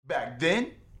back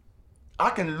then, I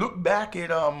can look back at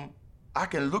a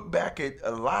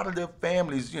lot of the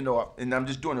families, you know, and I'm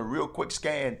just doing a real quick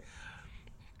scan.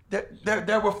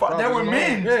 There were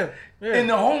men in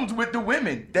the homes with the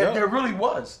women. There really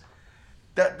was.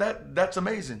 That's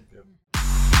amazing.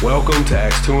 Welcome to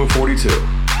Acts 2 and 42.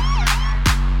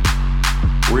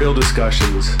 Real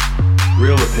discussions,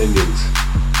 real opinions,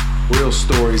 real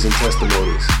stories and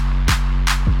testimonies.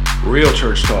 Real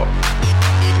church talk.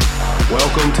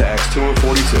 Welcome to Acts 2 and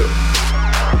 42.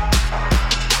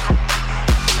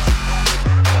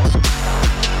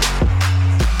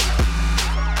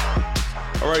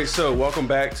 All right, so welcome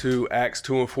back to Acts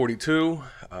 2 and 42,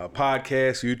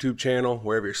 podcast, YouTube channel,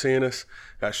 wherever you're seeing us.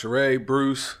 Got Sheree,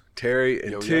 Bruce, Terry,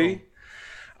 and T.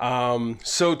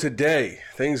 So today,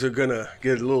 things are gonna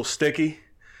get a little sticky,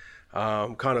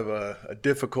 kind of a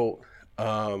difficult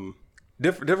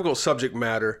subject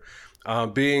matter,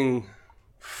 being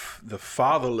the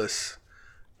fatherless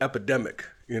epidemic.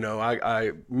 You know,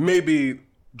 I may be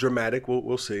dramatic,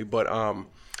 we'll see, but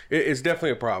it's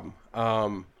definitely a problem.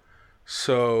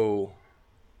 So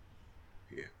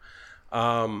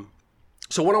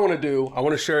what I want to do, I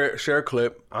want to share a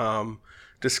clip.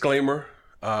 Disclaimer: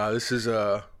 this is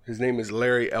his name is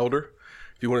Larry Elder.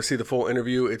 If you want to see the full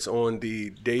interview, it's on the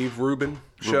Dave Rubin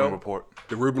show,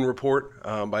 the Rubin Report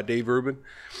by Dave Rubin.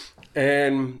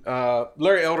 And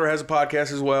Larry Elder has a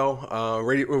podcast as well,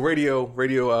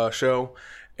 radio show,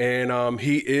 and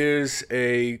he is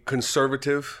a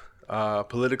conservative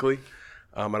politically.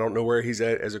 I don't know where he's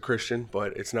at as a Christian,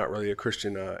 but it's not really a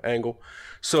Christian angle.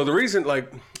 So the reason,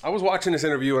 I was watching this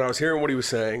interview and I was hearing what he was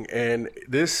saying, and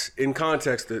this, in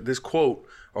context, this quote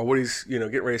or what he's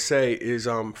getting ready to say is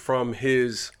from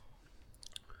his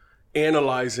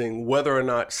analyzing whether or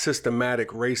not systematic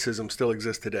racism still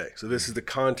exists today. So this is the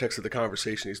context of the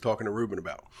conversation he's talking to Rubin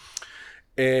about,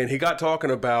 and he got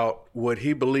talking about what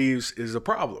he believes is a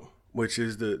problem, which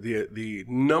is the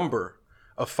number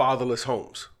of fatherless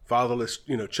homes. Fatherless,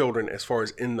 children as far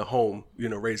as in the home,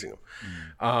 raising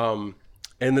them.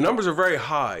 And the numbers are very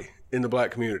high in the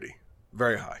black community,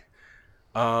 very high.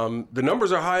 The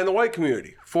numbers are high in the white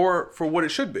community for what it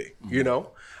should be,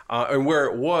 and where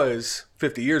it was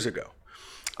 50 years ago.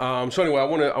 So anyway, I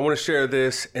want to share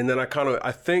this, and then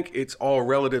I think it's all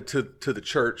relative to the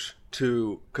church,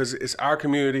 because it's our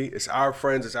community, it's our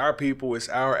friends, it's our people, it's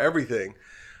our everything.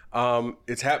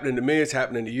 It's happening to me, it's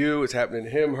happening to you, it's happening to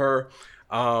him, her.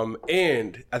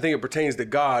 And I think it pertains to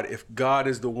God. If God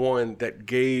is the one that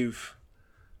gave,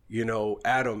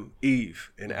 Adam,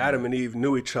 Eve, and Adam and Eve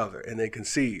knew each other and they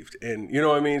conceived, and you know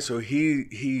what I mean? So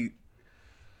he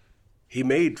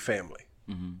made family.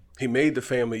 Mm-hmm. He made the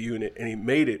family unit, and he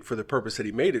made it for the purpose that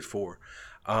he made it for.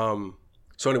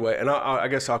 So anyway, and I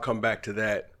guess I'll come back to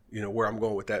that, where I'm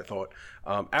going with that thought,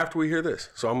 after we hear this.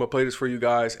 So I'm gonna play this for you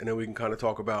guys, and then we can kind of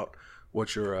talk about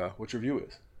what your view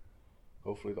is.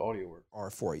 Hopefully the audio works.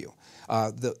 Are for you.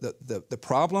 The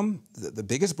problem, the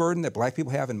biggest burden that black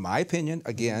people have, in my opinion,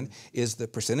 again, is the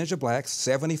percentage of blacks,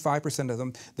 75% of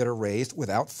them, that are raised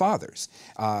without fathers.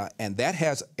 And that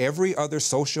has every other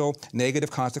social negative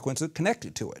consequence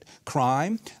connected to it.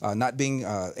 Crime, not being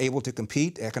able to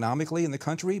compete economically in the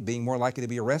country, being more likely to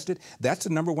be arrested, that's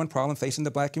the number one problem facing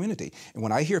the black community. And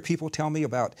when I hear people tell me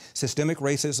about systemic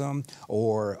racism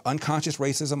or unconscious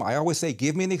racism, I always say,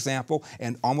 give me an example,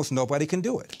 and almost nobody can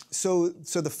do it. So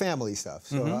the family stuff.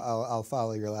 So I'll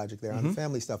follow your logic there on the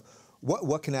family stuff.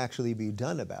 What can actually be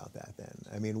done about that then?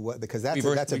 I mean, because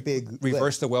that's a big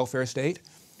reverse the welfare state.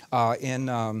 In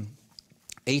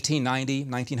 1890,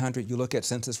 1900, you look at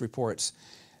census reports.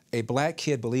 A black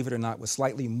kid, believe it or not, was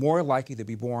slightly more likely to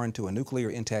be born to a nuclear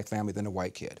intact family than a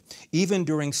white kid. Even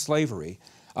during slavery,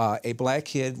 a black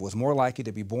kid was more likely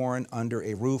to be born under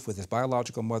a roof with his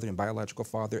biological mother and biological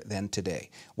father than today.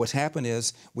 What's happened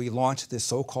is we launched this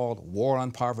so-called war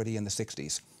on poverty in the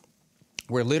 60s,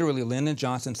 where literally Lyndon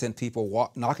Johnson sent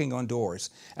people knocking on doors.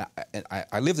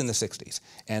 I lived in the 60s,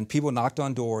 and people knocked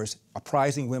on doors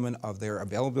apprising women of their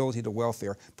availability to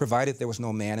welfare, provided there was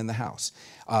no man in the house.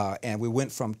 And we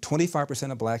went from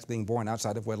 25% of blacks being born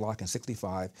outside of wedlock in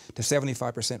 65 to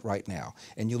 75% right now.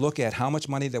 And you look at how much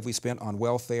money that we spent on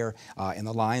welfare, and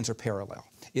the lines are parallel.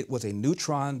 It was a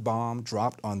neutron bomb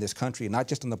dropped on this country, not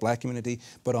just on the black community,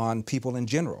 but on people in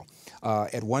general.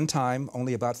 At one time,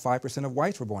 only about 5% of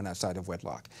whites were born outside of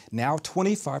wedlock. Now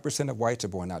 25% of whites are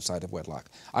born outside of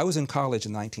wedlock. I was in college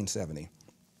in 1970,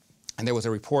 and there was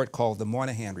a report called the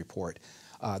Moynihan Report,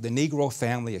 The Negro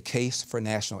Family, A Case for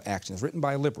National Action. It's written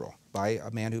by a liberal, by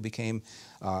a man who became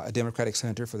a Democratic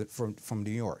senator from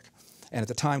New York. And at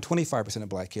the time, 25% of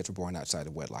black kids were born outside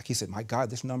of wedlock. He said, my God,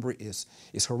 this number is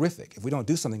horrific. If we don't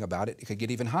do something about it, it could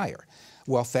get even higher.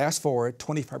 Well, fast forward,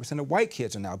 25% of white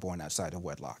kids are now born outside of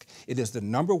wedlock. It is the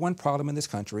number one problem in this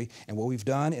country, and what we've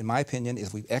done, in my opinion,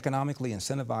 is we've economically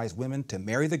incentivized women to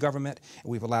marry the government,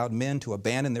 and we've allowed men to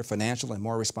abandon their financial and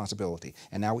moral responsibility.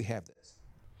 And now we have this.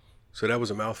 So that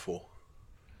was a mouthful.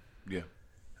 Yeah.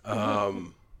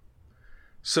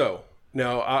 So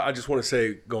now I just want to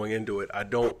say, going into it, I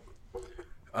don't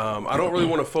really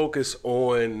want to focus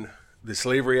on the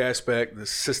slavery aspect, the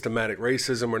systematic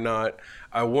racism or not.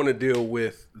 I want to deal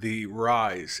with the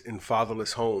rise in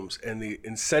fatherless homes and the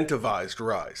incentivized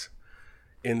rise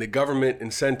in the government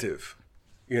incentive,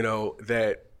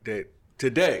 that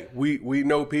today we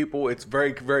know people, it's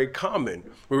very, very common.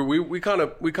 We kind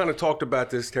of talked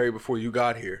about this, Terry, before you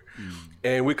got here.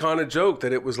 And we kind of joked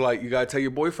that it was like, you got to tell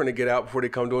your boyfriend to get out before they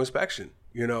come to inspection.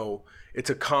 It's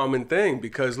a common thing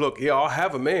because, look, yeah, I'll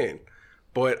have a man,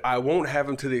 but I won't have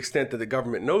him to the extent that the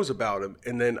government knows about him.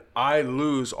 And then I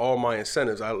lose all my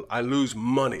incentives. I lose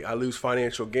money. I lose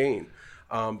financial gain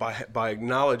by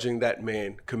acknowledging that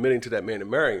man, committing to that man and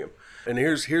marrying him. And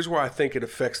here's where I think it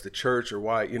affects the church, or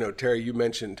why, Terry, you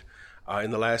mentioned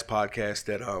in the last podcast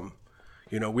that,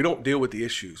 we don't deal with the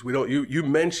issues. We don't. You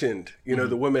mentioned,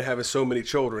 the women having so many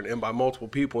children and by multiple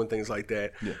people and things like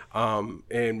that,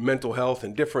 and mental health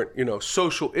and different,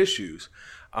 social issues.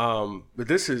 But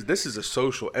this is a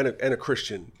social and a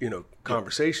Christian,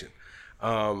 conversation.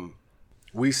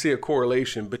 We see a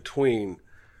correlation between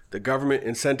the government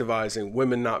incentivizing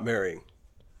women not marrying,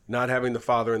 not having the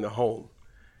father in the home,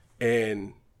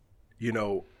 and,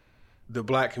 the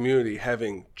black community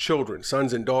having children,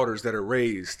 sons and daughters that are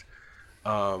raised,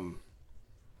 that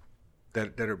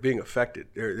are being affected.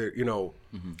 They're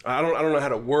I don't know how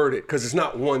to word it, because it's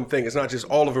not one thing. It's not just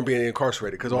all of them being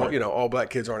incarcerated, because all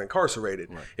black kids aren't incarcerated.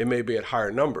 Right. It may be at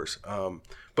higher numbers,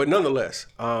 but nonetheless,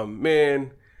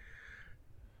 man,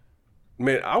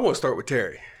 I want to start with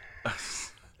Terry.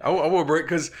 I want to break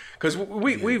because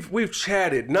we've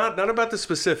chatted not about the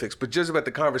specifics, but just about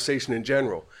the conversation in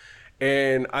general,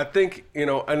 and I think and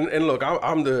look,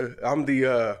 I'm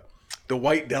the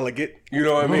white delegate, you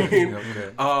know what I mean?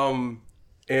 Okay.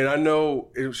 And I know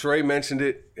Sheree mentioned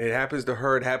it. It happens to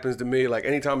her. It happens to me. Like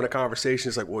anytime in a conversation,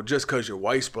 it's like, well, just because your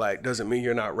wife's black doesn't mean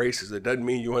you're not racist. It doesn't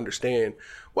mean you understand.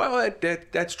 Well,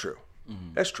 that's true.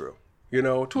 Mm-hmm. That's true.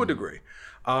 To a degree.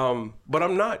 But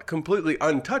I'm not completely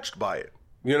untouched by it.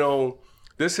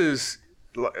 This is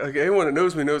like anyone that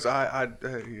knows me knows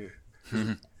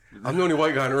I'm the only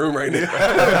white guy in the room right now.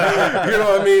 You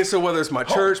know what I mean? So whether it's my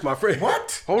church, my friend.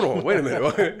 What? Hold on, wait a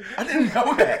minute. I didn't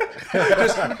know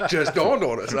that. just dawned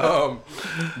on us.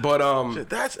 But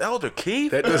that's Elder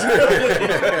Keith. That doesn't.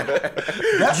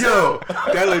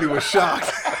 That lady was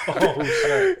shocked. Oh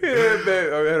shit.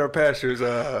 Yeah, at our pastor's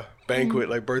banquet,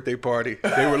 like birthday party,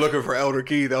 they were looking for Elder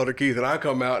Keith, and I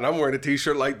come out and I'm wearing a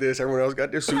t-shirt like this. Everyone else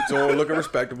got their suits on, looking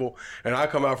respectable, and I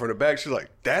come out from the back. She's like,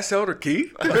 "That's Elder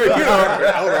Keith,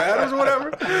 Elder Adams, or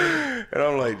whatever." And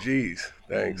I'm like, "Geez,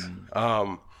 thanks."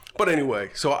 But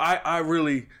anyway, so I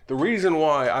really, the reason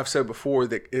why I've said before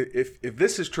that if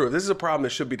this is true, if this is a problem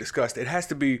that should be discussed, it has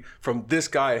to be from this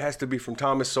guy, it has to be from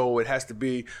Thomas Sowell, it has to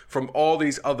be from all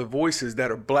these other voices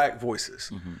that are black voices.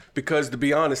 Mm-hmm. Because to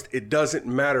be honest, it doesn't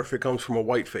matter if it comes from a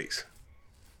white face.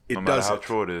 No matter how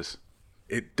true it is.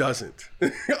 It doesn't.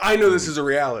 I know this is a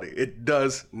reality. It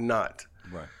does not.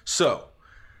 Right. So,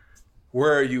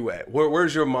 where are you at?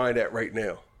 Where's your mind at right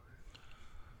now?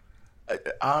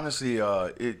 Honestly,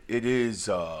 it is.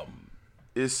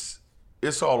 It's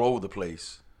all over the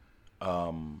place.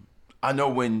 I know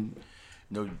when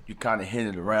you kind of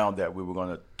hinted around that we were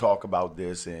going to talk about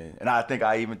this, and I think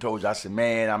I even told you, I said,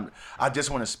 man, I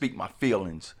just want to speak my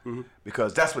feelings, mm-hmm.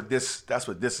 because that's what this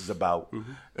is about.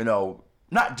 Mm-hmm.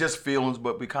 Not just feelings,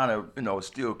 but we kind of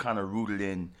still kind of rooted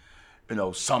in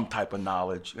some type of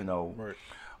knowledge. Right.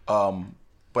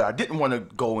 But I didn't want to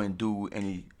go and do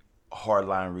any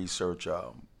hardline research,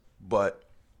 but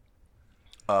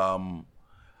I'm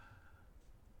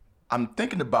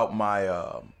thinking about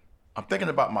my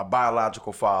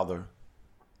biological father,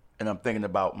 and I'm thinking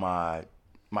about my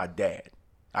dad.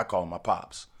 I call him my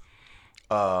pops.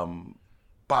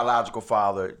 Biological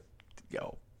father,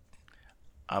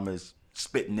 I'm his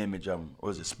spitting image of him,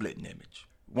 or is it splitting image?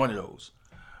 One of those.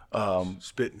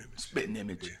 Spitting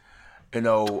image.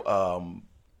 Yeah.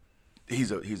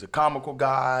 He's a comical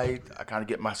guy. I kind of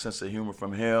get my sense of humor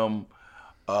from him.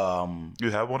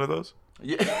 You have one of those?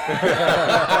 Yeah.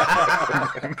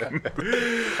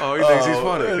 Oh, he thinks he's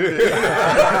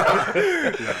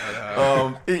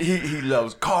funny. He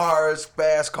loves cars,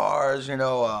 fast cars.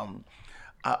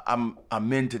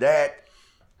 I'm into that.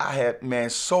 I had, man,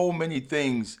 so many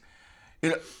things.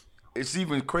 It's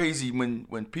even crazy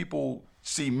when people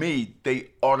see me,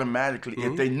 they automatically,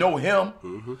 if they know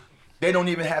him, they don't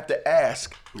even have to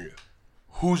ask,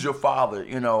 who's your father,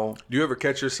 Do you ever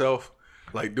catch yourself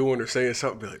like doing or saying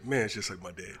something, be like, man, it's just like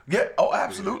my dad? Yeah, oh,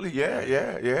 absolutely,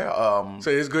 yeah. So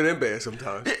it's good and bad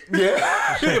sometimes.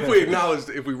 Yeah.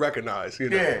 if we recognize,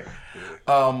 Yeah.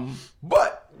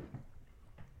 But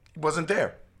wasn't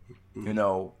there,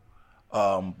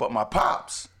 but my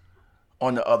pops,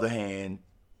 on the other hand,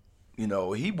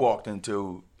 he walked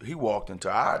into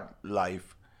our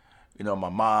life, my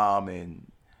mom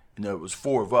and, it was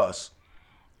 4 of us.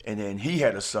 And then he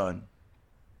had a son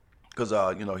because,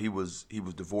 he was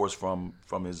divorced from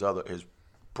his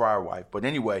prior wife. But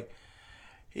anyway,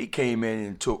 he came in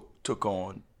and took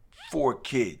on 4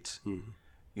 kids,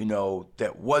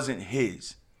 that wasn't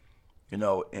his,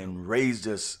 and raised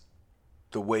us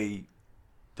the way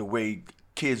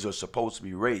kids are supposed to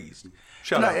be raised.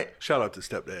 Shout out to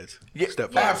stepdads. Yeah,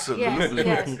 stepfathers. Absolutely.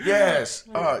 Yes.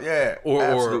 Yeah.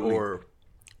 Or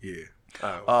yeah.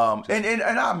 And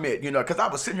I admit, because I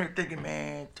was sitting here thinking,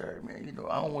 man, Terry, man,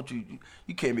 I don't want you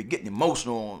can't be getting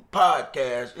emotional on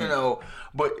podcasts,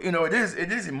 but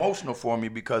it is emotional for me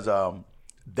because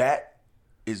that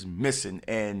is missing,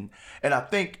 and I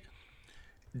think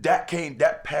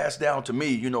that passed down to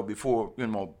me, before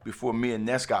me and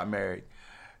Ness got married.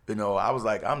 I was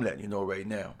like, I'm letting you know right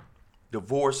now,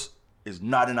 divorce is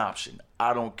not an option.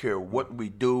 I don't care what we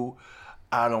do.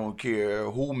 I don't care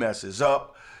who messes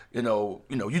up. You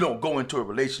don't go into a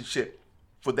relationship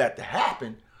for that to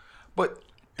happen, but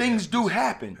things do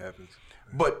happen.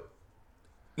 But,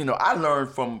 I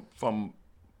learned from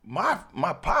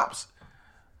my pops,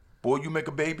 boy, you make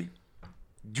a baby,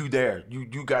 you there.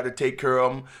 You got to take care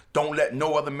of them. Don't let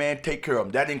no other man take care of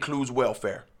them. That includes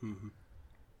welfare. Mm-hmm.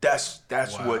 That's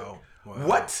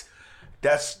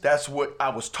what I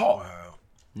was taught. Wow.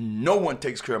 No one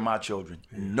takes care of my children.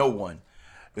 Yeah. No one,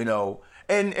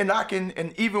 And I can,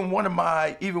 and even one of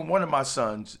my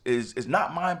sons is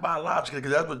not mine biologically,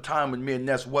 because that was the time when me and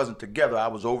Ness wasn't together. I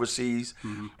was overseas,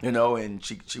 and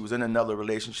she was in another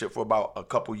relationship for about a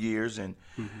couple years,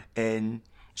 and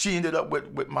she ended up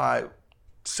with my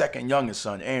second youngest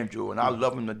son, Andrew, and I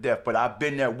love him to death. But I've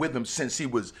been there with him since he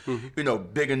was,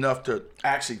 big enough to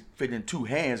actually fit in 2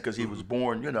 hands, because he was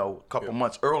born, a couple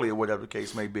months earlier, whatever the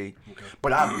case may be. Okay.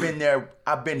 But I've been there.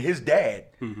 I've been his dad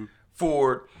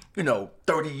for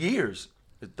 30 years,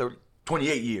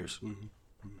 28 years.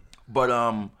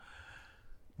 But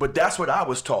that's what I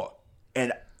was taught.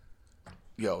 And,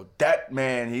 that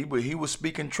man, he was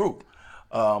speaking truth.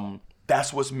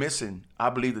 That's what's missing. I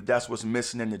believe that's what's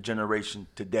missing in the generation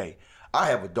today. I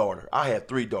have a daughter. I had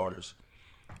 3 daughters.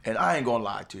 And I ain't gonna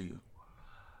lie to you.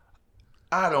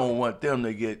 I don't want them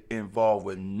to get involved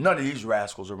with none of these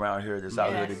rascals around here that's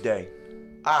out here today.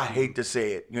 I hate to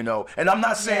say it, And I'm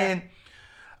not saying...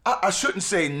 I shouldn't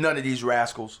say none of these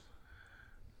rascals,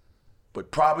 but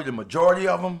probably the majority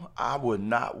of them, I would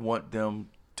not want them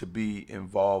to be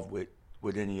involved with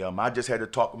any of them. I just had to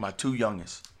talk with my 2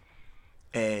 youngest.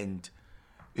 And,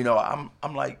 I'm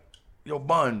like,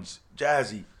 Buns,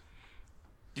 Jazzy,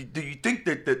 do you think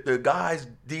that the guys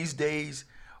these days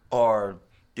do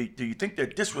you think they're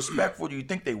disrespectful? Do you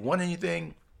think they want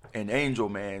anything? And Angel,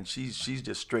 man, she's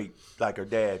just straight like her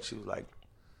dad. She was like,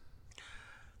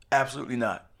 absolutely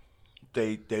not.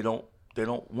 They don't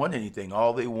want anything.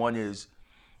 All they want is,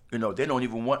 they don't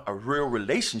even want a real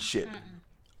relationship.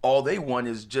 All they want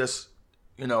is just,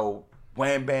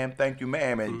 wham bam, thank you,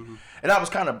 ma'am. And I was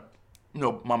kind of,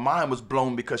 my mind was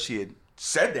blown because she had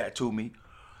said that to me,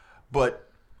 but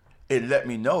it let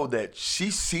me know that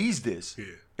she sees this. Yeah.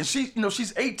 And she,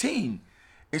 she's 18,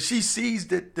 and she sees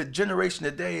that the generation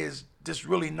today is just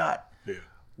really not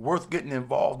worth getting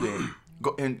involved in,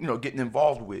 getting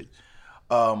involved with.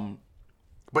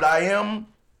 But I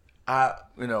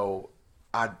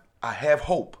have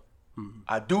hope.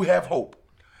 I do have hope.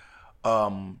 I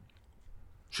know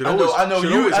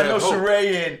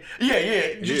Sheree and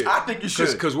I think you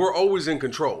should, because we're always in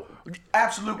control.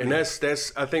 Absolutely. And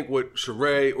that's I think what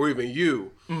Sheree or even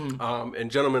you and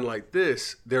gentlemen like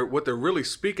this, what they're really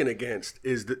speaking against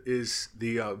is the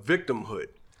victimhood.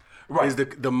 Right. Is the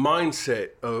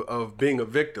mindset of being a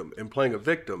victim and playing a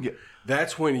victim. Yeah.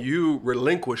 That's when you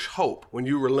relinquish hope, when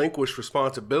you relinquish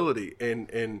responsibility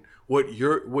and what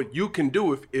you can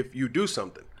do if you do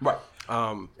something. Right.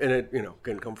 And it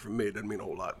can come from me. It doesn't mean a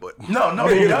whole lot, but no,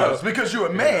 it does, because you're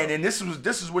a man, and this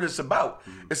is what it's about.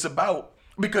 It's about,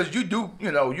 because you do,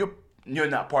 you're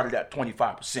not part of that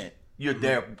 25%. You're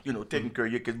there, taking care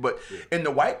of your kids. But in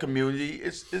the white community,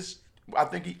 it's I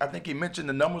think he mentioned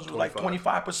the numbers were like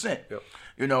 25%. Yep.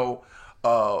 You know,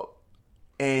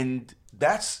 and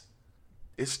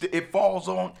it falls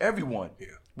on everyone. Yeah.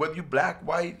 Whether you black,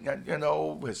 white, you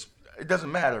know, it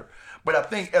doesn't matter. But I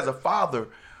think as a father,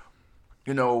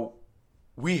 you know,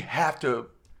 we have to.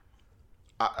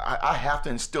 I have to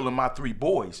instill in my 3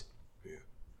 boys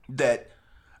that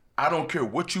I don't care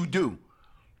what you do,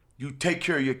 you take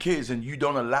care of your kids and you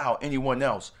don't allow anyone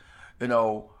else. You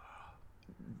know,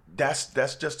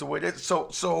 that's just the way it is.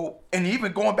 So, and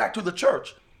even going back to the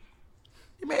church,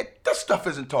 man, that stuff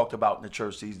isn't talked about in the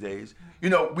church these days. You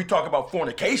know, we talk about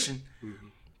fornication,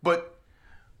 but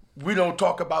we don't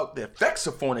talk about the effects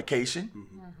of fornication,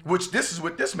 which this is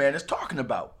what this man is talking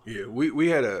about. Yeah, we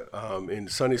had in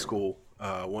Sunday school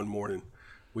one morning,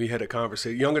 we had a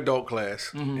conversation, young adult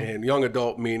class, and young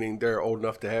adult meaning they're old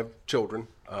enough to have children,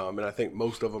 and I think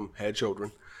most of them had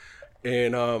children.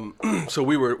 And so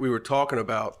we were talking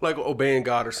about like obeying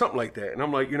God or something like that. And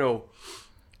I'm like, you know,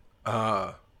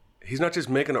 he's not just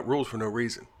making up rules for no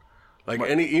reason. Like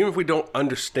even if we don't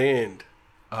understand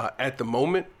at the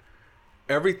moment,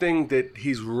 everything that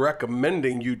he's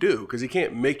recommending you do, because he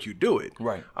can't make you do it.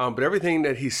 Right. But everything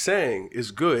that he's saying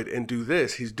is good and do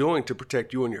this, he's doing to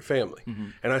protect you and your family.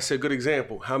 And I said, good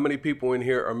example. How many people in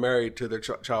here are married to their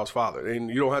child's father? And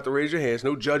you don't have to raise your hands,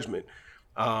 no judgment.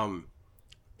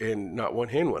 And not one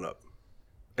hand went up.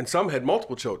 And some had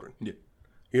multiple children. Yeah.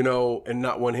 You know, and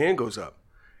not one hand goes up.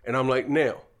 And I'm like,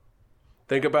 now,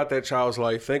 think about that child's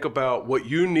life. Think about what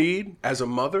you need as a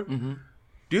mother. Do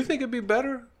you think it'd be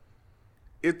better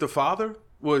if the father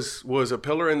was a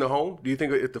pillar in the home? Do you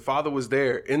think if the father was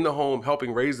there in the home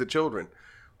helping raise the children,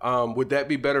 would that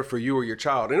be better for you or your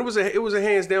child? And it was a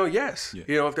hands down yes. Yeah.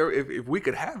 You know, if we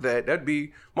could have that, that'd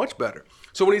be much better.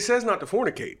 So when he says not to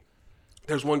fornicate,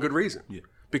 there's one good reason. Yeah.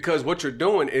 Because what you're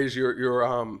doing is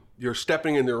you're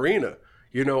stepping in the arena,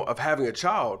 you know, of having a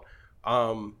child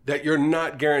that you're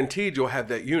not guaranteed you'll have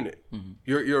that unit.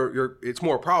 You're it's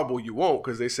more probable you won't,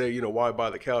 because they say, you know, why buy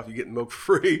the cow if you're getting milk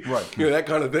free? Right. You know, that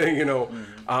kind of thing, you know.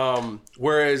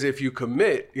 Whereas if you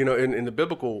commit, you know, in the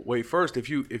biblical way first, if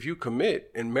you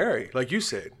commit and marry, like you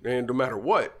said, and no matter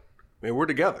what, man, we're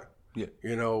together. Yeah.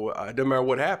 You know, it doesn't matter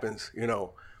what happens, you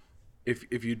know.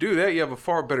 If you do that, you have a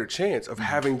far better chance of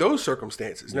having those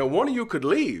circumstances. Now, one of you could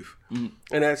leave, and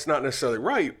that's not necessarily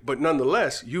right, but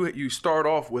nonetheless, you start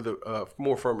off with a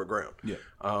more firmer ground. Yeah.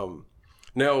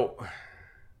 Now,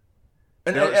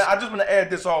 and I just want to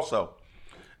add this also.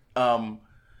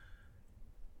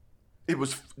 It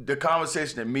was the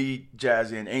conversation that me,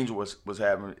 Jazzy, and Angel was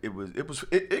having.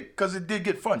 It because it did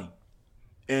get funny,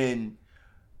 and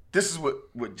this is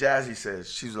what Jazzy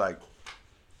says. She's like,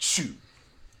 shoot.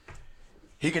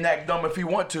 He can act dumb if he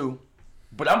want to,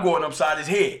 but I'm going upside his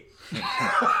head.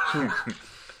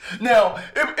 Now,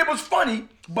 it was funny,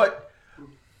 but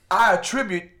I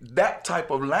attribute that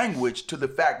type of language to the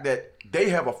fact that they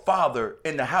have a father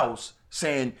in the house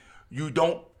saying, you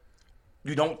don't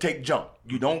take junk.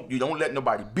 You don't let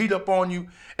nobody beat up on you.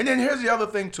 And then here's the other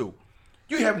thing too.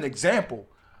 You have an example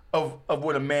of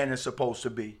what a man is supposed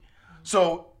to be.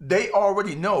 So they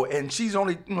already know, and she's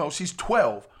only, you know, she's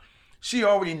 12. She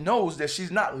already knows that she's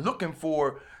not looking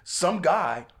for some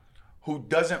guy who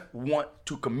doesn't want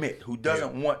to commit, who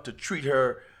doesn't want to treat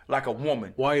her like a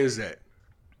woman. Why is that?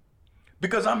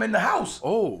 Because I'm in the house.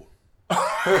 Oh.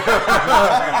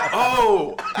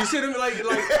 Oh. You see them like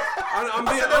I'm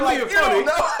being funny.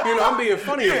 You know, I'm being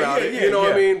funny about it. You know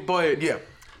what I mean? But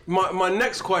my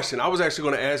next question, I was actually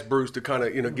going to ask Bruce to kind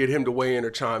of, you know, get him to weigh in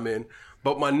or chime in.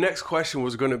 But my next question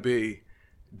was going to be,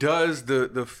 does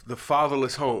the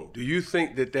fatherless home, do you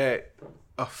think that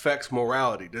affects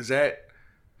morality? Does that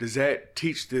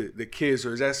teach the kids,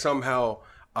 or does that somehow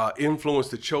influence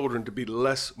the children to be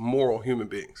less moral human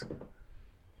beings?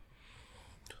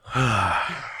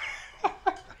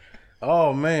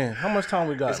 Oh man, how much time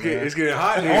we got? It's getting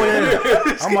hot in here. Oh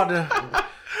yeah, I'm about to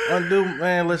undo.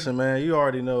 Man, listen, man, you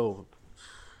already know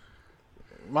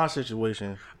my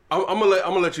situation. I'm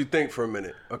gonna let you think for a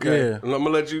minute, okay? Yeah. I'm gonna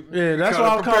let you. Yeah, that's why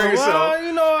I'm prepare yourself. Well,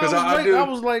 you know, I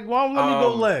was like, well, let me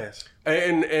go last.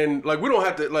 And like, we don't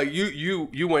have to, like,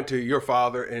 you went to your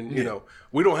father, and you know,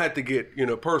 we don't have to get, you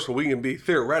know, personal. We can be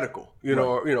theoretical, you know,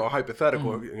 or, you know,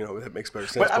 hypothetical. You know, that makes better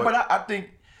sense. But I think,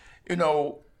 you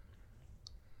know,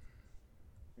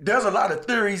 there's a lot of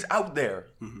theories out there,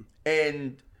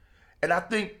 and I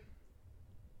think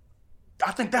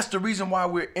that's the reason why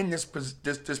we're in this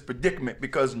predicament,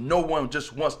 because no one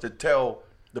just wants to tell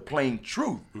the plain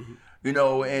truth, you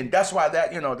know, and that's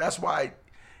why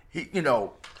he, you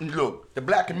know, look, the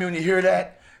black community hear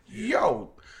that,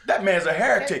 yo, that man's a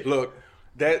heretic. Look,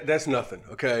 That's nothing.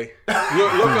 Okay.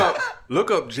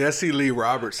 Look up Jesse Lee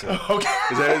Robertson. Okay.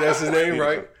 That's his name, Peterson.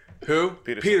 right? Who?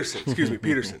 Peterson. Excuse me,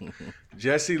 Peterson.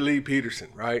 Jesse Lee Peterson,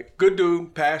 right? Good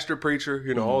dude, pastor, preacher,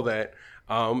 all that.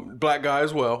 Black guy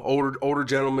as well, older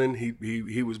gentleman.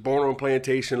 He was born on a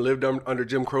plantation, lived under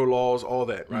Jim Crow laws, all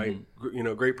that, right?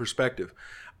 Great perspective.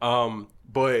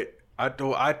 But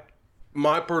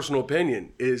my personal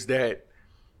opinion is that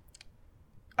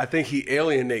I think he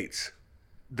alienates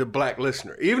the black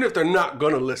listener, even if they're not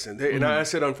going to listen. And I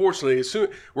said, unfortunately,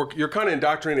 you're kind of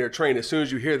indoctrinated or trained. As soon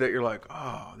as you hear that, you're like,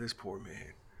 oh, this poor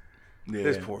man. Yeah,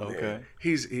 this poor man.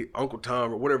 He's Uncle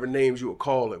Tom or whatever names you would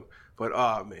call him. But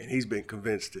man, he's been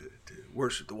convinced to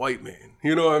worship the white man.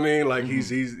 You know what I mean? Like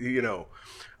he's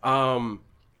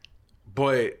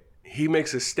but he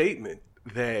makes a statement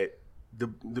that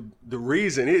the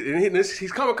reason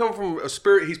he's coming from a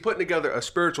spirit. He's putting together a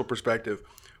spiritual perspective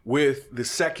with the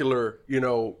secular,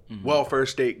 welfare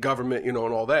state government, and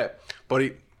all that.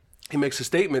 But he makes a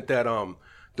statement that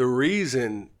the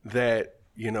reason that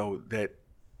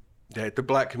that the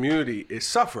black community is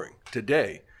suffering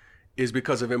today is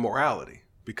because of immorality,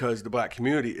 because the black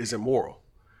community is immoral.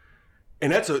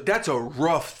 And that's a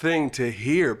rough thing to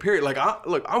hear, period. Like,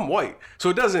 I'm white, so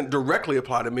it doesn't directly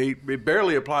apply to me. It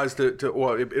barely applies it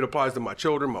applies to my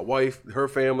children, my wife, her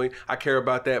family. I care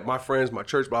about that, my friends, my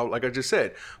church, blah, like I just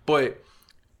said. But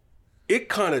it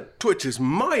kind of twitches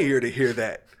my ear to hear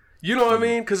that. You know what I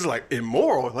mean? Because it's like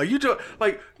immoral. Like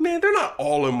man, they're not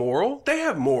all immoral. They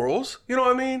have morals. You know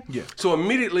what I mean? Yeah. So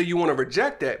immediately you want to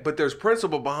reject that, but there's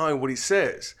principle behind what he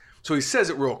says. So he says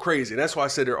it real crazy. And that's why I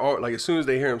said as soon as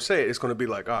they hear him say it, it's going to be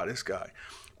like, this guy.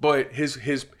 But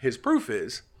his proof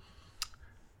is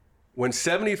when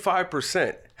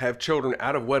 75% have children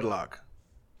out of wedlock,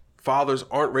 fathers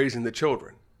aren't raising the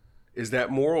children. Is that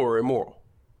moral or immoral?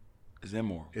 It's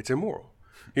immoral. It's immoral.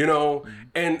 And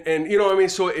you know what I mean?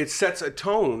 So it sets a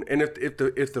tone. And if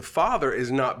the father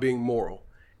is not being moral,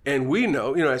 and we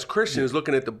know, as Christians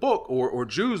looking at the book, or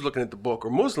Jews looking at the book,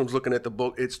 or Muslims looking at the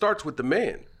book, it starts with the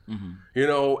man. And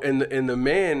the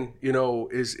man,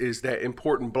 is that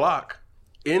important block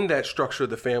in that structure of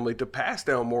the family to pass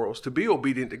down morals, to be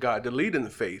obedient to God, to lead in the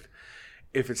faith.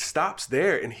 If it stops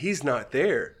there and he's not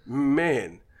there,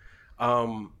 man.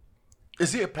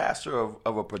 Is he a pastor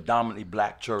of a predominantly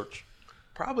black church?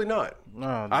 Probably not.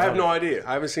 No, I have no idea.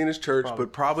 I haven't seen his church,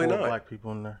 but probably not. Black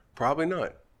people in there. Probably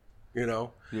not. Yeah.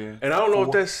 And I don't know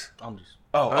if that's. I'm just.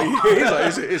 He's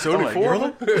like, it's only four of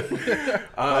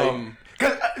them.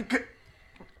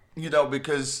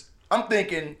 Because I'm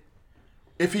thinking,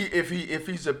 if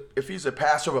he's a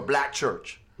pastor of a black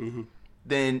church,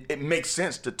 then it makes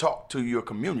sense to talk to your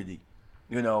community.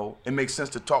 It makes sense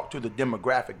to talk to the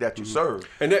demographic that you serve.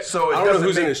 And I don't know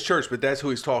who's in his church, but that's who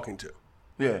he's talking to.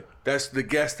 Yeah, that's the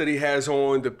guests that he has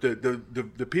on,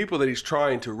 the people that he's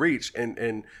trying to reach,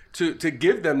 and to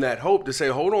give them that hope to say,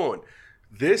 hold on,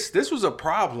 this was a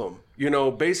problem,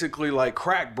 basically like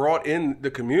crack brought in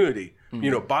the community,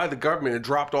 by the government and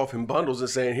dropped off in bundles and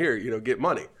saying, here, get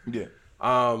money. Yeah.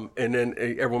 And then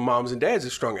everyone, moms and dads,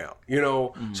 is strung out,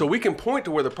 So we can point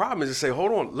to where the problem is and say,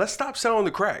 hold on, let's stop selling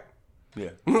the crack.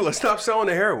 Yeah. Let's stop selling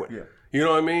the heroin. Yeah. You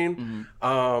know what I mean?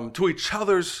 To each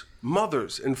other's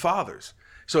mothers and fathers.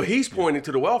 So he's pointing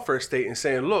to the welfare state and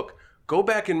saying, look, go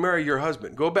back and marry your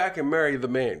husband. Go back and marry the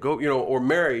man. Go, or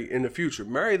marry in the future.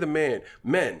 Marry the man.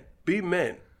 Men, be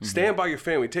men. Stand by your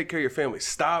family. Take care of your family.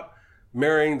 Stop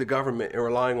marrying the government and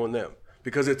relying on them,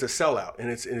 because it's a sellout and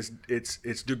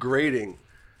it's degrading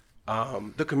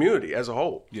the community as a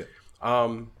whole. Yeah.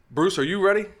 Bruce, are you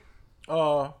ready?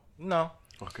 No.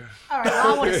 Okay. All right.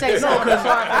 Well, I want to say something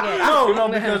before I forget. No,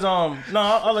 because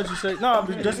I'll let you say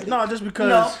just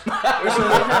because.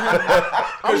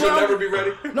 Because you'll never be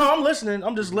ready. No, I'm listening.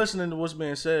 I'm just listening to what's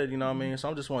being said. You know what I mean?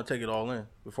 So I just want to take it all in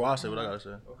before I say what I gotta say.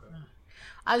 Okay.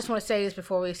 I just want to say this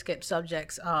before we skip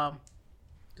subjects. I'll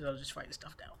just write this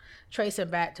stuff down.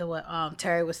 Tracing back to what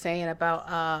Terry was saying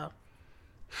about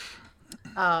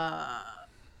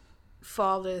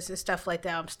fathers and stuff like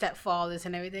that, stepfathers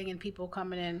and everything, and people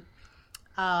coming in.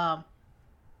 To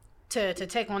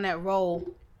take on that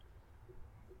role.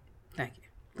 Thank you.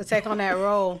 To take on that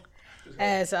role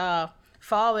as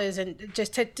fathers, and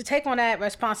just to take on that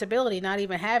responsibility, not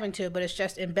even having to, but it's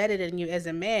just embedded in you as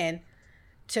a man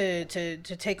to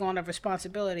take on a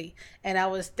responsibility. And I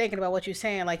was thinking about what you're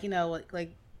saying, like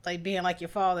being like your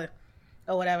father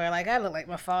or whatever. Like, I look like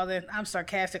my father. I'm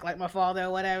sarcastic like my father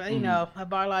or whatever. My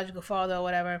biological father or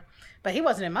whatever. But he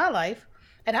wasn't in my life.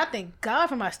 And I thank God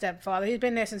for my stepfather. He's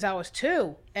been there since I was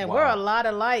 2. And we're a lot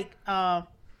alike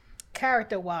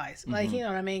character-wise. Like, you know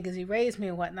what I mean? Because he raised me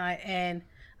and whatnot. And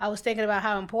I was thinking about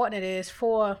how important it is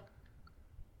for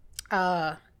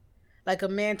like a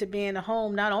man to be in the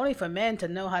home, not only for men to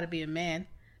know how to be a man,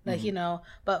 like, you know,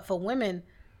 but for women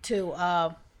to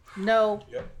know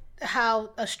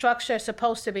how a structure is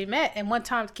supposed to be met. And one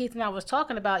time Keith and I was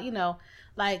talking about, you know,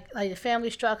 like the family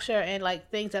structure and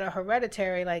like things that are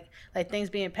hereditary, like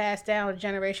things being passed down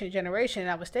generation to generation.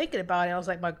 And I was thinking about it. I was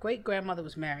like, my great grandmother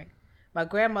was married. My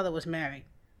grandmother was married.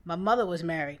 My mother was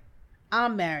married.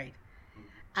 I'm married.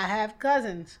 I have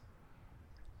cousins.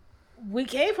 We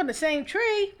came from the same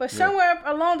tree, but somewhere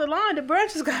along the line, the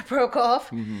branches got broke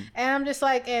off. And I'm just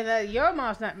like, and your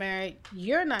mom's not married,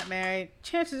 you're not married.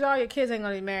 Chances are your kids ain't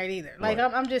gonna be married either. Like,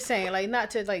 I'm just saying, like, not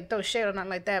to like throw shade or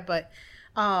nothing like that, but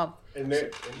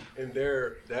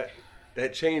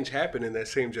that change happened in that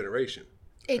same generation.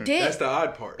 It did. That's the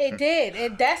odd part. It did.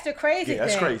 And that's the crazy thing.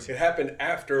 That's crazy. It happened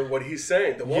after what he's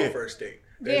saying, the welfare state.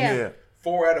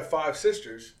 4 out of 5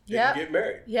 sisters didn't get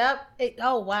married.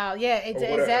 Oh wow,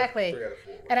 exactly. 3 out of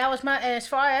 4. And that was and as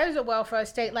far as the welfare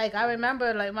state, like I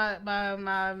remember, like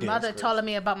my mother telling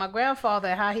me about my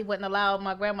grandfather, how he wouldn't allow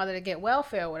my grandmother to get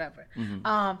welfare or whatever.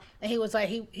 And he was like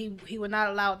he would not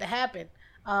allow it to happen.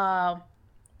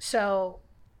 So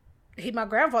my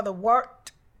grandfather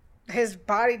worked his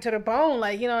body to the bone,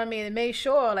 like, you know what I mean, and made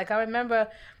sure. Like I remember,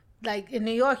 like in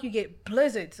New York, you get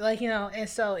blizzards, like, you know, and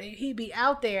so he'd be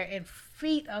out there in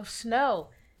feet of snow,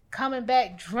 coming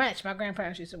back drenched. My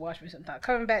grandparents used to wash me sometimes,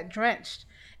 coming back drenched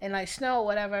in like snow or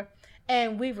whatever.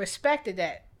 And we respected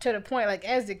that to the point, like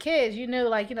as the kids, you knew,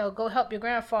 like, you know, go help your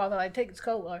grandfather, like take his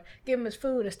coat or give him his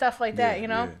food and stuff like that, you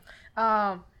know?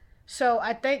 So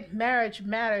I think marriage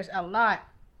matters a lot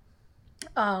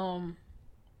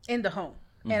in the home.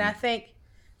 And I think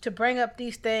to bring up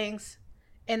these things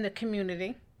in the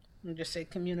community, I'll just say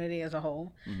community as a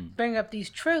whole, bring up these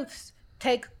truths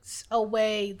takes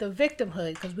away the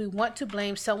victimhood, because we want to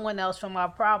blame someone else from our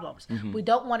problems. We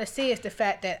don't want to see it's the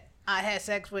fact that I had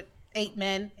sex with 8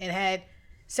 men and had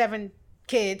 7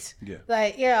 kids,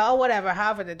 like, or whatever,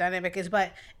 however the dynamic is,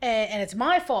 but and it's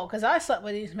my fault because I slept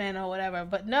with these men or whatever.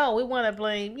 But no, we want to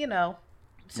blame, you know,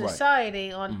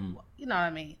 society on, you know what I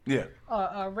mean,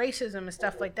 or racism and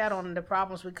stuff like that on the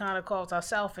problems we kind of cause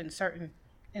ourselves in certain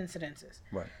incidences.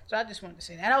 So I just wanted to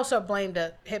say that. I also blame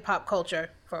the hip hop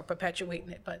culture for perpetuating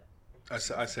it, but I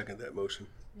second that motion.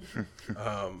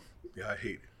 I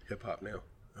hate hip hop now,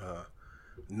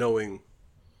 knowing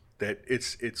that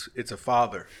it's a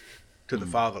father to the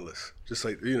fatherless, just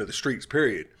like, you know, the streets,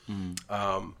 period.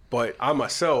 But I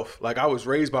myself, like, I was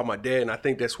raised by my dad, and I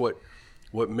think that's what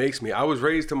makes me. I was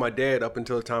raised to my dad up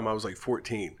until the time I was like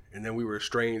 14, and then we were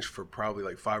estranged for probably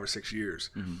like 5 or 6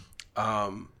 years,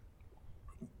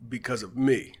 because of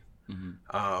me,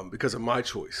 because of my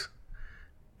choice.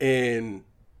 And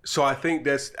so I think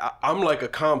I'm like a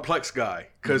complex guy,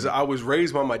 because I was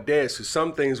raised by my dad, so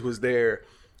some things was there,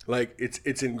 like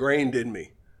it's ingrained in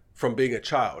me from being a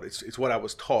child. It's what I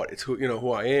was taught. It's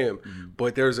who I am.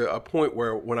 But there's a point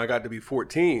where when I got to be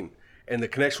 14 and the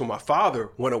connection with my father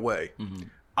went away,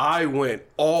 I went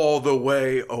all the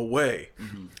way away.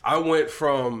 I went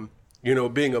from,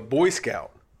 being a Boy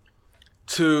Scout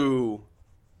to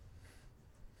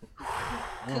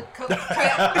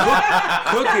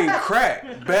cooking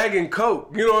crack, bagging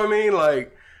coke. You know what I mean?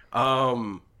 Like,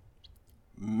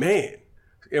 man.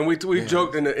 And we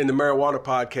joked in the marijuana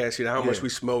podcast, how much we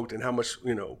smoked and how much,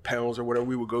 pounds or whatever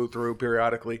we would go through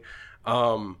periodically.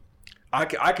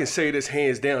 I can say this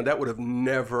hands down, that would have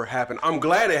never happened. I'm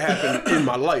glad it happened in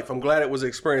my life. I'm glad it was an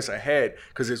experience I had,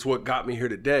 because it's what got me here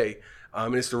today.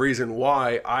 And it's the reason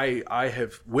why I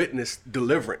have witnessed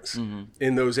deliverance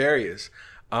in those areas.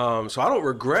 So I don't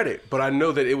regret it, but I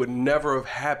know that it would never have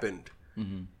happened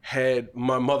had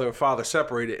my mother and father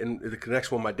separated and the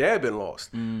connection with my dad been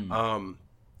lost.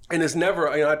 And it's never,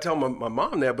 I tell my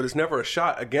mom that, but it's never a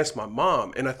shot against my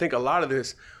mom. And I think a lot of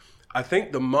this, I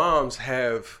think the moms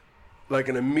have like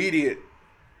an immediate,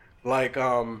 like,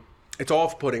 it's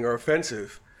off-putting or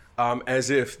offensive, as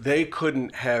if they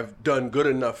couldn't have done good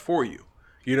enough for you.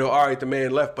 All right, the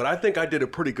man left, but I think I did a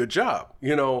pretty good job,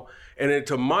 and then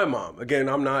to my mom, again,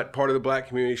 I'm not part of the Black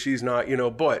community, she's not,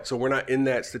 but, so we're not in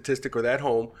that statistic or that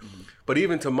home. But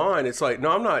even to mine, it's like,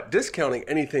 no, I'm not discounting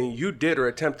anything you did or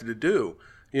attempted to do,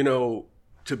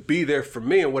 to be there for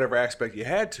me in whatever aspect you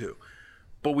had to.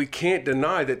 But we can't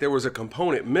deny that there was a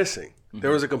component missing.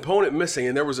 There was a component missing,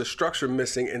 and there was a structure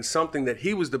missing, and something that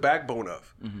he was the backbone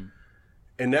of.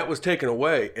 And that was taken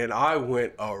away, and I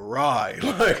went awry.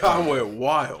 Like, I went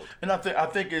wild. And I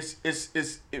think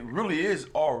it really is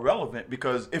all relevant,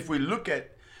 because if we look at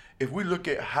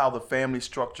how the family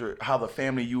structure, how the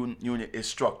family unit is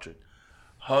structured,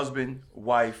 husband,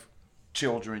 wife,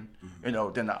 children.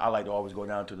 Then I like to always go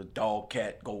down to the dog,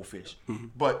 cat, goldfish.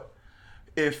 But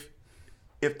if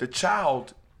the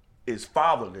child is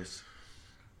fatherless,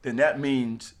 then that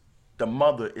means the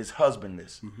mother is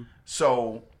husbandless.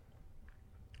 So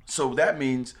that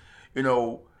means,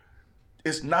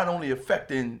 it's not only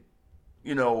affecting,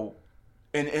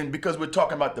 and because we're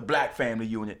talking about the black family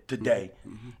unit today,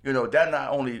 that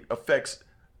not only affects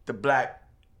the black,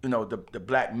 the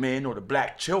black men or the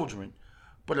black children,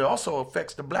 but it also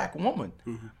affects the black woman,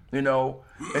 and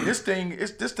this thing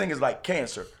is like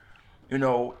cancer.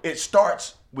 It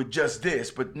starts with just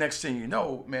this, but next thing you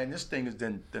know, man, this thing is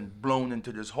then blown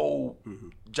into this whole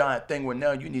giant thing where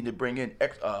now you need to bring in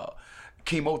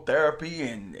chemotherapy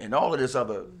and all of this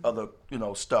other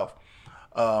stuff.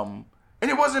 And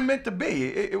it wasn't meant to be.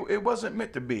 It wasn't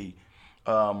meant to be.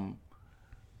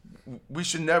 It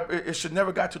should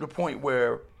never got to the point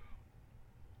where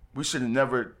we should have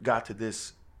never got to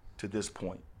this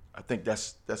point. I think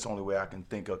that's the only way I can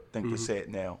think to say it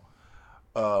now.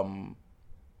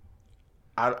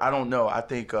 I don't know. I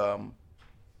think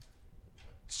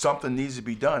something needs to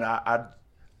be done. I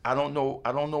don't know.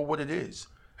 I don't know what it is.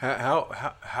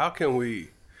 How can we,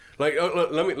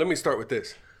 let me start with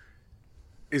this.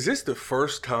 Is this the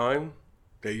first time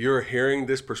that you're hearing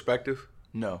this perspective?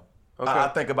 No. Okay. I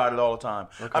think about it all the time.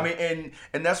 Okay. I mean,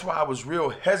 and that's why I was real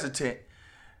hesitant.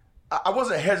 I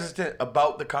wasn't hesitant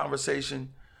about the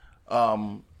conversation.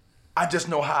 I just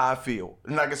know how I feel.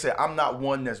 And like I said, I'm not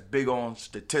one that's big on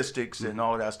statistics and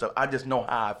all that stuff. I just know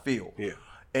how I feel. Yeah.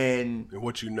 And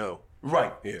what you know.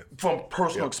 Right. Yeah. From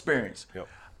personal experience. Yep.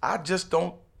 I just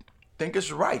don't think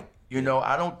it's right.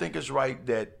 I don't think it's right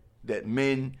that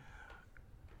men.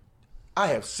 I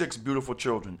have 6 beautiful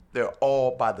children. They're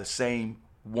all by the same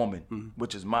woman,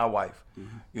 which is my wife.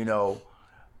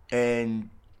 And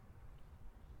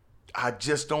I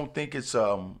just don't think it's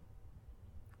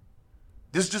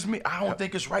this is just me. I don't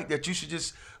think it's right that you should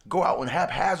just go out and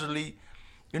haphazardly,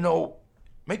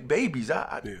 make babies.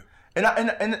 And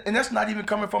that's not even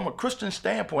coming from a Christian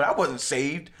standpoint. I wasn't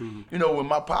saved. When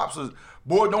my pops was,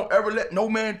 boy, don't ever let no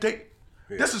man take.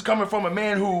 Yeah. This is coming from a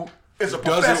man who is a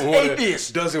professed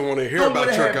atheist. Doesn't want to hear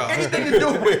about your God. Anything to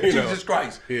do with Jesus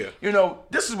Christ. Yeah.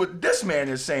 This is what this man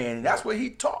is saying. That's what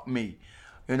he taught me.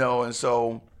 And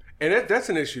so. And that's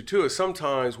an issue too, is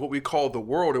sometimes what we call the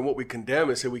world and what we condemn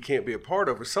and say we can't be a part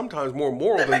of is sometimes more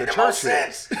moral than the church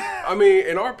is. I mean,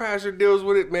 and our pastor deals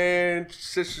with it, man.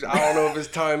 Sisters, I don't know if it's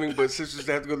timing, but sisters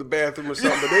have to go to the bathroom or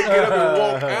something, but they get up and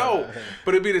walk out.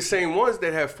 But it'd be the same ones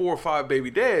that have 4 or 5 baby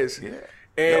dads. Yeah.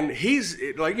 And he's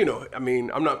like, I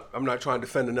mean, I'm not trying to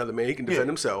defend another man. He can defend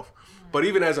himself. But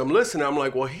even as I'm listening, I'm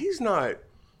like, well, he's not.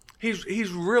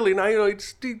 He's really not,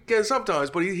 he gets sometimes,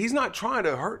 but he's not trying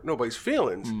to hurt nobody's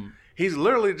feelings. He's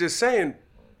literally just saying,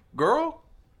 girl,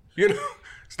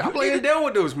 stop laying down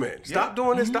with those men. Stop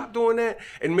doing this, stop doing that.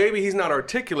 And maybe he's not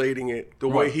articulating it the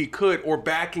way he could or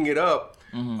backing it up,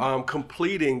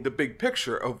 completing the big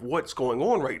picture of what's going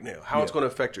on right now, how it's going to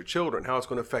affect your children, how it's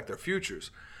going to affect their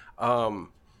futures.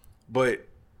 But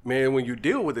man, when you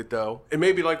deal with it though, and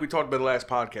maybe like we talked about the last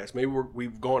podcast, maybe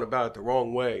we've gone about it the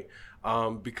wrong way.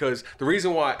 Because the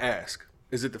reason why I ask,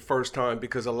 is it the first time?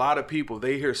 Because a lot of people,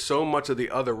 they hear so much of the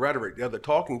other rhetoric, the other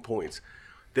talking points,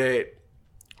 that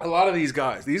a lot of these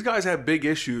guys have big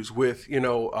issues with,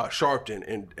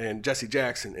 Sharpton and Jesse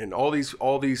Jackson and all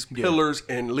these pillars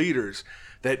and leaders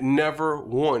that never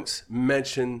once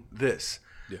mention this.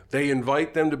 Yeah. They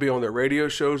invite them to be on their radio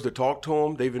shows to talk to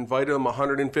them. They've invited them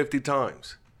 150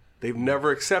 times. They've never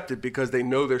accepted because they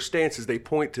know their stances. They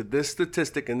point to this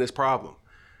statistic and this problem.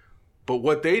 But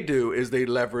what they do is they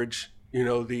leverage, the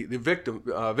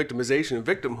victimization and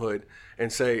victimhood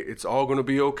and say, it's all going to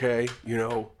be okay.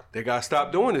 They got to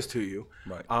stop doing this to you.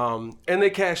 Right. And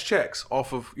they cash checks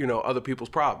off of, other people's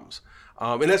problems.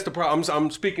 And that's the problem.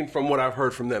 I'm speaking from what I've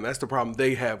heard from them. That's the problem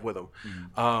they have with them.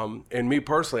 And me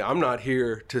personally, I'm not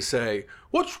here to say,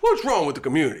 what's wrong with the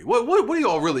community? What are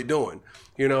y'all really doing?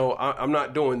 I'm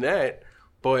not doing that,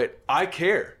 but I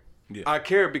care. Yeah. I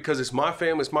care because it's my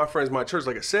family, it's my friends, my church,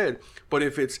 like I said. But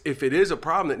if it is a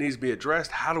problem that needs to be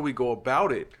addressed, how do we go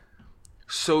about it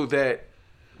so that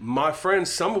my friends,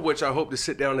 some of which I hope to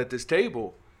sit down at this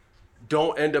table,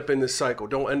 don't end up in this cycle,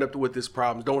 don't end up with this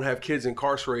problem, don't have kids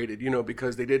incarcerated,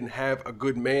 because they didn't have a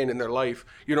good man in their life,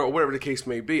 or whatever the case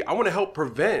may be. I want to help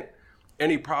prevent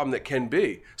any problem that can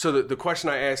be. So the question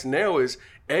I ask now is,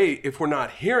 if we're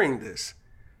not hearing this,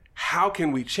 how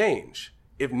can we change?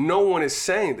 If no one is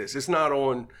saying this, it's not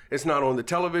on the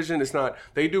television.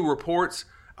 They do reports.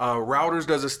 Reuters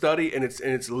does a study and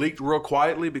it's leaked real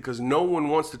quietly because no one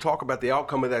wants to talk about the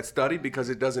outcome of that study because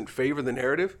it doesn't favor the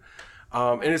narrative.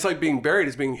 And it's like being buried.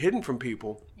 It's being hidden from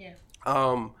people. Yeah.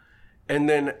 And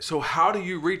then, so how do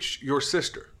you reach your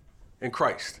sister in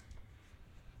Christ?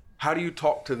 How do you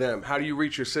talk to them? How do you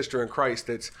reach your sister in Christ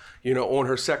that's, on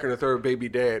her second or third baby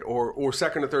dad or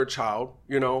second or third child,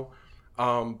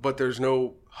 but there's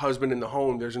no husband in the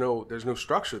home. There's no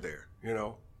structure there,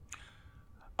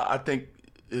 I think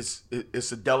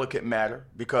it's a delicate matter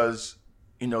because,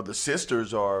 the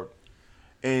sisters are,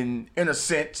 in a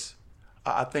sense,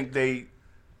 I think they're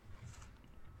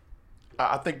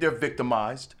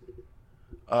victimized.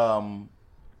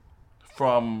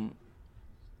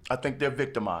 I think they're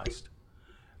victimized.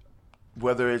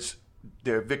 Whether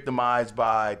they're victimized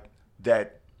by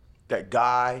that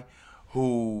guy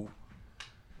who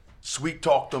sweet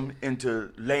talked them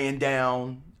into laying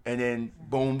down, and then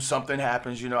boom, something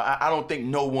happens. I don't think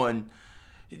no one.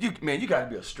 You got to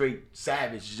be a straight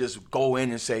savage to just go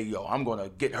in and say, yo, I'm gonna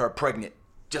get her pregnant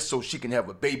just so she can have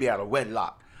a baby out of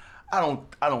wedlock. I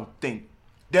don't think.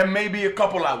 There may be a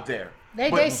couple out there.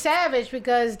 They savage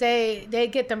because they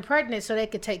get them pregnant so they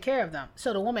could take care of them.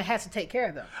 So the woman has to take care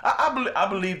of them. I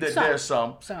believe that there's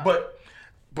some.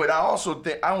 But I also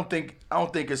think I don't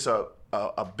think it's a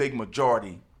big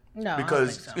majority. No,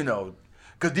 because I don't think so.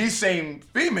 Because these same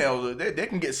females they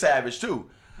can get savage too.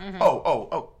 Mm-hmm.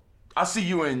 Oh, I see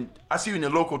you in the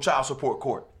local child support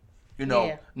court.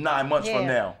 9 months from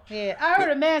now. Yeah, I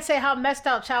heard a man say how messed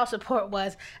up child support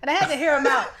was, and I had to hear him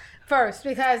out first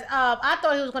because I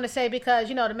thought he was going to say because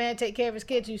the man take care of his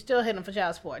kids, you still hit him for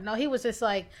child support. No, he was just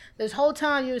like this whole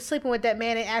time you were sleeping with that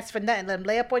man and asked for nothing. Let him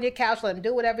lay up on your couch, let him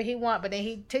do whatever he want, but then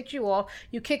he ticked you off.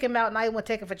 You kick him out, now you want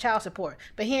to take him for child support,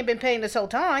 but he ain't been paying this whole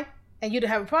time, and you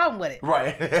didn't have a problem with it.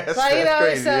 Right. That's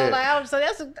crazy. So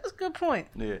that's a good point.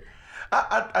 Yeah,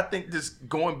 I think just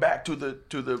going back to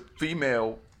the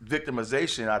female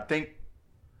as I think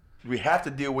we have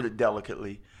to deal with it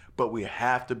delicately, but we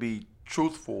have to be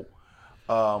truthful.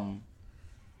 And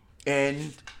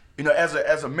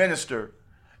as a minister,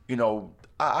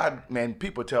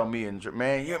 people tell me,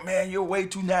 you're way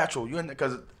too natural.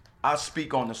 Because I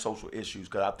speak on the social issues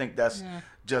because I think that's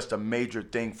just a major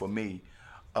thing for me.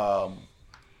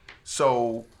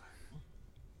 So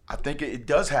I think it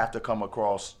does have to come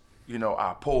across,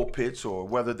 our pulpits, or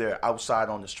whether they're outside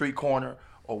on the street corner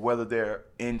or whether they're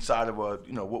inside of a,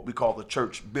 what we call the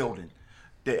church building.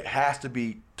 That has to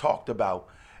be talked about.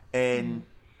 And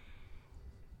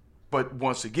but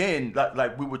once again,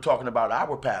 like we were talking about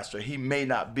our pastor, he may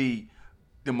not be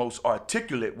the most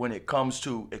articulate when it comes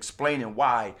to explaining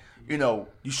why, girls,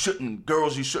 you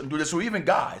shouldn't do this, or even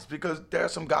guys, because there are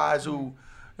some guys who,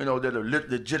 that are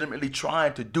legitimately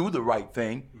trying to do the right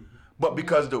thing, but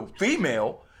because the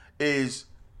female is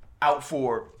out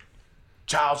for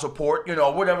child support,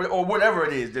 whatever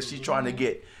it is that she's trying to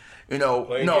get, games.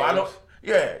 I don't.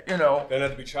 Yeah, They don't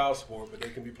have to be child support, but they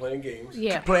can be playing games.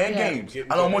 Yeah, playing games.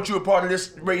 I don't want you a part of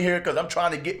this right here because I'm trying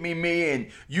to get me,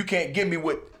 and you can't give me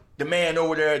what the man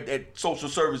over there at social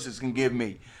services can give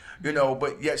me.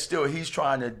 But yet still he's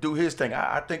trying to do his thing.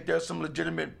 I think there's some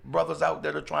legitimate brothers out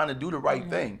there that are trying to do the right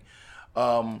thing.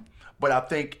 But I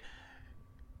think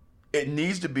it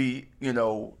needs to be,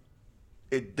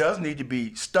 it does need to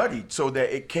be studied so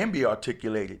that it can be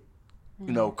articulated.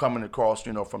 Coming across,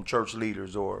 from church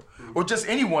leaders or just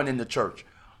anyone in the church,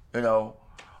 I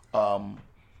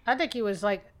think he was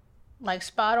like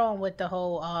spot on with the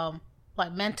whole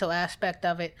mental aspect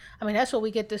of it. I mean, that's where we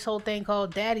get this whole thing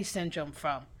called daddy syndrome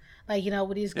from.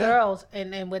 With these girls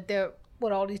and with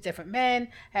all these different men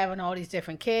having all these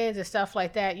different kids and stuff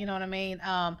like that. You know what I mean?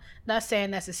 Not saying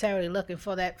necessarily looking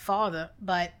for that father,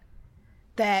 but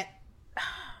that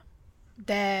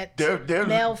they're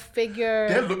male figure.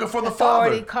 They're looking for the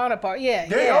authority father counterpart. Yeah,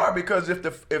 they are, because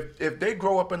if they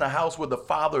grow up in a house where the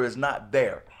father is not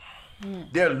there,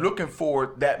 they're looking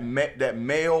for that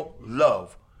male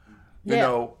love.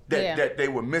 That they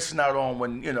were missing out on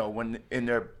when in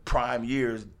their prime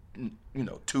years,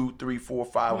 2, 3, 4,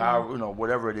 5, however,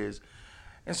 whatever it is,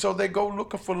 and so they go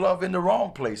looking for love in the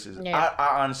wrong places. Yeah.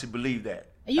 I honestly believe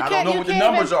that. I don't know what the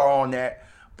numbers are on that.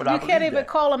 But you can't even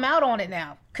call them out on it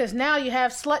now, because now you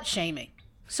have slut shaming.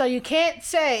 So you can't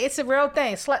say, it's a real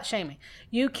thing, slut shaming.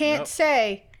 You can't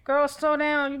say, girls, slow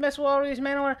down, you mess with all these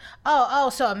men.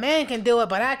 So a man can do it,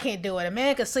 but I can't do it. A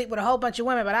man can sleep with a whole bunch of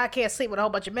women, but I can't sleep with a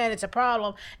whole bunch of men. It's a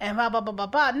problem. And blah, blah, blah, blah,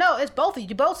 blah. No, it's both of you.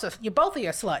 You're both of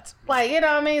your sluts. You know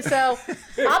what I mean? So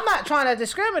I'm not trying to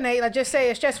discriminate. I just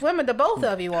say it's just women, the both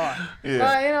of you are.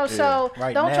 So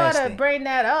right, don't nasty. Try to bring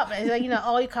that up and say,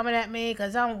 you're coming at me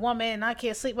because I'm a woman and I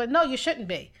can't sleep with. No, you shouldn't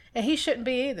be. And he shouldn't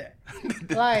be either.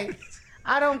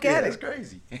 I don't get it. That's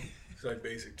crazy. It's like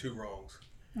basic two wrongs.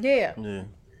 Yeah.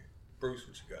 Bruce,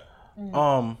 what you got?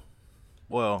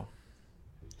 Well,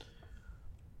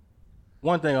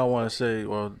 one thing I want to say,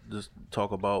 or just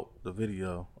talk about the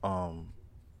video.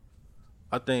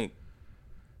 I think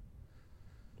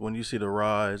when you see the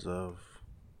rise of,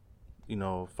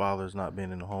 fathers not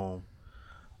being in the home,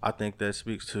 I think that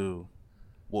speaks to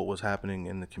what was happening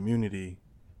in the community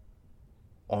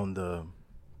on the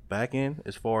back end,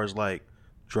 as far as like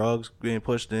drugs being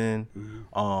pushed in,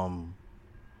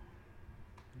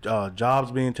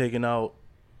 jobs being taken out,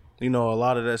 a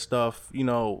lot of that stuff,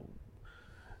 I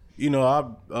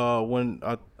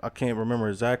can't remember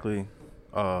exactly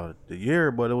the year,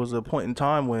 but it was a point in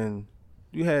time when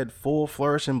you had full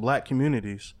flourishing black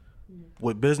communities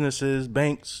with businesses,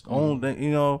 banks, owned,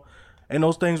 and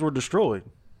those things were destroyed.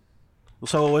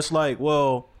 So it's like,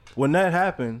 well, when that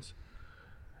happens,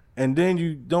 and then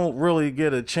you don't really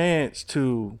get a chance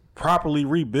to properly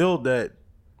rebuild that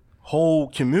whole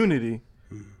community,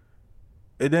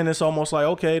 and then it's almost like,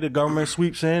 okay, the government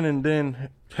sweeps in, and then,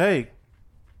 hey,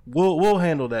 we'll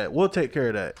handle that. We'll take care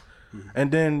of that.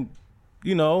 And then,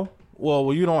 you don't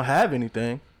have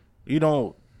anything. You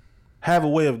don't have a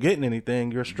way of getting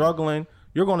anything. You're struggling.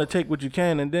 You're going to take what you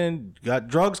can, and then you got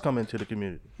drugs coming to the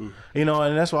community. And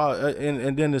that's why,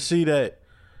 and then to see that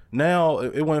now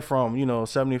it went from,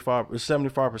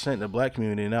 75% in the black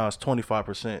community, and now it's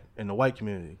 25% in the white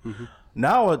community.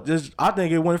 Now I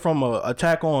think it went from an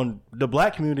attack on the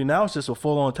black community. Now it's just a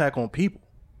full-on attack on people.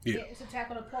 Yeah, it's an attack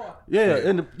on the poor. Yeah,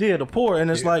 and the poor, and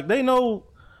it's like they know.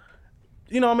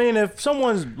 If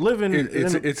someone's living,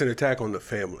 it's an attack on the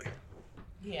family.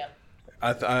 Yeah.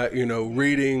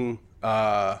 Reading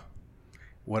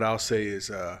what I'll say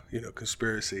is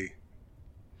conspiracy.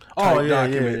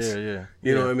 Documents. Yeah.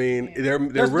 You know what I mean? They're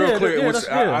real clear.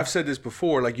 I've said this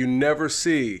before. Like, you never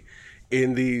see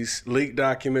in these leaked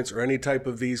documents or any type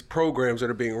of these programs that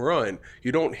are being run,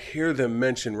 you don't hear them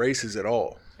mention races at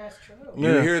all. That's true.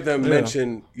 You hear them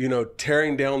mention,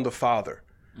 tearing down the father,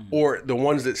 or the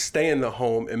ones that stay in the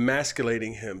home,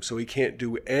 emasculating him so he can't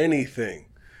do anything.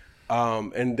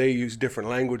 And they use different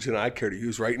language than I care to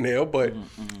use right now, but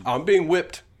I'm being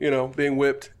whipped,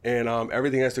 and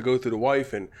everything has to go through the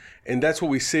wife, and that's what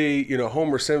we see.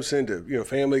 Homer Simpson,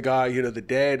 Family Guy. The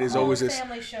dad is always this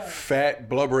fat,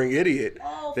 blubbering idiot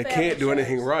that can't do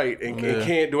anything right and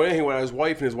can't do anything without his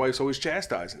wife, and his wife's always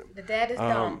chastising him. The dad is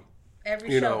dumb.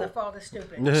 Every show, the father's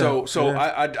stupid.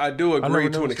 I do agree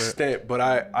to an extent, but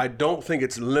I don't think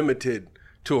it's limited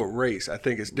to a race. I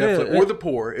think it's definitely, or the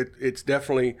poor. It's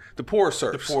definitely the poor are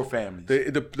serfs. The poor families.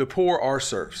 The poor are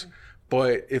serfs.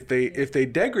 But if they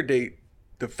degrade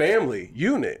the family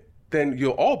unit, then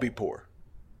you'll all be poor.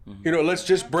 Let's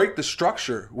just break the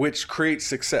structure which creates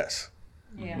success.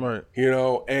 Yeah. Right.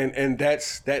 And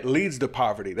that leads to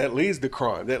poverty. That leads to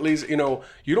crime. That leads, you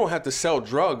don't have to sell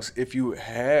drugs if you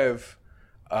have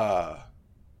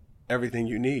everything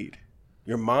you need.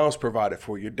 Your mom's provided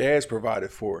for, your dad's provided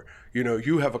for.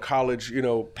 You have a college,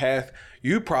 path.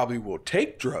 You probably will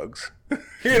take drugs,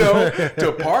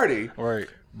 to party. Right.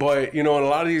 But, and a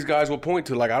lot of these guys will point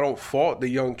to, like, I don't fault the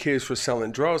young kids for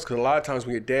selling drugs, because a lot of times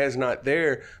when your dad's not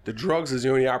there, the drugs is the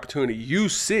only opportunity you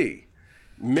see.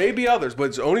 Maybe others, but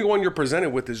it's the only one you're presented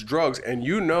with is drugs, and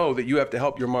you know that you have to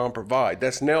help your mom provide.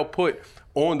 That's now put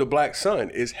on the black son,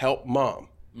 is help mom.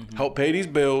 Help pay these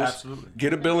bills. Absolutely.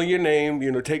 Get a bill in your name,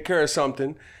 take care of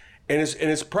something. And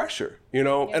it's pressure, And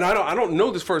I don't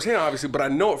know this firsthand, obviously, but I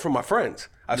know it from my friends.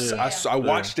 I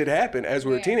watched it happen as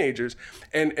we were teenagers,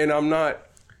 and I'm not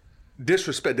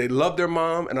disrespect. They love their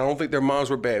mom, and I don't think their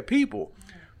moms were bad people.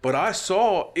 But I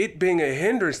saw it being a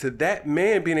hindrance to that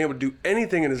man being able to do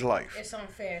anything in his life. It's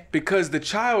unfair. Because the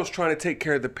child's trying to take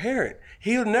care of the parent.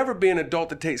 He'll never be an adult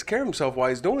that takes care of himself while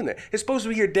he's doing that. It's supposed to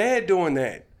be your dad doing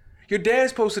that. Your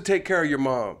dad's supposed to take care of your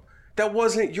mom. That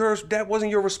wasn't your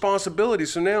responsibility.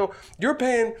 So now you're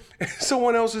paying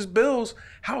someone else's bills.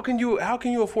 How can you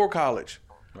afford college?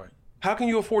 Right. How can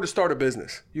you afford to start a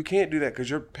business? You can't do that because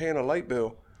you're paying a light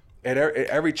bill, and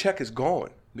every check is gone.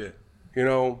 Yeah.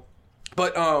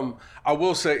 But I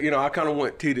will say, I kind of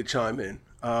want T to chime in,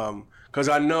 because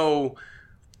I know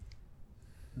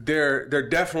they're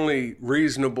definitely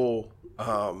reasonable.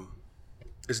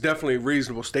 It's definitely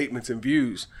reasonable statements and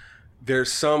views.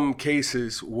 There's some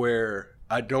cases where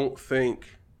I don't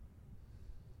think.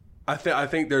 I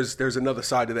think there's another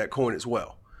side to that coin as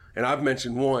well, and I've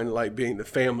mentioned one, like being the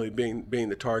family, being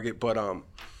the target. But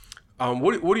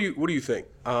what do you think?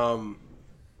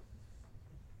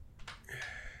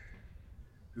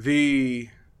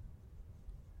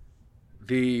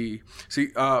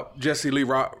 Jesse Lee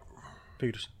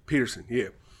Peterson, yeah,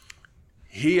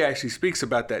 he actually speaks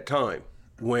about that time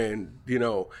when, you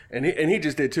know, and he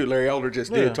just did too. Larry Elder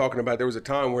just did, talking about there was a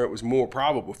time where it was more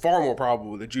probable, far more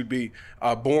probable that you'd be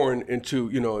born into,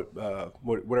 you know,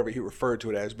 whatever he referred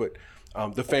to it as, but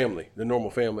the family, the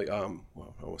normal family.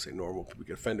 Well, I won't say normal. People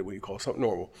get offended when you call something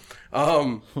normal.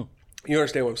 You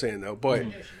understand what I'm saying, though.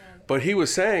 But he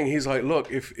was saying, he's like,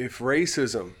 look, if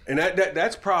racism, and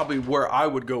that's probably where I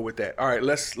would go with that. All right,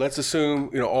 let's assume,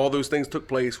 you know, all those things took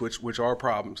place, which are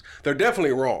problems. They're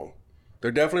definitely wrong.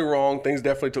 They're definitely wrong. Things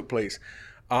definitely took place.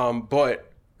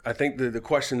 But I think the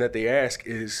question that they ask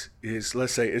is,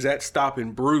 let's say, is that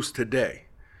stopping Bruce today?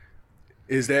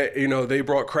 Is that, you know, they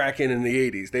brought crack in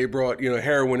the 80s. They brought, you know,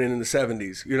 heroin in the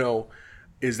 70s. You know,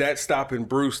 is that stopping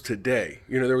Bruce today?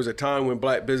 You know, there was a time when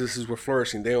black businesses were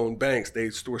flourishing. They owned banks.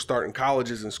 They were starting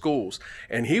colleges and schools.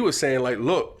 And he was saying, like,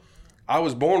 look, I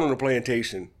was born on a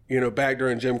plantation, you know, back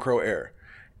during Jim Crow era.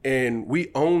 And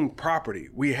we owned property.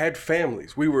 We had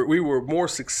families. We were more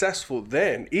successful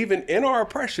then, even in our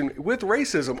oppression with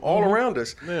racism all around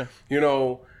us. Yeah. You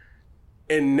know,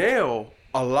 and now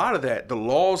a lot of that, the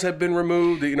laws have been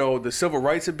removed. You know, the civil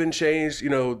rights have been changed. You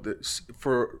know,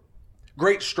 for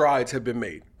great strides have been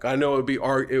made. I know it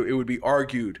would be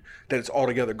argued that it's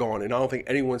altogether gone, and I don't think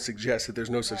anyone suggests that there's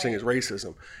no such thing as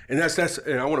racism. And that's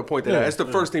and I want to point that out. That's the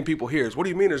first thing people hear is, what do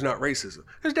you mean there's not racism?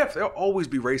 There'll always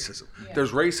be racism. Yeah.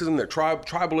 There's racism, there's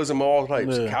tribalism, all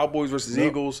types. Yeah. Cowboys versus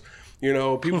Eagles. You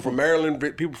know, people from Maryland,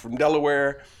 people from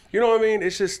Delaware. You know what I mean?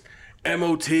 It's just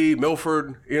MOT,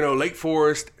 Milford, you know, Lake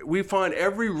Forest. We find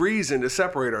every reason to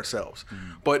separate ourselves.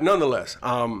 But nonetheless,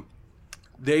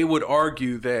 they would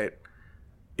argue that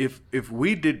if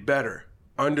we did better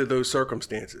under those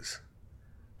circumstances,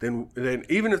 then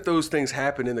even if those things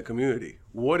happen in the community,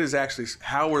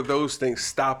 how are those things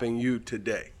stopping you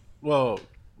today? Well,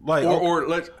 like, or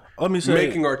let me say,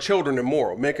 making our children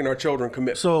immoral, making our children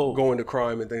commit going to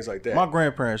crime and things like that. My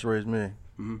grandparents raised me,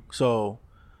 so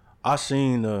I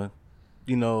seen the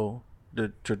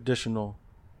traditional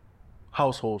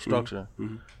household structure,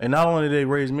 and not only did they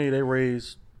raise me, they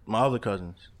raised my other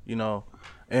cousins, you know.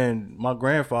 And my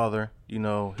grandfather, you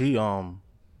know, he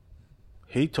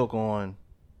took on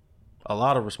a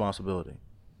lot of responsibility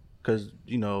because,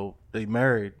 you know, they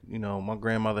married, you know, my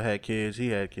grandmother had kids, he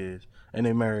had kids, and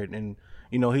they married, and,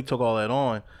 you know, he took all that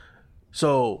on.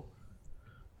 So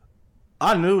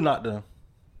I knew not to,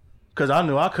 because I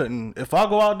knew I couldn't, if I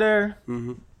go out there,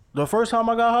 the first time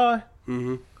I got high,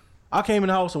 I came in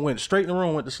the house and went straight in the room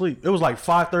and went to sleep. It was like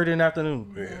 5:30 in the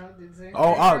afternoon. Yeah.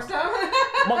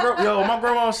 My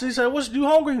grandma, she said, "You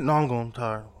hungry?" No, I'm going. I'm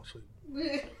tired. I'm going to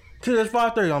sleep. Till it's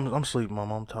 5:30. I'm sleeping,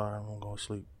 Mom. I'm tired. I'm going to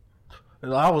sleep.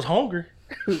 I was hungry,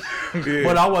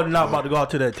 but I was not about to go out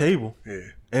to that table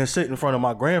and sit in front of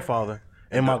my grandfather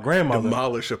and my grandmother.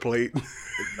 Demolish a plate.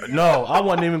 No, I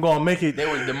wasn't even going to make it. They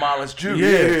would demolish you. Yeah.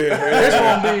 It's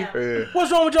going to be,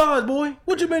 what's wrong with your eyes, boy?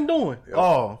 What you been doing? Yep.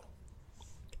 Oh.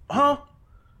 Huh?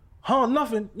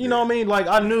 Nothing. You know what I mean? Like,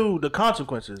 I knew the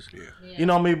consequences. Yeah. You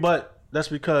know what I mean? But that's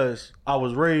because I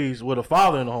was raised with a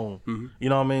father in the home. You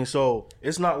know what I mean? So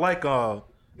it's not like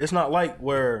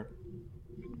where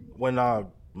when I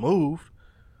moved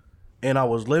and I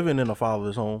was living in a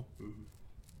father's home,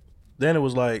 then it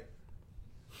was like,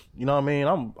 you know what I mean?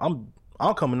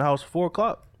 I'll come in the house at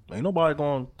 4:00. Ain't nobody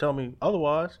gonna tell me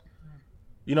otherwise.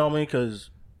 You know what I mean? Because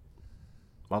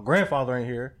my grandfather ain't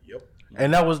here. Yep.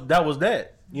 And that was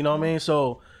that. You know what I mean?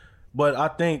 So, but I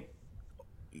think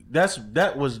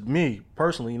that was me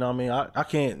personally. You know what I mean? I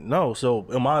can't know. So,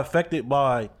 am I affected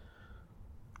by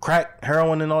crack,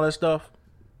 heroin, and all that stuff?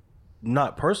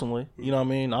 Not personally. You know what I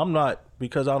mean? I'm not,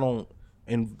 because I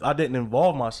didn't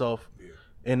involve myself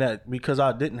in that because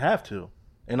I didn't have to,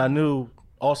 and I knew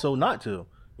also not to.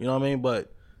 You know what I mean?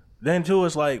 But then too,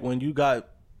 it's like when you got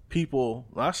people.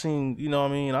 I seen. You know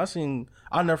what I mean?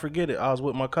 I'll never forget it. I was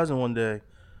with my cousin one day,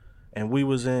 and we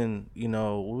was in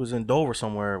Dover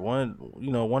somewhere, one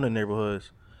of the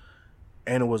neighborhoods,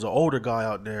 and it was an older guy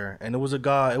out there, and it was a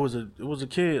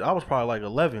kid. I was probably like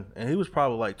 11, and he was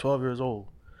probably like 12 years old,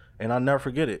 and I'll never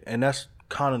forget it. And that's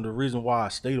kind of the reason why I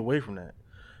stayed away from that,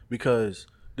 because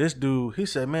this dude, he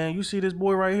said, "Man, you see this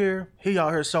boy right here? He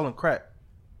out here selling crack.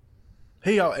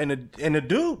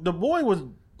 The boy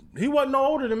wasn't no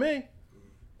older than me,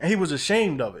 and he was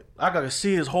ashamed of it. I got to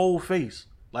see his whole face,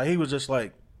 like he was just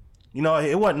like." You know,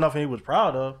 it wasn't nothing he was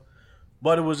proud of,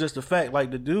 but it was just the fact, like,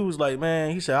 the dude was like,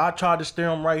 man, he said, I tried to steer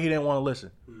him right, he didn't want to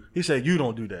listen. He said, you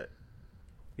don't do that.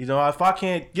 You know, if I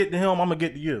can't get to him, I'm going to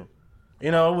get to you.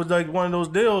 You know, it was like one of those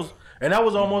deals, and that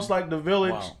was almost like the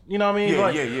village, you know what I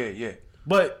mean? Yeah.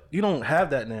 But you don't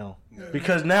have that now,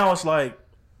 because now it's like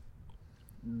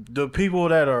the people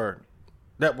that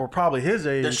that were probably his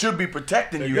age that should be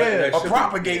protecting you or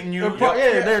propagating you.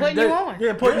 Putting you on.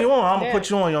 Yeah, putting you on. I'm gonna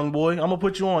put you on, young boy. I'm gonna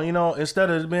put you on. You know,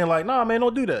 instead of being like, nah, man,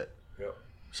 don't do that. Yeah.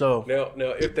 So now,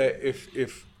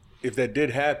 if that did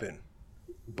happen,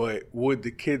 but would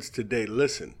the kids today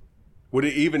listen? Would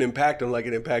it even impact them like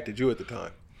it impacted you at the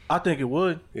time? I think it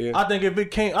would. Yeah. I think if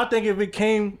it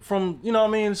came from, you know what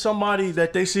I mean, somebody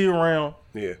that they see around.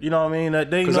 Yeah. You know what I mean,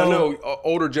 that they know. Because I know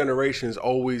older generations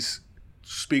always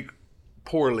speak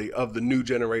poorly of the new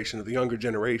generation, of the younger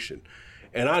generation.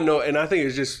 And I know, and I think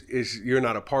it's you're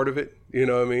not a part of it. You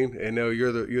know what I mean? And no,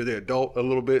 you're the adult a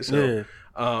little bit. So,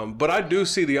 but I do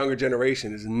see the younger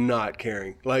generation is not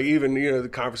caring. Like even the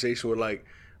conversation with like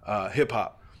hip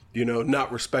hop.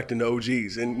 Not respecting the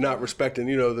OGs and not respecting,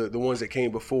 the ones that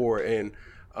came before. And,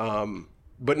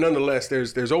 but nonetheless,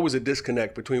 there's always a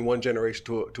disconnect between one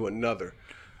generation to another.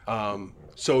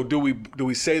 So do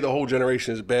we say the whole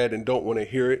generation is bad and don't want to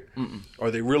hear it? Mm-mm. Are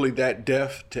they really that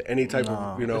deaf to any type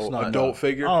of, adult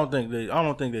figure? I don't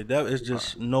think they deaf. It's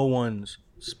just no one's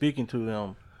speaking to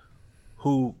them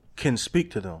who can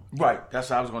speak to them. Right.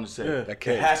 That's what I was going to say. Yeah.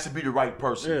 It has to be the right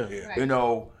person. Yeah.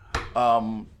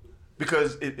 Right.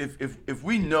 Because if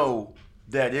we know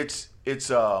that it's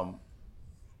the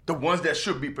ones that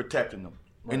should be protecting them,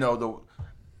 right.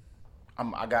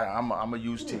 I'm a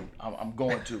use T. I'm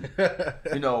going to,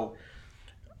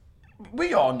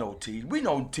 we all know T. We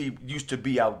know T used to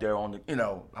be out there on the,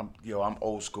 I'm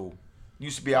old school.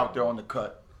 Used to be out there on the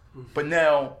cut, but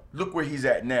now look where he's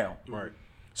at now. Right.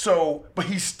 So, but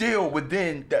he's still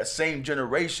within that same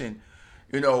generation,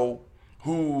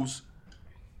 who's.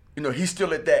 He's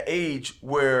still at that age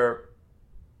where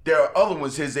there are other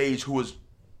ones his age who is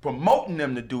promoting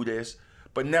them to do this,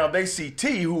 but now they see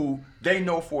T, who they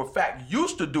know for a fact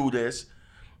used to do this,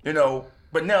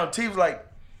 but now T's like,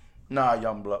 nah,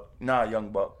 young buck, no.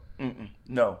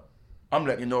 I'm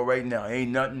letting you know right now,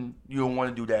 ain't nothing, you don't want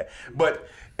to do that.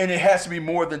 And it has to be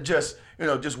more than just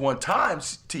one time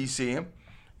T see him,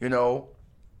 but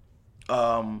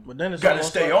then it's got to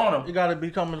stay on him. You got to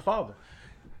become his father.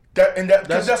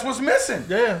 That's what's missing.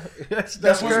 Yeah, that's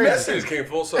what's missing. It came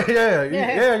full circle.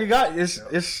 Yeah. You got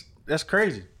that's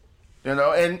crazy.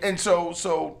 And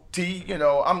so T,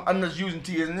 I'm just using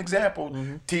T as an example.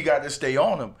 Mm-hmm. T got to stay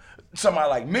on him. Somebody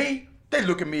like me, they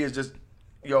look at me as just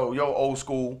yo old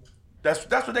school. That's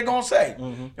what they're gonna say.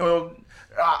 Mm-hmm.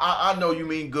 I know you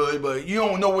mean good, but you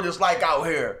don't know what it's like out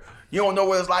here. You don't know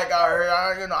what it's like out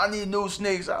here. I need new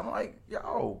sneaks. I'm like,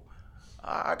 yo.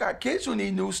 I got kids who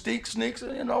need new sneaks, but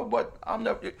they're not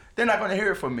going to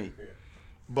hear it from me.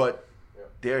 But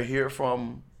they'll hear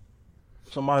from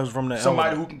somebody who's from that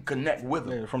somebody element. Who can connect with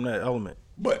them. Yeah, from that element.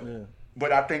 But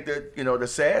I think that, the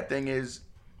sad thing is,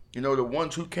 the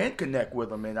ones who can connect with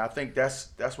them, and I think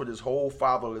that's what this whole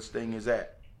fatherless thing is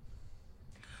at.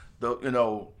 They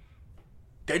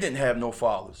didn't have no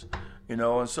fathers,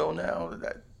 and so now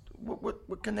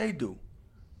what can they do?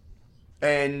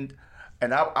 And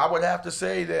I would have to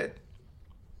say that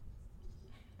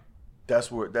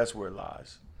that's where it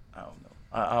lies. I don't know.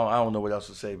 I don't know what else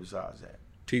to say besides that.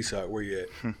 T-Side, where you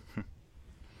at?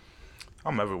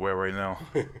 I'm everywhere right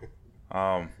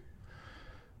now.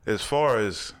 As far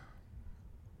as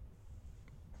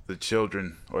the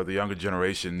children or the younger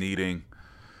generation needing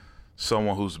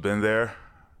someone who's been there,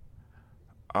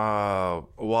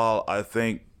 while I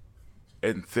think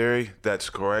in theory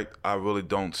that's correct, I really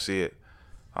don't see it.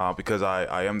 Because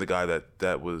I am the guy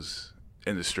that was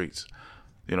in the streets.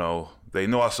 They know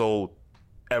I sold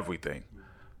everything.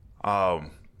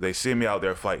 They see me out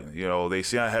there fighting. They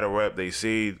see I had a rep. They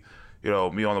see, me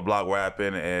on the block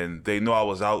rapping, and they know I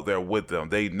was out there with them.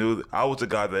 They knew I was the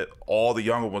guy that all the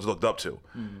younger ones looked up to.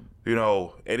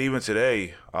 Mm-hmm. And even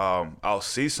today, I'll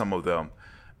see some of them,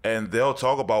 and they'll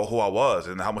talk about who I was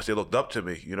and how much they looked up to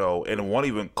me. And one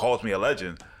even calls me a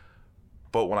legend.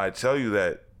 But when I tell you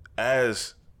that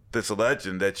as this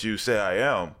legend that you say I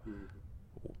am,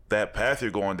 that path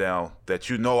you're going down that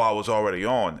I was already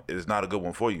on is not a good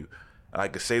one for you. And I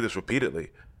can say this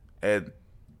repeatedly, and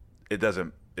it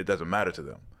doesn't matter to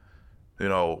them.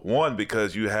 One,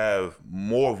 because you have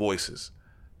more voices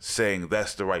saying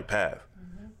that's the right path.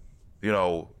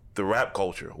 Mm-hmm. The rap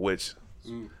culture, which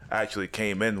actually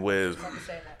came in with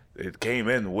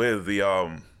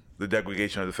the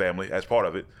degradation of the family as part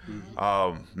of it.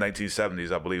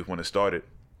 1970s, I believe, when it started.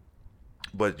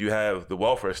 But you have the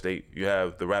welfare state, you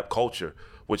have the rap culture,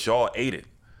 which all aided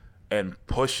and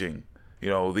pushing,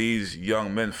 these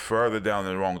young men further down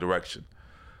in the wrong direction.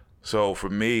 So for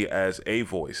me as a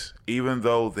voice, even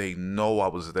though they know I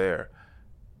was there,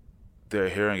 they're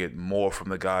hearing it more from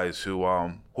the guys who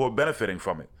are benefiting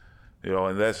from it,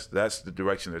 and that's the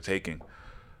direction they're taking.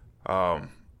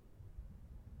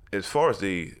 as far as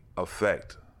the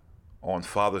effect on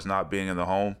fathers not being in the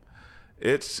home,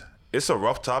 it's a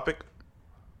rough topic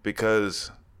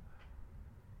because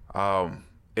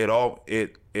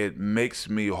it makes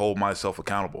me hold myself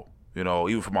accountable,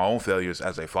 even for my own failures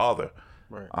as a father.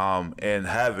 Right. And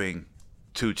having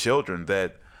 2 children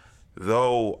that,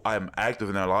 though I'm active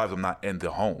in their lives, I'm not in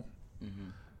the home.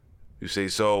 Mm-hmm. You see,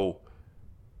 so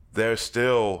there's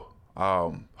still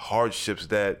hardships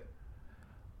that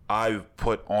I've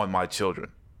put on my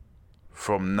children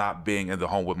from not being in the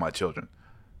home with my children.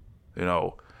 And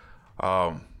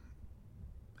I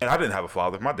didn't have a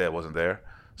father. My dad wasn't there.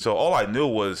 So all I knew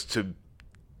was to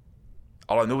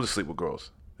sleep with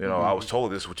girls. Mm-hmm. I was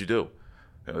told this is what you do.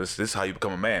 This is how you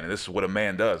become a man, and this is what a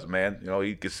man does, man.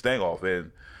 He gets his thing off,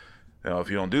 and if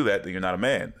you don't do that, then you're not a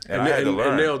man. And I had to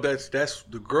learn. And now that's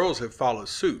the girls have followed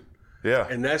suit. Yeah.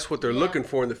 And that's what they're looking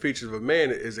for in the features of a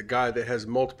man, is a guy that has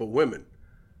multiple women.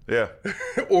 Yeah.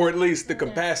 Or at least the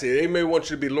capacity. They may want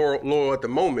you to be loyal at the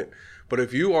moment, but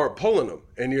if you aren't pulling them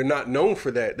and you're not known for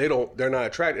that, they're not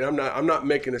attracted. I'm not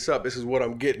making this up. This is what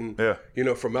I'm getting,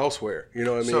 from elsewhere. You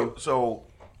know what I mean? So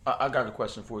I got a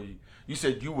question for you. You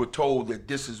said you were told that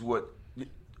this is what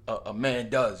a man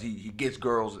does. He gets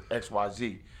girls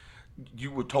XYZ.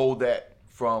 You were told that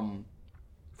from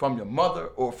your mother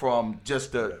or from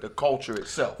just the culture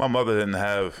itself? My mother didn't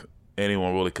have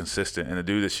anyone really consistent, and the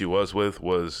dude that she was with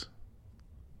was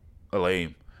a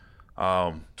lame.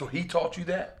 So he taught you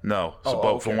that? No.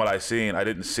 From what I seen, I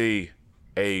didn't see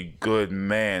a good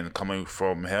man coming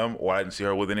from him, or I didn't see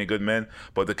her with any good men.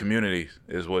 But the community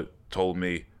is what told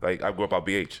me. Like, I grew up out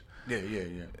BH. Yeah.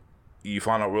 You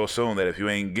find out real soon that if you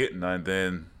ain't getting none,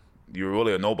 then you're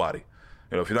really a nobody.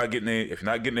 If you're not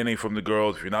getting any from the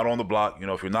girls, if you're not on the block,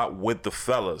 if you're not with the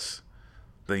fellas,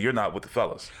 then you're not with the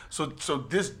fellas. So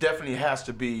this definitely has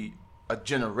to be a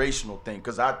generational thing,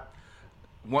 because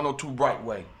 102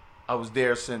 Brightway, I was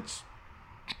there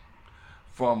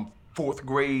from 4th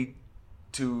grade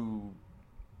to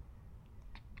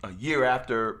a year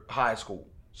after high school.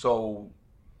 So,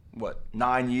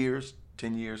 9 years,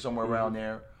 10 years, somewhere around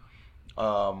there.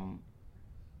 And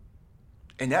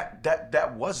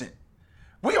that wasn't.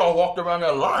 We all walked around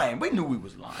there lying. We knew we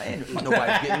was lying.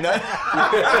 Nobody getting nothing.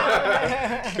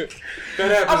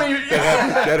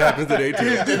 That happens today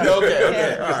too.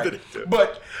 Okay. All right.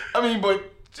 But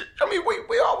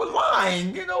we all were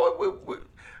lying,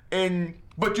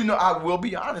 But I will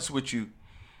be honest with you.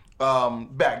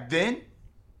 Back then,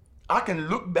 I can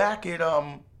look back at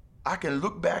a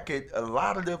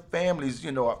lot of the families,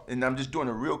 and I'm just doing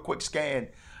a real quick scan.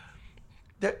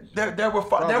 There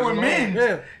were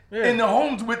men in the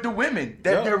homes with the women.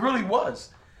 There really was.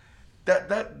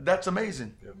 That's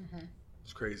amazing. Yep. Mm-hmm.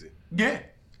 It's crazy. Yeah,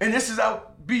 and this is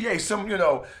out BA. Some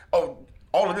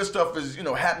all of this stuff is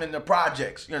happening in the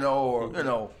projects, or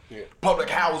public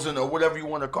housing or whatever you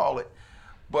want to call it.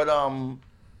 But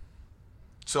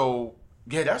so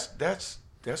yeah, that's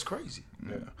crazy.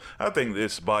 Yeah, I think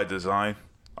it's by design.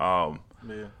 I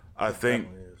think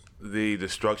the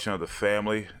destruction of the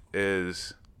family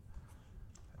is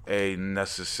a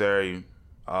necessary.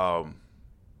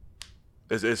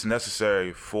 It's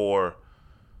necessary for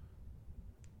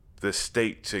the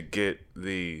state to get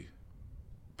the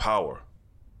power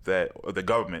or the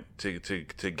government to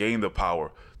gain the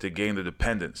power, to gain the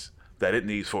dependence that it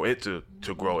needs for it to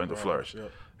grow and to flourish.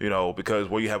 Yep. Because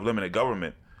where you have limited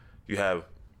government, you have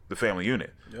the family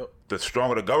unit. Yep. The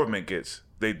stronger the government gets,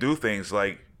 they do things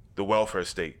like the welfare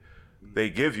state. They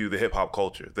give you the hip hop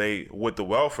culture. When the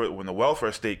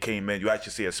welfare state came in, you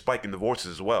actually see a spike in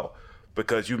divorces as well,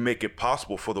 because you make it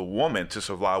possible for the woman to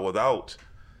survive without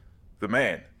the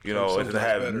man, and to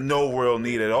have no real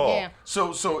need at all. Yeah.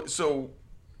 So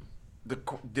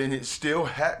then it still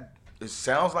it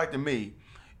sounds like to me,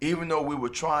 even though we were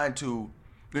trying to,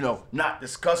 not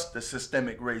discuss the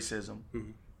systemic racism,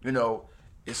 mm-hmm.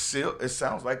 It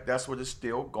sounds like that's what it's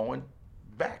still going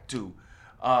back to.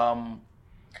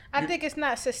 I think it's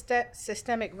not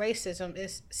systemic racism,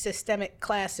 it's systemic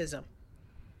classism,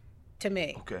 to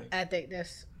me. Okay. I think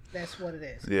that's what it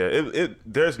is. Yeah,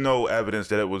 there's no evidence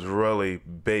that it was really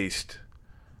based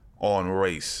on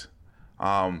race.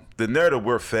 The narrative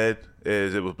we're fed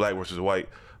is it was black versus white,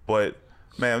 but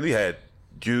man, we had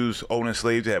Jews owning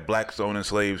slaves, you had blacks owning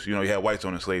slaves, you had whites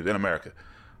owning slaves in America.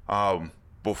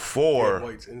 Before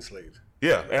whites enslaved.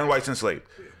 Yeah, and whites enslaved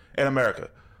in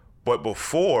America. But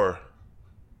before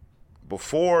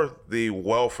the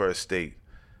welfare state,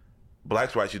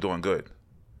 blacks were actually doing good.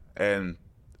 And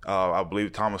I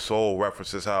believe Thomas Sowell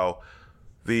references how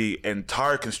the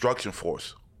entire construction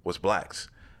force was blacks.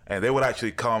 and they would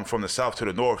actually come from the south to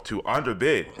the north to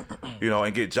underbid,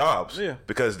 and get jobs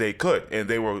because they could, and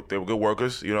they were good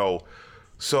workers,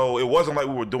 So it wasn't like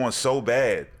we were doing so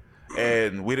bad,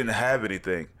 and we didn't have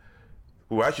anything.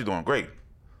 We were actually doing great,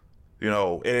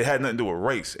 and it had nothing to do with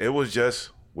race. It was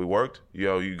just we worked.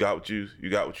 You got what you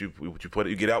put.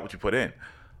 You get out what you put in.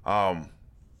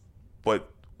 But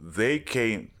they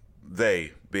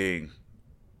being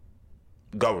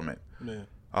government.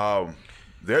 Yeah.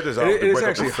 They're designed to break it's up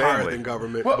actually the family. higher than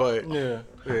government,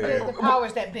 the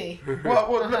powers that be.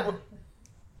 Well,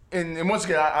 and once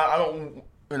again, I don't,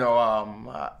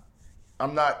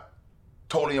 I'm not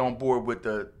totally on board with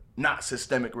the not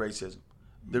systemic racism.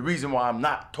 The reason why I'm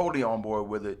not totally on board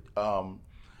with it,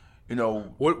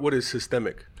 What is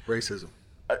systemic racism?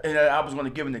 And I was going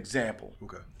to give an example.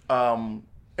 Okay.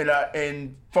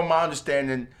 And from my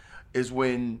understanding, is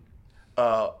when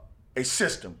a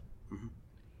system,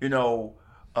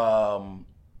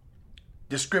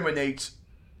 discriminates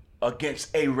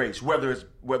against a race, whether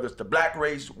it's the black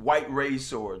race, white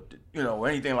race, or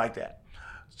anything like that.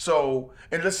 So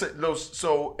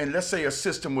let's say a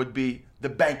system would be the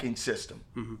banking system.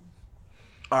 Mm-hmm.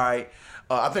 All right,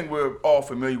 I think we're all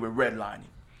familiar with redlining,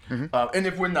 and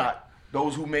if we're not,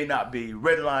 those who may not be,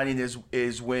 redlining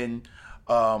is when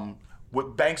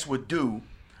what banks would do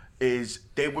is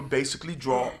they would basically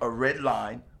draw a red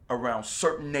line around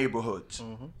certain neighborhoods.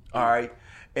 Mm-hmm. All right,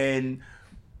 and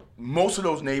most of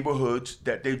those neighborhoods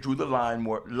that they drew the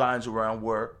lines around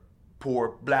were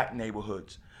poor black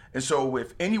neighborhoods. And so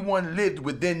if anyone lived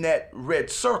within that red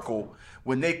circle,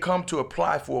 when they come to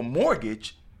apply for a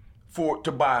mortgage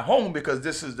to buy a home, because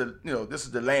this is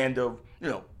the land of,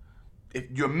 if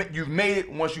you've made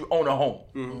it once you own a home.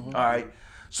 Mm-hmm. All right.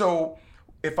 So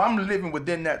if I'm living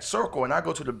within that circle and I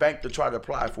go to the bank to try to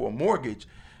apply for a mortgage,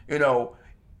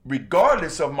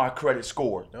 regardless of my credit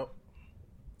score,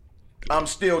 I'm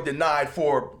still denied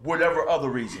for whatever other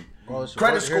reason.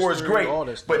 Credit score is great,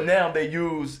 but now they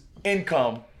use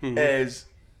income as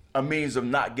a means of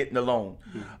not getting a loan.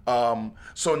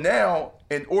 So now,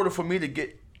 in order for me to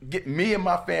get me and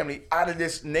my family out of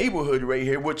this neighborhood right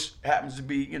here, which happens to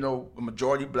be, a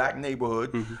majority black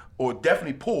neighborhood, or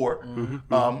definitely poor,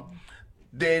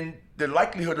 then the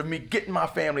likelihood of me getting my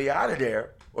family out of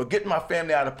there, or getting my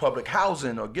family out of public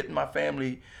housing, or getting my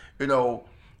family,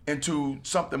 into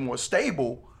something more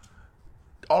stable,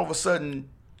 all of a sudden,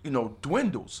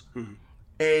 dwindles.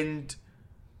 And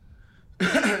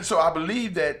so I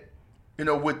believe that,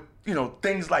 with,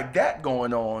 things like that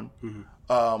going on.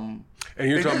 And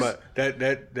you're talking about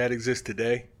that exists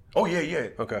today? Oh, yeah.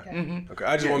 Okay. Mm-hmm. Okay.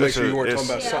 I just want to make sure you weren't talking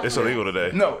about something. It's illegal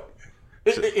today. No,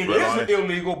 it is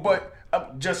illegal, but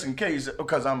just in case,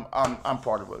 because I'm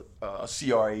part of a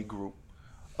CRA group,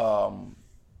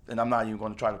 and I'm not even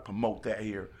going to try to promote that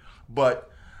here,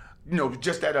 but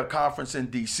just at a conference in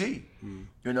DC,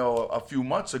 a few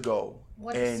months ago.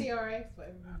 What is CRA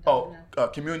for?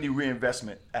 Community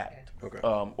Reinvestment Act, okay.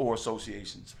 Or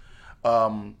associations,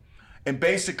 and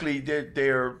basically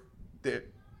they're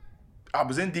I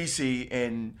was in DC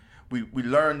and we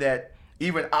learned that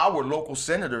even our local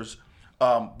senators,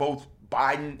 both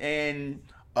Biden and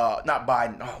not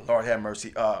Biden, oh Lord have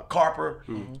mercy, Carper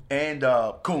and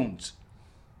Coons,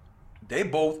 they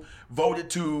both voted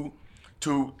to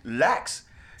lax,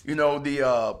 the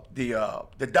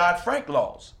Dodd-Frank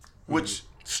laws, which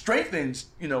strengthens,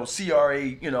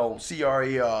 CRA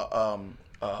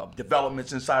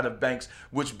developments inside of banks,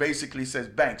 which basically says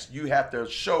banks, you have to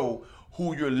show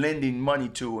who you're lending money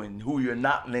to and who you're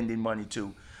not lending money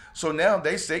to. So now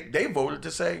they voted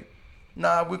to say,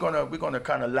 nah, we're gonna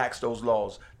kind of lax those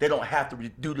laws. They don't have to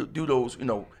do those,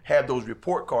 have those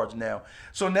report cards now.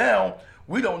 So now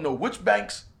we don't know which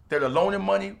banks that are loaning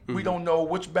money. We don't know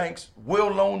which banks will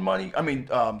loan money. I mean,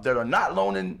 that are not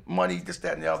loaning money, this,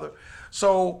 that, and the other.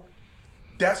 So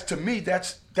to me,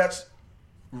 that's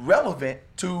relevant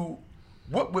to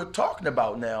what we're talking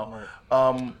about now.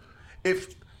 Right.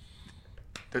 If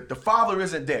the father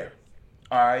isn't there,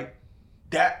 all right,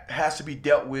 that has to be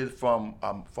dealt with from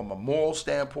a moral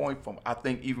standpoint, I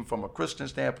think even from a Christian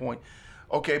standpoint.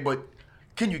 Okay, but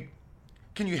can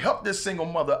you help this single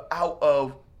mother out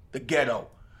of the ghetto?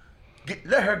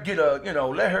 Let her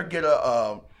get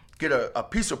a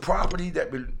piece of property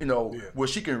that where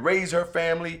she can raise her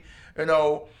family,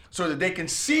 so that they can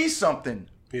see something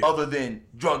other than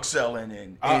drug selling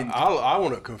and I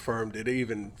want to confirm that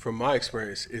even from my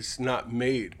experience, it's not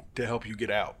made to help you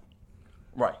get out.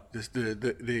 Right. The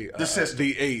system,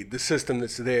 the aid, the system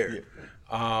that's there.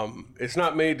 Yeah. It's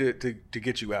not made to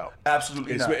get you out.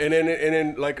 Absolutely not. And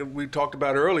then like we talked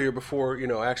about earlier before,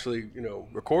 actually,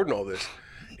 recording all this,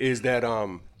 is that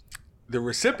the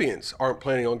recipients aren't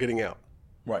planning on getting out.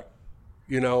 Right.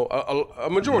 You know, a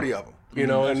majority of them. You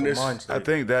know, and this, I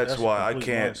think that's why I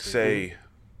can't say.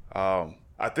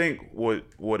 I think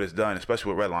what is done,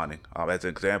 especially with redlining, as an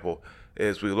example,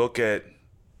 is we look at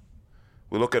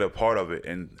a part of it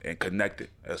and connect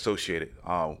it, associate it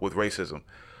with racism,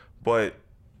 but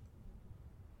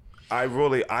I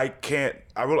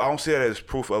don't see it as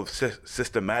proof of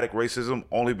systematic racism,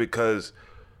 only because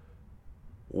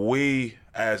we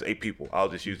as a people, I'll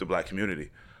just use the black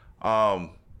community,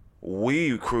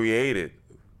 we created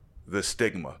the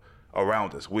stigma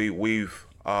around us. We've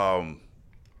not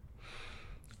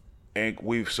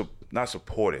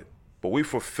supported, but we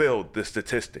fulfilled the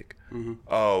statistic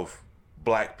of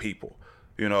black people,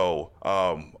 you know,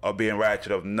 of being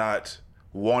ratchet, of not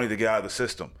wanting to get out of the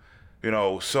system, you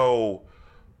know. So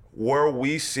where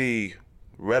we see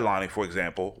redlining, for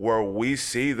example, where we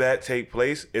see that take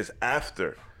place is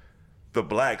after the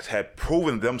blacks had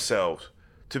proven themselves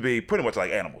to be pretty much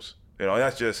like animals. You know,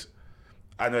 that's just,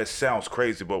 I know it sounds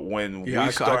crazy, but when we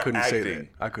start acting,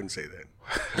 I couldn't say that.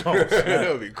 That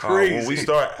would be crazy. When we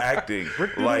start acting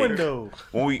like,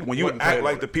 when you act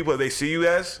like the people that they see you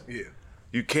as,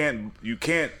 you can't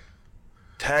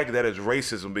tag that as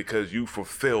racism because you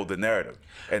fulfilled the narrative,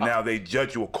 and now they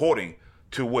judge you according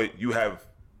to what you have,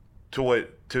 to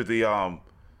the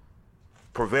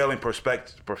prevailing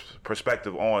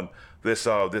perspective on this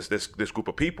group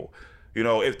of people. You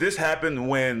know, if this happened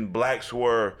when blacks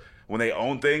when they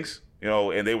owned things, you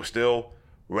know, and they were still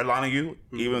redlining you,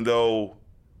 even though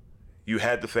you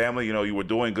had the family, you know, you were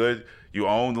doing good, you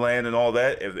owned land and all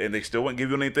that, and they still wouldn't give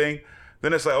you anything,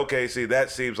 then it's like, okay, see, that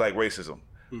seems like racism.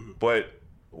 But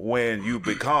when you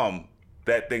become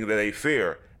that thing that they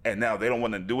fear, and now they don't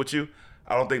want to do with you,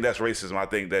 I don't think that's racism. I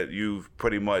think that you've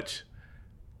pretty much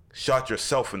shot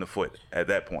yourself in the foot at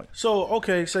that point. So,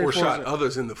 okay, say or shot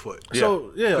others in the foot.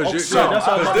 So, that's what I was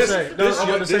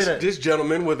about to say. This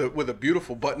gentleman with a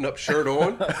beautiful button-up shirt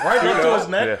on, right up to his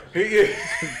neck,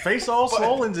 face all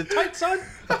swollen and tight, son.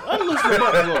 Unloosen the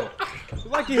buttons off.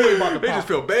 Like you hear about the They just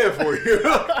feel bad for you.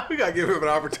 We gotta give him an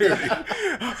opportunity.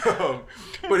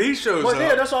 But he shows up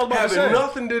that's all having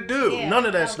nothing to do, none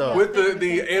of that stuff, with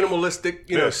the animalistic,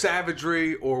 you know,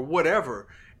 savagery or whatever.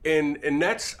 And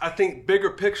that's, I think, bigger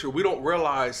picture. We don't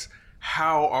realize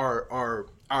how our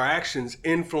actions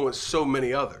influence so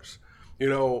many others. You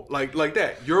know, like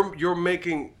that. You're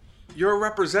a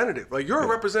representative. Like, you're a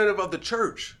representative of the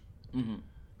church.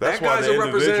 That's that guy's a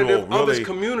representative of his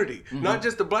community, Mm-hmm. not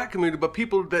just the black community, but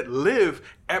people that live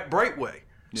at Brightway.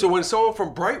 Yeah. So when someone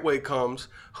from Brightway comes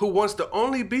who wants to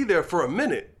only be there for a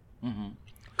minute,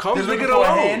 comes to get a loan.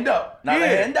 A hand up, not a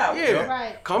hand out. Yeah,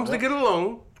 right. Comes to get a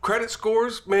loan. Credit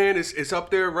scores, man, it's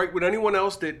up there right with anyone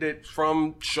else that's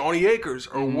from Shawnee Acres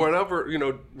or whatever, you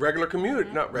know, regular community,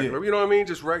 not regular, you know what I mean,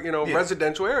 just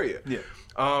residential area. Yeah.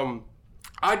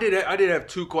 I did have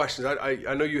two questions.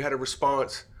 I know you had a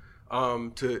response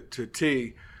to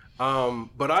T,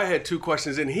 but I had two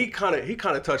questions, and he kind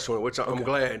of touched on it, which I'm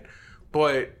glad,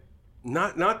 but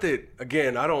not that,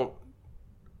 again, I don't.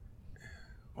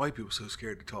 White people so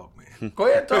scared to talk, man. Go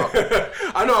ahead, talk.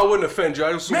 I know I wouldn't offend you.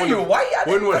 I just man, you're white? I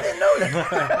didn't know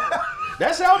that.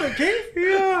 That's Elder Keith?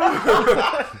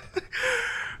 Yeah.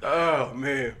 Oh,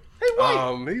 man.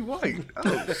 He white.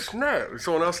 Oh, snap.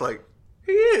 Someone else like,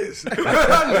 he is.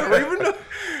 I never even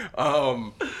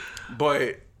know.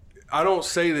 But I don't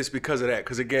say this because of that.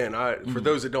 Because, again, for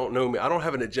those that don't know me, I don't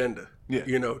have an agenda,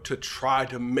 you know, to try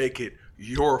to make it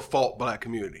your fault, black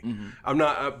community. I'm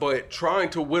not, but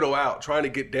trying to whittle out, trying to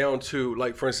get down to,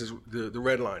 like, for instance, the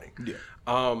redlining.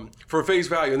 For face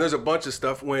value, and there's a bunch of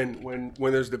stuff when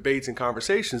there's debates and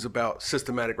conversations about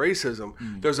systematic racism,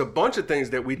 there's a bunch of things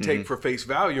that we take for face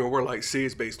value, and we're like, see,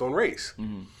 it's based on race.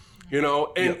 You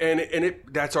know, and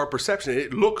that's our perception.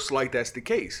 It looks like that's the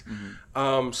case.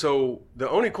 So the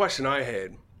only question I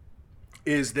had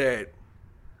is that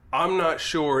I'm not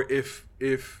sure if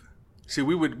see,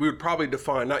 we would probably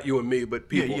define, not you and me, but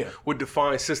people would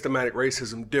define systematic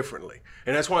racism differently.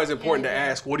 And that's why it's important to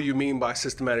ask, what do you mean by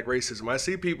systematic racism? I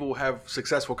see people have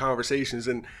successful conversations,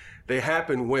 and they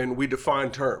happen when we define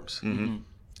terms. And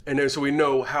then so we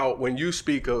know how, when you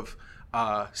speak of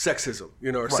sexism,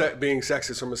 you know, or being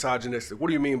sexist or misogynistic, what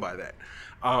do you mean by that?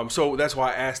 So that's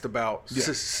why I asked about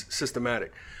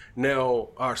systematic. Now,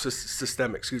 or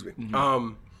systemic, excuse me.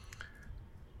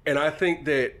 And I think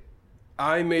that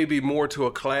I may be more to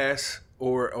a class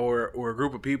or a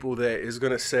group of people that is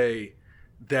going to say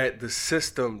that the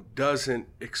system doesn't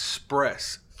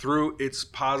express through its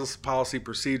policy,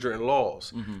 procedure, and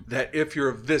laws that if you're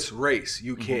of this race,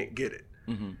 you can't get it.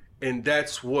 And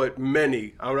that's what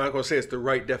many, I'm not going to say it's the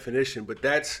right definition, but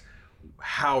that's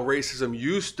how racism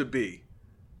used to be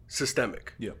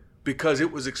systemic. Yeah. Because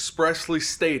it was expressly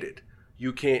stated,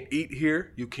 you can't eat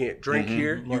here, you can't drink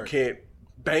here, you can't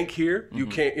bank here, you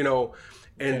can't,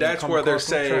 and that's where they're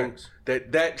saying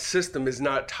that system is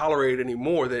not tolerated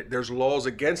anymore, that there's laws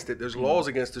against it. There's laws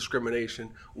against discrimination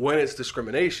when it's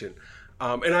discrimination.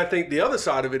 And I think the other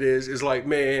side of it is like,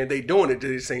 man, they doing it,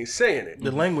 they just ain't saying it.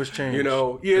 The language changes.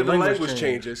 The language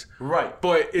changes. Right.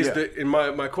 But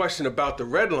my question about the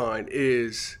red line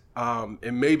is,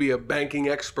 and maybe a banking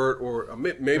expert or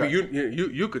maybe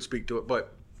you could speak to it,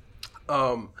 but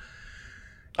is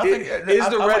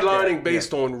the redlining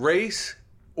based on race,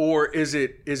 or is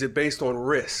it based on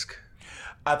risk?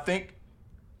 I think,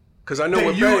 because I know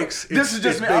with banks, this is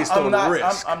just based on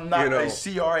risk. I'm not a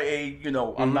CRA,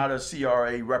 I'm not a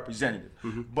CRA representative,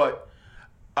 but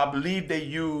I believe they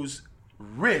use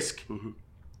risk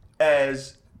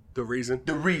as the reason.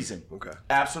 Okay,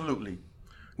 absolutely.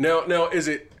 Now is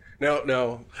it?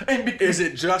 No. Is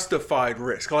it justified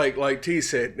risk? Like T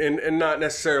said, and not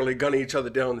necessarily gunning each other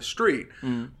down the street,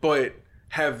 but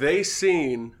have they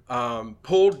seen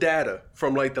pulled data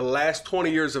from like the last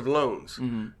 20 years of loans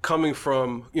coming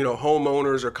from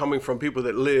homeowners or coming from people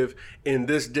that live in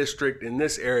this district, in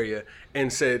this area,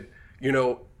 and said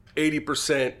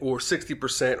 80% or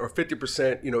 60% or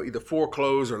 50%, either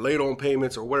foreclosed or late on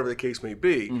payments or whatever the case may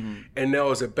be. And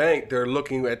now as a bank, they're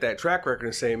looking at that track record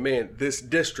and saying, man, this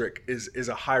district is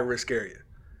a high risk area.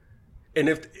 And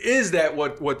is that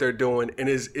what they're doing, and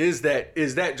is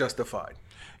that justified?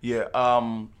 Yeah,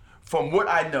 from what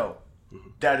I know,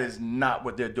 that is not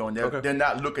what they're doing. They're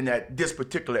not looking at this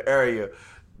particular area.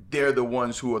 They're the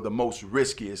ones who are the most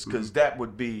riskiest, because that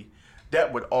would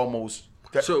almost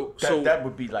that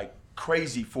would be like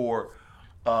crazy for,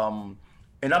 and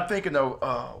I'm thinking of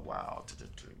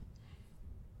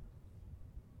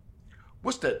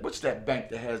what's that bank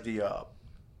that has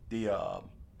the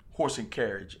horse and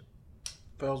carriage?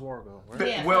 Wells Fargo, right?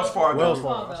 Yeah. Wells Fargo. Wells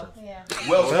Fargo. Yeah.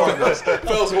 Wells Fargo. Wells Fargo.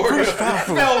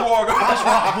 Wells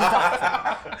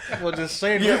Fargo. Well, just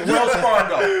saying. Yeah, Wells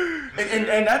Fargo.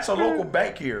 And that's a local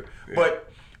bank here. Yeah.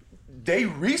 But they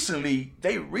recently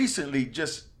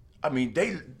just,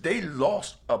 they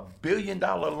lost $1 billion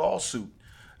lawsuit.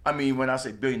 I mean, when I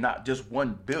say billion, not just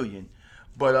 1 billion,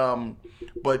 but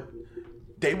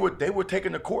they were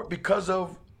taken to court because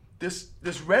of this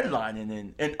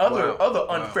redlining and other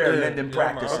unfair lending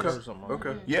practices.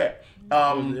 Okay. Yeah.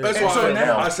 That's why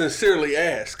now I sincerely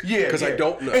ask. Yeah. Because I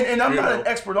don't know. And I'm not an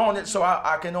expert on it, so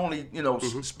I can only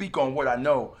speak on what I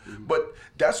know. But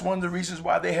that's one of the reasons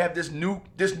why they have this new.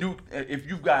 If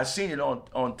you guys seen it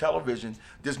on television,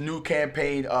 this new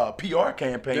campaign, PR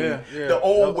campaign. Yeah. The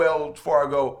old Wells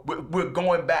Fargo. We're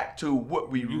going back to what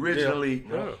we originally.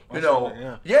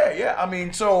 Yeah. I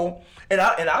mean, so. And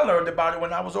I learned about it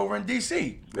when I was over in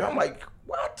DC. Yeah. I'm like,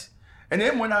 what? And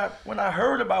then when I've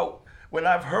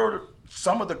heard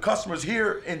some of the customers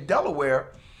here in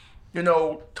Delaware,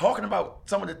 talking about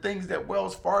some of the things that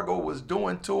Wells Fargo was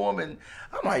doing to them, and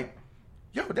I'm like,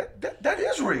 yo, that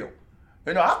is real.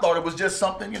 I thought it was just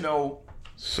something,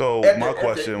 So my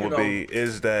question would be,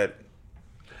 is that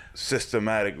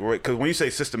systematic? Because when you say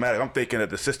systematic, I'm thinking of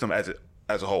the system as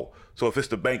a whole. So if it's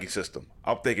the banking system,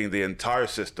 I'm thinking the entire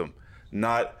system,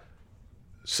 not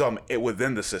some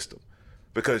within the system,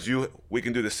 because we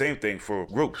can do the same thing for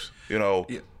groups,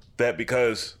 that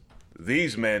because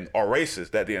these men are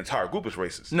racist, that the entire group is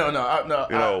racist. No.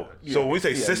 So when we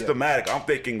say systematic, I'm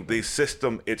thinking the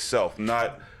system itself,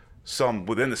 not some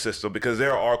within the system, because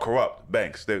there are corrupt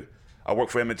banks. I work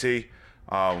for M&T.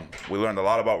 We learned a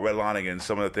lot about redlining and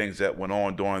some of the things that went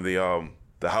on during the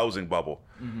housing bubble,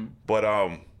 but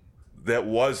that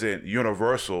wasn't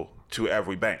universal to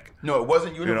every bank. No, it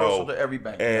wasn't universal to every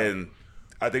bank. And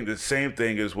I think the same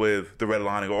thing is with the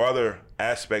redlining or other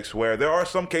aspects where there are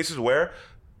some cases where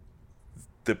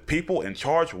the people in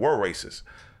charge were racist.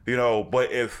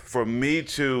 But if for me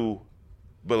to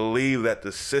believe that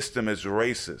the system is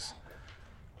racist,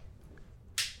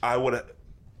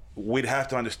 we'd have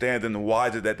to understand then why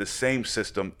is it that the same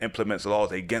system implements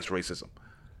laws against racism.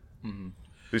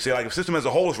 You say, like, if the system as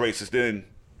a whole is racist, then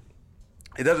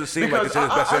it doesn't seem like it's in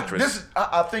his best interest.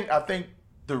 I think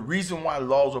the reason why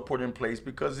laws are put in place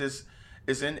because it's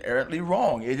inherently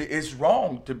wrong. It's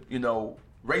wrong to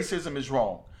racism is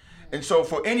wrong, and so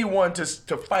for anyone to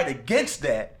fight against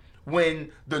that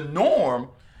when the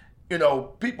norm,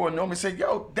 people normally say,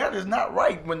 yo, that is not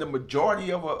right. When the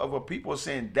majority of a people are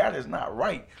saying that is not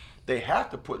right, they have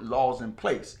to put laws in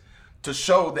place to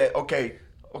show that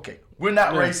okay, we're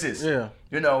not racist. Yeah.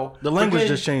 You know, the language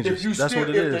just changes. That's what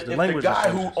it is. The language. The guy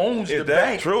who owns the bank. Is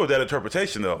that true? Is that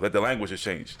interpretation though? That the language has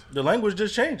changed? The language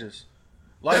just changes.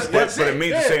 Like, but it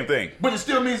means the same thing. But it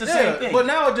still means the same thing. But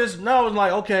now it's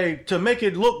like, okay, to make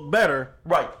it look better,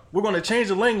 right? We're going to change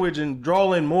the language and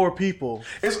draw in more people.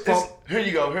 Here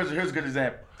you go. Here's a good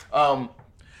example.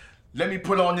 Let me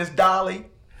put on this dolly.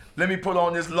 Let me put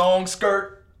on this long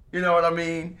skirt. You know what I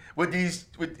mean? With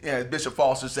Bishop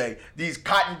Foster say, these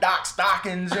cotton dock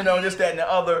stockings. You know, this, that, and the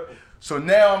other. So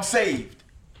now I'm saved.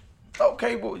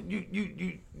 Okay, well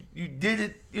you did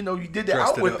it. You know, you did the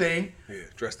outward thing. Yeah,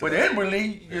 dressed it but up.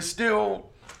 inwardly, you're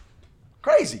still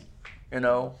crazy. You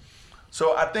know.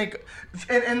 So I think,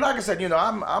 and like I said, you know,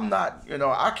 I'm not, you know,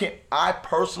 I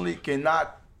personally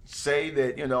cannot say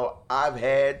that, you know, I've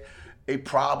had a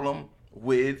problem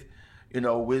with, you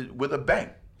know, with a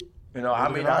bank. You know, I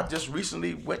mean, I just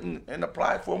recently went and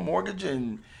applied for a mortgage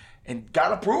and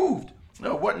got approved. You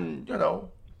know, wasn't, you know,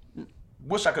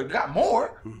 wish I could have got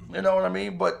more, you know what I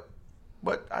mean? But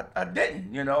I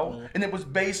didn't, you know, and it was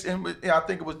based, and I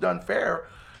think it was done fair.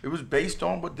 It was based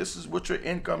on, but this is what your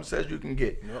income says you can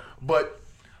get. Yep. But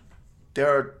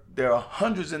there are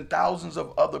hundreds and thousands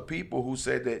of other people who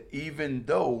said that even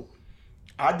though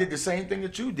I did the same thing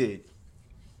that you did,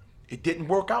 it didn't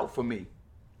work out for me.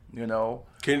 You know.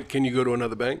 Can you go to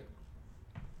another bank?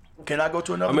 Can I go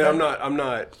to another bank? I'm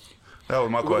not. That was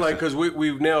my question. Like, because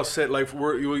we've now said, like,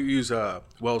 we use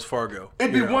Wells Fargo.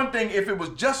 It'd be one thing if it was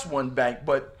just one bank,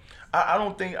 but I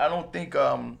don't think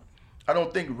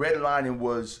redlining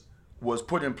was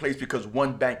put in place because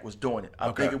one bank was doing it.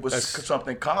 I think it was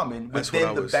something common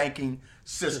within the banking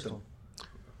system.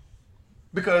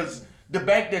 Because the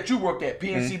bank that you worked at,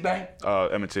 PNC Bank,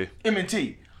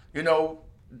 M&T, you know,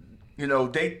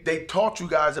 they taught you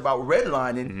guys about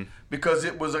redlining because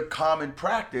it was a common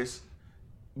practice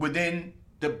within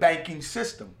the banking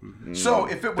system. So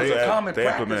if it was a common practice, they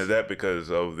implemented that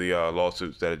because of the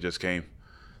lawsuits that had just came,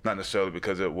 not necessarily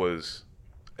because it was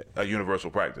a universal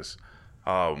practice.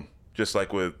 Just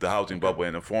like with the housing bubble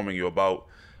and informing you about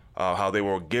how they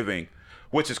were giving,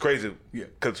 which is crazy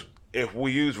because if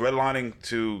we use redlining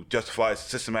to justify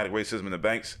systematic racism in the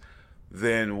banks,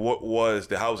 then what was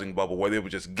the housing bubble where they were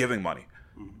just giving money?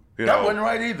 That wasn't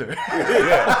right either.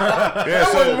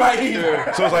 That wasn't right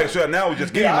either. So it's like, so now we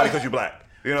just give you money because you're black.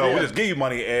 You know, we just give you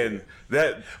money, and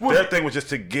their thing was just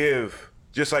to give,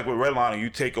 just like with redlining, you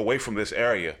take away from this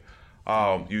area.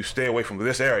 You stay away from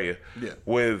this area. Yeah.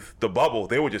 With the bubble,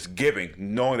 they were just giving,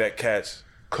 knowing that cats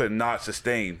could not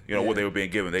sustain, you know, what they were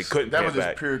being given. They couldn't pay it back. That was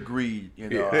just pure greed, you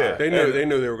know. They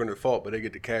knew they were going to default, but they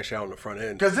get to cash out on the front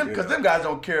end. Because them guys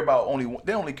don't care about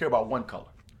they only care about one color.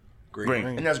 Green.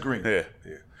 And that's green. Yeah.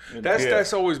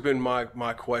 That's always been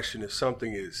my question. If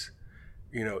something is,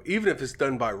 you know, even if it's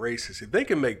done by racists, if they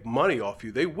can make money off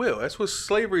you, they will. That's what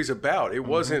slavery's about. It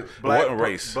wasn't black,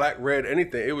 race, black, red,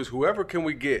 anything. It was whoever can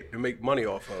we get to make money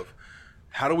off of.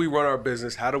 How do we run our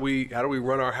business? How do we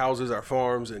run our houses, our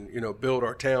farms, and, you know, build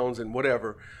our towns and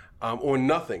whatever, on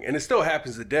nothing? And it still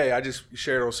happens today. I just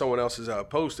shared on someone else's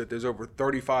post that there's over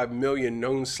 35 million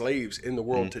known slaves in the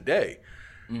world today,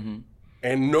 and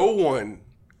no one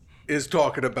is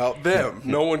talking about them.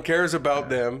 No one cares about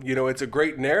them. You know, it's a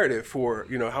great narrative for,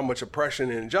 you know, how much oppression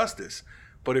and injustice.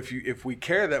 But if we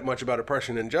care that much about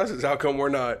oppression and injustice, how come we're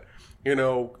not, you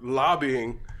know,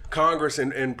 lobbying Congress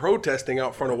and protesting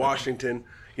out front of Washington,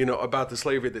 you know, about the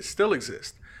slavery that still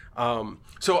exists?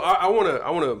 So I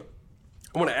want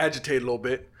to agitate a little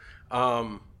bit.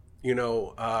 You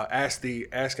know, ask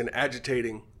an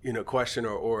agitating, you know, question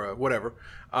or whatever.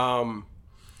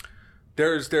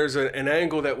 There's an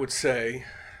angle that would say,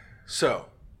 so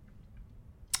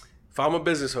if I'm a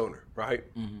business owner, right?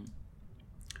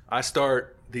 I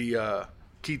start the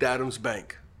Keith Adams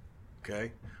Bank.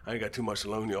 Okay. I ain't got too much to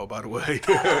loan y'all, by the way.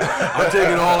 I'm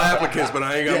taking all applicants, but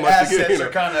I ain't got much to get. You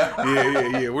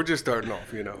know. Yeah. We're just starting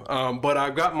off, you know. But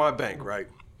I've got my bank, right?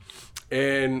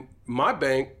 And my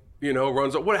bank, you know,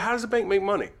 runs. How does the bank make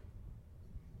money?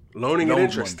 Loaning at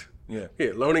interest. Yeah,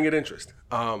 loaning at interest.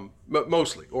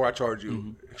 Mostly, or I charge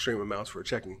you extreme amounts for a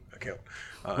checking account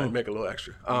and make a little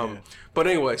extra. But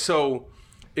anyway, so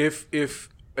if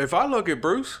I look at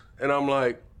Bruce and I'm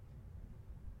like,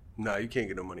 nah, you can't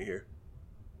get no money here.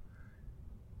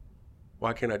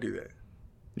 Why can't I do that?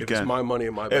 You if can. It's my money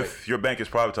in my bank. If your bank is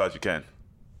privatized, you can.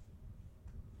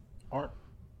 Aren't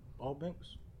all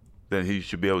banks? Then he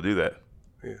should be able to do that.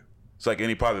 Yeah. It's like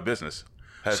any private business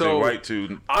has the right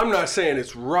to. I'm not saying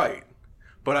it's right,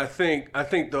 but I think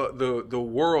the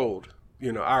world,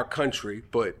 you know, our country,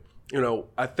 but, you know,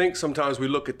 I think sometimes we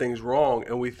look at things wrong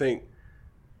and we think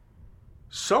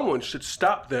someone should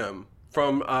stop them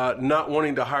from not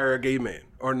wanting to hire a gay man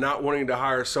or not wanting to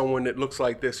hire someone that looks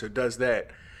like this or does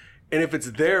that. And if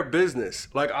it's their business,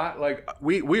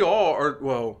 we all are,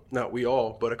 well, not we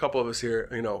all, but a couple of us here,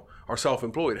 are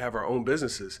self-employed, have our own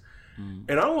businesses.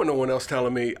 And I don't want no one else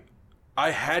telling me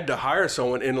I had to hire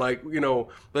someone and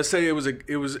let's say it was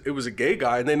a gay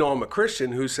guy and they know I'm a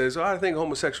Christian who says, I think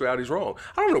homosexuality is wrong.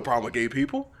 I don't have no problem with gay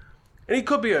people. And he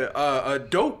could be a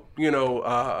dope,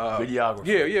 videographer.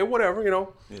 Yeah, whatever,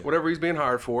 whatever he's being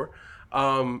hired for.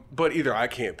 But either I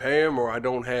can't pay him or I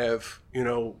don't have, I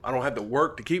don't have the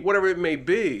work to keep, whatever it may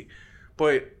be.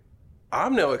 But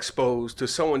I'm now exposed to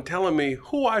someone telling me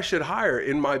who I should hire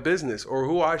in my business or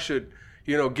who I should,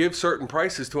 give certain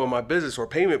prices to in my business or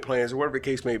payment plans or whatever the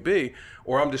case may be,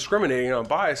 or I'm discriminating, I'm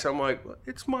biased. I'm like,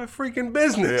 it's my freaking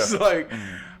business. Yeah.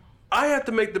 I have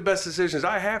to make the best decisions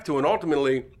I have to. And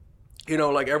ultimately,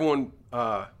 everyone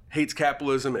hates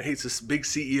capitalism and hates the big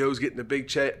CEOs getting the big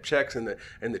checks and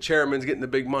the chairman's getting the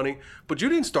big money. But you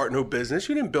didn't start no business.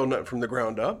 You didn't build nothing from the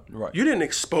ground up. Right. You didn't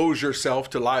expose yourself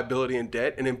to liability and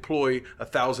debt and employ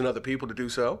 1,000 other people to do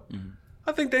so. Mm-hmm.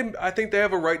 I think they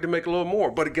have a right to make a little more.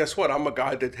 But guess what? I'm a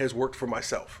guy that has worked for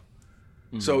myself.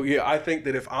 Mm-hmm. So yeah, I think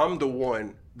that if I'm the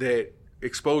one that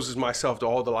exposes myself to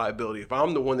all the liability, if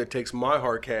I'm the one that takes my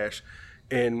hard cash,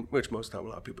 and which most of the time a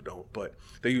lot of people don't, but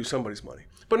they use somebody's money.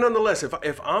 But nonetheless,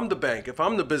 if I'm the bank, if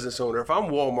I'm the business owner, if I'm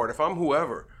Walmart, if I'm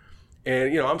whoever,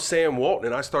 and I'm Sam Walton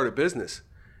and I start a business,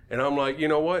 and I'm like, you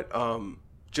know what?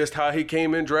 Just how he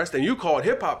came in dressed, and you call it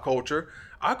hip hop culture,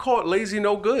 I call it lazy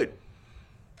no good.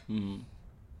 Mm-hmm.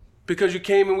 Because you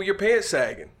came in with your pants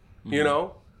sagging,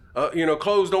 mm-hmm.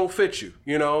 Clothes don't fit you,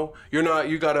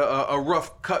 you got a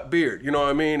rough cut beard, you know what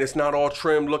I mean? It's not all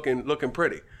trimmed looking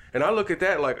pretty. And I look at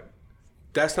that like,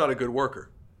 that's not a good worker.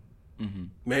 Mm-hmm.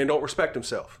 Man don't respect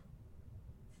himself.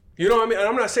 You know what I mean? And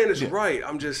I'm not saying it's right.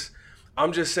 I'm just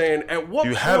saying at what point.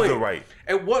 You have the right.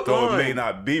 At what though line? It may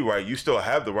not be right. You still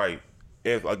have the right.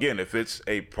 If it's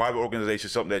a private organization,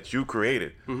 something that you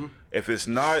created, mm-hmm. if it's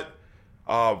not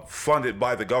funded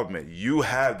by the government, you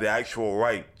have the actual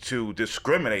right to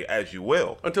discriminate as you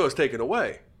will. Until it's taken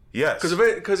away. Yes.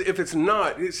 Because if it's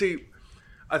not, see,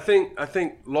 I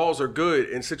think laws are good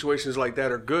and situations like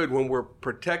that are good when we're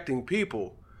protecting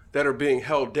people that are being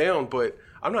held down, but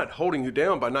I'm not holding you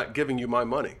down by not giving you my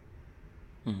money.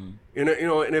 Mm-hmm.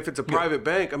 And if it's a private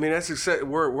bank, I mean,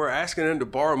 we're asking them to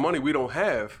borrow money we don't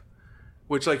have,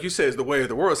 which, like you said, is the way of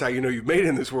the world. It's how you know you've made it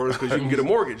in this world, because you can get a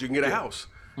mortgage, you can get a house,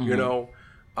 mm-hmm.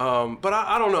 But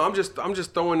I don't know. I'm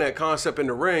just throwing that concept in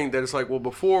the ring that it's like, well,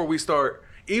 before we start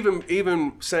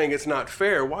even saying it's not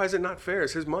fair, why is it not fair?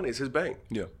 It's his money, it's his bank.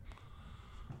 Yeah.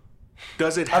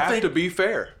 Does it have to be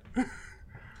fair?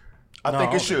 I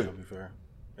think it should be fair.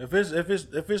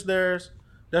 If it's theirs,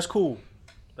 that's cool.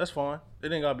 That's fine.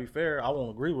 It ain't gotta be fair. I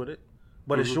won't agree with it,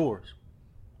 but mm-hmm. it's yours.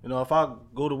 If I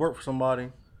go to work for somebody,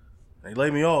 and they lay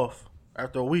me off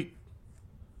after a week,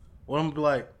 well, I'm gonna be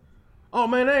like, "Oh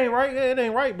man, that ain't right. Yeah, it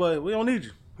ain't right, but we don't need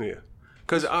you." Yeah,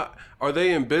 because are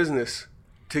they in business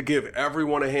to give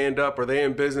everyone a hand up? Are they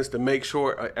in business to make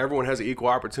sure everyone has an equal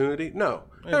opportunity? No.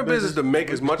 They're in business to make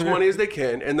as much money as they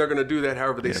can, and they're going to do that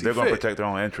however they see fit. They're going to protect their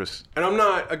own interests. And I'm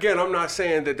not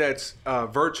saying that that's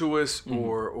virtuous mm-hmm.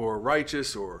 or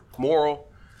righteous or moral,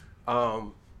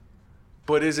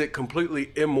 but is it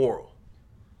completely immoral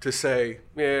to say,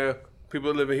 yeah,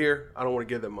 people that live here, I don't want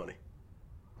to give them money?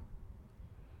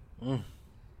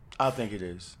 I think it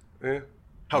is. Yeah?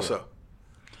 How so?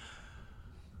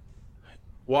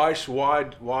 Why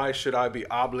should I be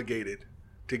obligated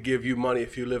to give you money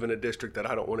if you live in a district that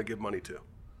I don't want to give money to?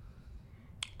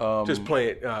 Just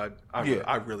playing. I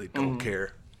really don't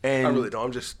care. And I really don't.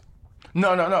 I'm just.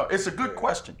 No. It's a good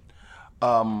question,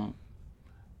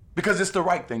 because it's the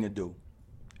right thing to do.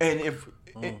 And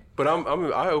but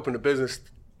I opened a business.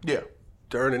 Yeah.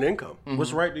 To earn an income. Mm-hmm.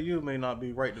 What's right to you may not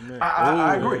be right to me.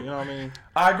 I agree. You know what I mean?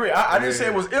 I agree. I didn't say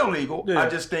it was illegal. Yeah. I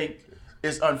just think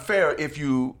it's unfair if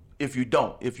you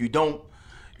don't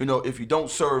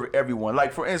serve everyone.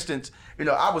 Like, for instance,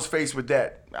 I was faced with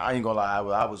that. I ain't gonna lie.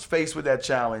 I was faced with that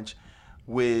challenge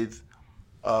with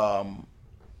when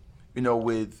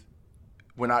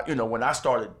I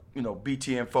started,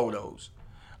 BTN Photos.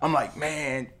 I'm like,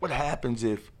 man, what happens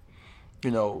if,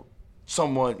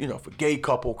 someone, if a gay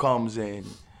couple comes in,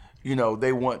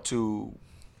 they want to,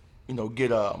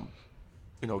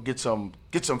 get some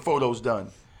photos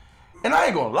done. And I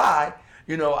ain't gonna lie,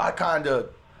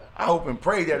 I hope and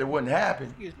pray that it wouldn't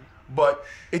happen, but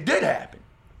it did happen,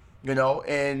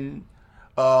 and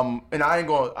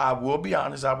I will be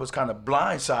honest, I was kind of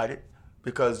blindsided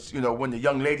because, when the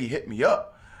young lady hit me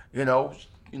up,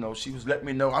 you know, she was letting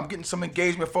me know I'm getting some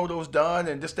engagement photos done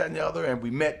and this, that, and the other. And we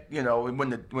met, you know, and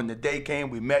when the day came,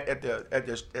 we met at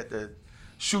the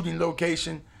shooting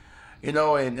location, you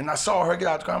know, and I saw her get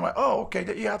out the car. I'm like, oh, okay,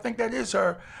 yeah, I think that is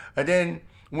her. And then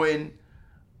when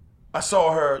I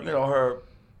saw her, you know,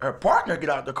 her partner get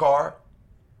out the car,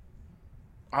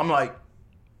 I'm like,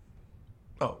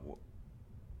 oh, well,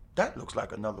 that looks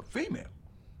like another female.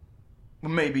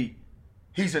 Well, maybe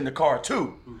he's in the car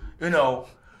too, you know,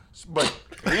 but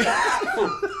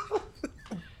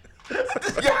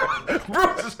yeah,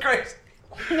 Bruce is crazy.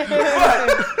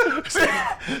 But see,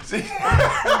 He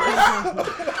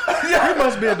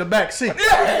must be in the back seat.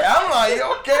 yeah, I'm like,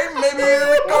 okay, maybe he's in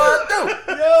the car too.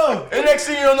 Yo. And next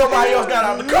thing you know, nobody else got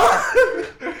out the car.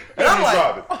 And I'm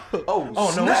like, Oh no,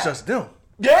 snap. it's just them.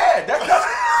 Yeah, that's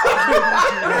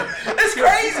it's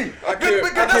crazy. I Because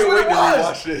can't that's wait what to it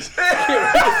was. rewatch this. I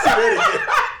can't wait to see that again.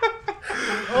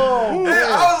 Oh, And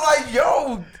I was like,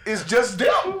 yo, it's just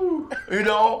them, you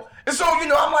know? And so, you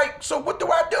know, I'm like, so what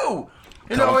do I do?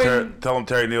 You know, and, Tell him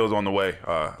Terry Neal's on the way.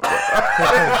 right.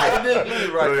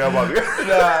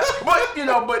 Right. But, you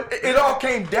know, but it all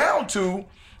came down to,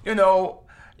 you know,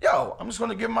 yo, I'm just going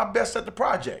to give my best at the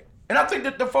project. And I think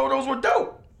that the photos were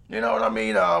dope. You know what I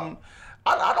mean? I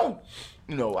don't,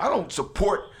 you know, I don't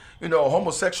support, you know,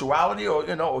 homosexuality or,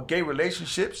 you know, or gay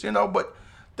relationships, you know, but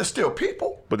they're still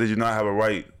people. But did you not have a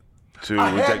right to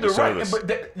I reject had the the right, service?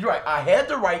 but you're right. I had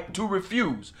the right to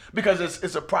refuse because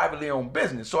it's a privately owned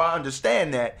business. So I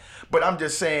understand that. But I'm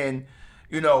just saying,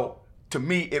 you know, to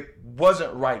me, it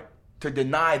wasn't right to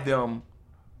deny them,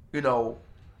 you know,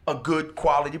 a good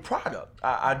quality product.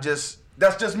 That's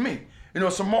just me. You know,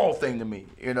 it's a moral thing to me.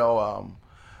 You know,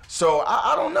 so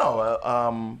I don't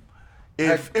know.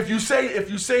 If you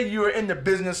say you're in the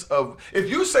business of, if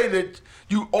you say that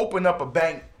you open up a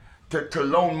bank to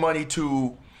loan money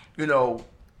to, you know,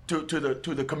 to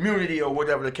the community or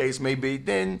whatever the case may be,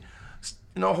 then,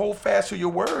 you know, hold fast to your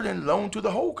word and loan to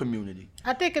the whole community.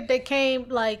 I think if they came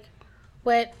like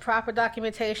with proper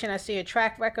documentation, I see a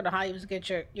track record of how you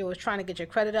was trying to get your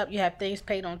credit up. You have things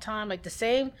paid on time, like the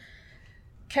same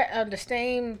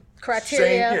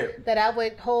criteria that I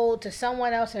would hold to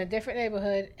someone else in a different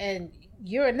neighborhood, and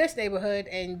you're in this neighborhood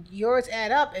and yours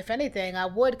add up. If anything, I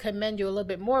would commend you a little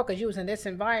bit more because you was in this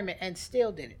environment and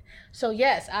still did it. So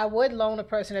yes, I would loan a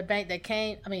person a bank that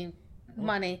came,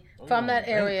 money from that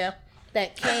area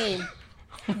that came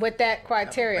with that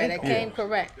criteria, that came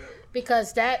correct.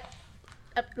 Because that,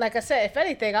 like I said, if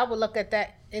anything, I would look at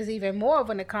that as even more of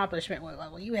an accomplishment.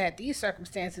 Well, you had these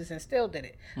circumstances and still did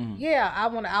it. Yeah, I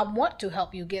want to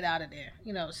help you get out of there.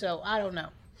 You know, so I don't know.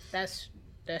 That's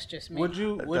just me. Would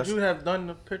you have done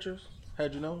the pictures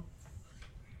had you known?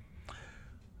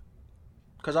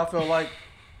 Because I feel like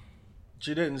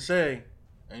she didn't say,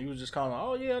 and you was just kind of,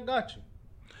 oh yeah, I got you.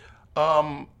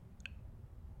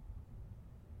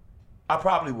 I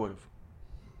probably would have.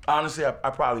 Honestly, I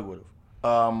probably would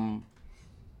have.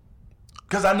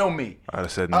 Because I know me. I'd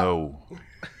have said no.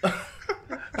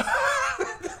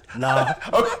 Nah.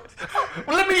 Okay.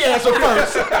 Well, let me answer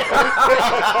first.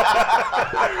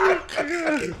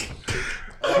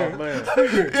 Oh man.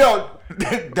 Yo,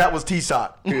 that was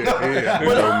T-Sock. Yeah.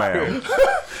 No, man.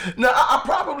 No, I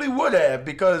probably would have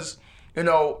because, you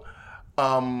know,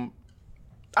 I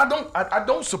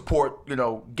don't support, you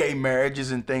know, gay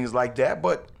marriages and things like that.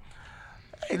 But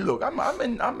hey, look,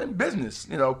 I'm in business.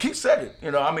 You know, Keith said it.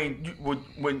 You know, I mean,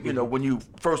 when you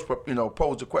first, you know,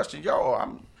 posed the question, yo,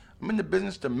 I'm in the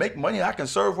business to make money. I can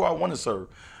serve who I want to serve.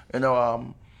 You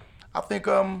know, I think.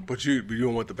 But you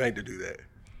don't want the bank to do that.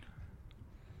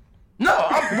 No,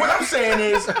 what I'm saying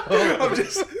is, I'm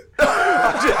just. as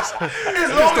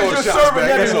long as you're serving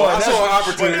everyone. I saw an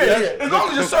opportunity. Yeah. As long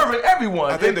as you're serving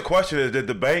everyone. I think the question is, did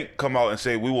the bank come out and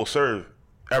say we will serve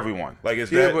everyone? Like,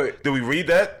 is Yeah, that? but- Do we read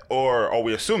that, or are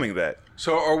we assuming that?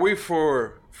 So are we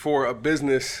for a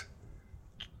business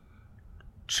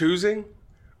choosing,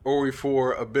 or are we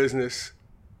for a business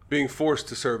being forced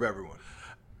to serve everyone?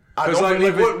 Because what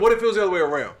if it was the other way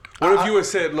around? What if you had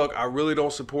said, look, I really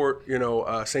don't support, you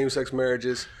know, same-sex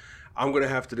marriages. I'm going to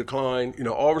have to decline, you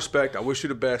know, all respect. I wish you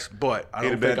the best, but I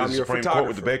don't think I'm your Supreme photographer. Court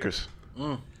with the Bakers.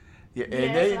 Yeah, and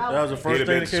That was the He'd first have thing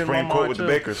been that the came to my Supreme Court mind with too. the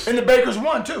Bakers. the Bakers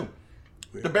won too.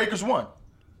 The Bakers won.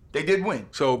 They did win.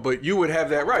 So, but you would have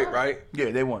that right? Yeah,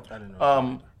 they won. I didn't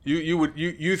know. Do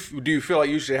you feel like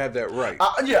you should have that right?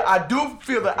 Yeah, I do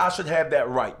feel that I should have that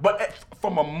right. But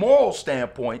from a moral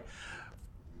standpoint,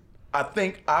 I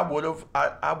think I would have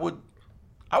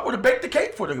baked the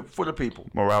cake for the people.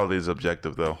 Morality is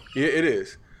objective, though, Yeah, it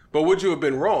is. But would you have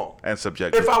been wrong? and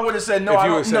subjective. If I would have said no, If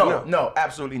you would've said no. no,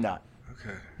 absolutely not.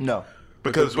 Okay. No.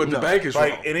 Because but the bank is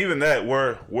like, wrong. and even that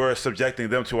we're subjecting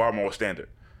them to our moral standard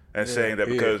and saying that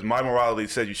because my morality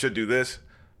said you should do this,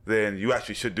 then you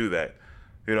actually should do that.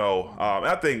 You know,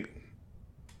 I think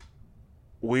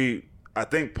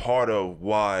part of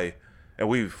why, and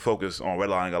we focus on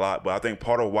redlining a lot, but I think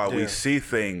part of why we see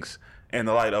things in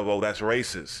the light of, oh, that's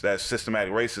racist, that's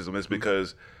systematic racism, is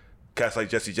because cats like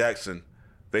Jesse Jackson,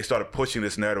 they started pushing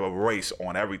this narrative of race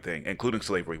on everything, including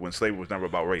slavery, when slavery was never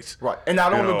about race. Right, and I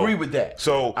don't agree with that.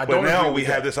 So, but now we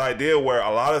have this idea where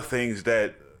a lot of things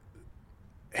that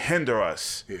hinder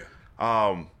us,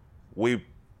 we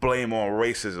blame on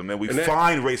racism, and we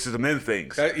find racism in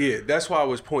things. That's why I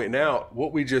was pointing out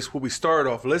what we started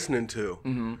off listening to.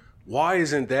 Mm-hmm. Why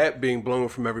isn't that being blown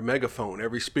from every megaphone,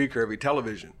 every speaker, every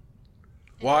television?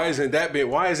 Why isn't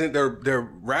there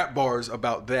rap bars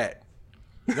about that?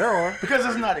 There are. Because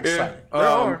it's not exciting. There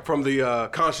are. From the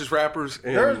conscious rappers.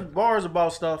 And there's bars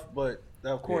about stuff, but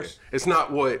of course. It's not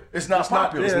popular. It's not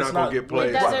going to get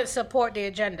played. It doesn't support the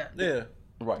agenda. Yeah.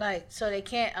 Right. Like, so they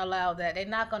can't allow that. They're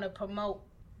not going to promote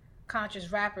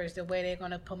conscious rappers the way they're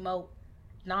going to promote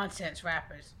nonsense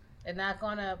rappers. They're not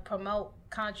going to promote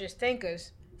conscious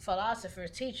thinkers,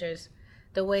 philosophers, teachers,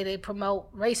 the way they promote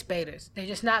race baiters. They're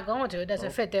just not going to. It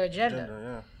doesn't fit their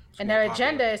agenda. And their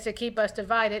agenda is to keep us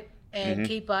divided and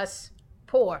keep us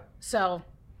poor. So,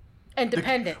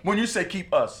 independent. When you say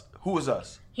keep us, who is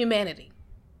us? Humanity.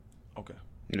 Okay.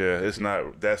 Yeah,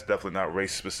 that's definitely not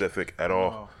race specific at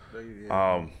all.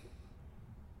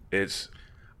 It's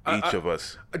each of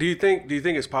us. Do you think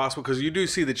it's possible? Because you do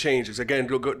see the changes. Again,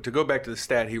 to go back to the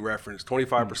stat he referenced,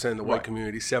 25% in the white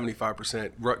community,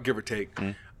 75%, give or take.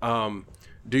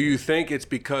 Do you think it's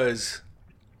because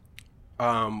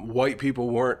white people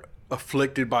weren't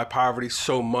afflicted by poverty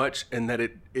so much, and that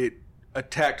it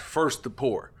attacked first the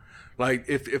poor? Like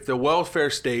if the welfare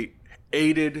state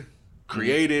aided,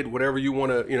 created, whatever you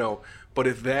want to, but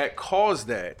if that caused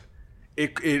that,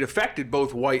 it affected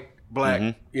both white,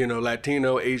 black,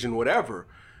 Latino, Asian, whatever.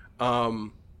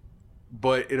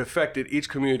 But it affected each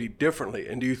community differently.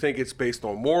 And do you think it's based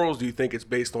on morals? Do you think it's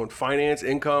based on finance,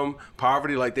 income,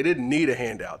 poverty? Like, they didn't need a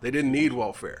handout. They didn't need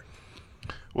welfare.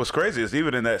 What's crazy is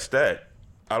even in that stat,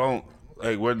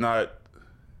 we're not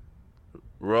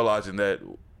realizing that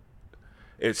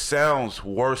it sounds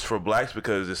worse for blacks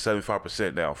because it's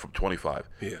 75% now from 25.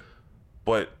 Yeah.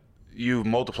 But you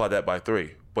multiply that by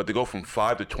 3. But to go from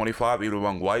 5 to 25, even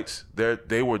among whites,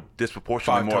 they were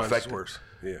disproportionately more affected. Worse.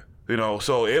 Yeah.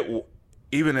 So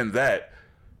even in that,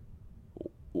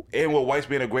 and with whites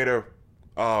being a greater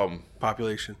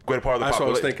population, greater part of the population. That's what I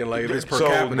was thinking. Like, if it's per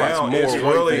capita, now it's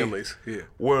more white families. Yeah.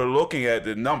 We're looking at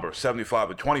the number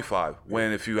 75 and 25.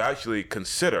 When if you actually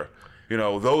consider,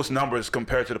 those numbers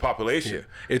compared to the population,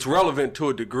 it's relevant to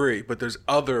a degree, but there's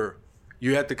other.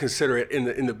 You have to consider it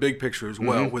in the big picture as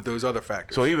well with those other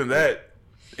factors. So even that.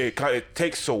 It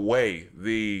takes away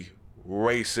the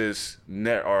racist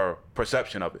or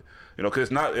perception of it, because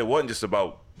it wasn't just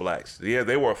about blacks. Yeah,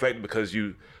 they were affected because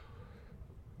you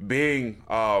having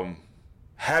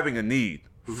a need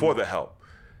for the help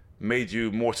made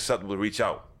you more susceptible to reach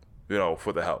out,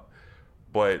 for the help.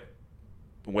 But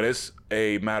when it's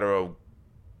a matter of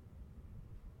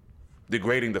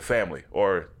degrading the family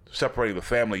or separating the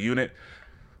family unit,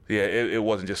 it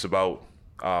wasn't just about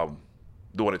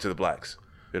doing it to the blacks.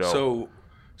 So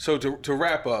to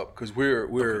wrap up, because we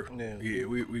went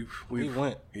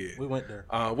there,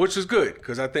 which is good,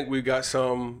 because I think we got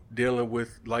some dealing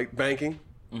with like banking,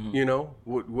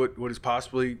 what is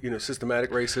possibly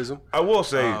systematic racism. I will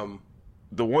say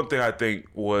the one thing I think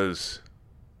was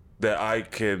that I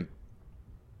can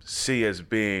see as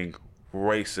being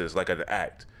racist, like an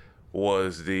act,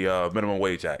 was the Minimum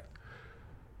Wage Act,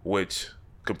 which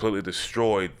completely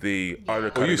destroyed the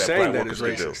undercutting that black workers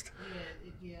could do.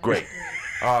 Great.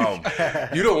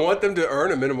 You don't want them to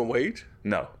earn a minimum wage?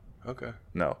 No. Okay.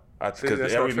 No.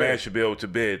 Because every man should be able to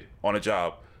bid on a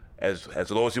job as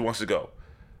low as he wants to go.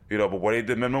 But when they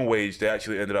did minimum wage, they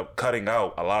actually ended up cutting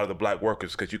out a lot of the black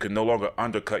workers because you can no longer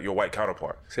undercut your white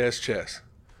counterpart. See, that's chess.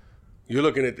 You're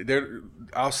looking at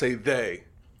I'll say they,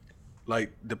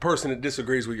 like the person that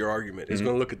disagrees with your argument is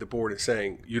going to look at the board and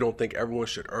saying you don't think everyone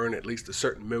should earn at least a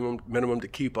certain minimum to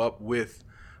keep up with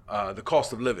the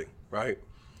cost of living, right?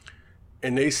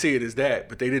 And they see it as that,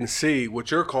 but they didn't see what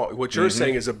you're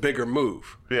saying is a bigger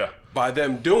move. Yeah. By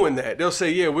them doing that, they'll say,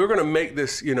 yeah, we're going to make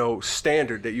this,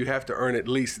 standard that you have to earn at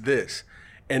least this.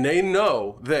 And they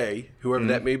know, whoever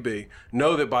that may be,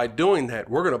 know that by doing that,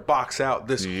 we're going to box out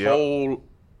this whole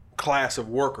class of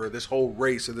worker, this whole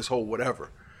race, or this whole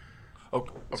whatever.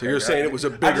 Okay. So you're saying it was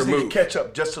a bigger move. I just need to catch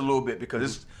up just a little bit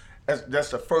because that's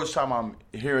the first time I'm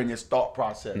hearing this thought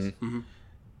process. Mm-hmm.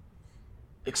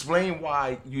 Explain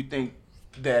why you think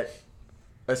that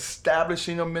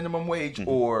establishing a minimum wage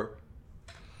or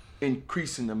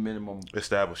increasing the minimum.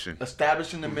 Establishing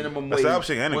the minimum wage.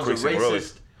 Establishing and increasing, really.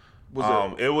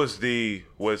 It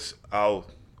was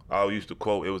I'll use the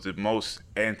quote. It was the most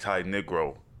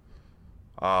anti-Negro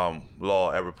law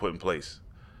ever put in place.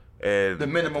 And the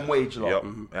minimum wage law. Yep.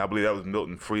 And I believe that was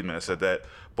Milton Friedman that said that.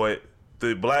 But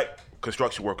the black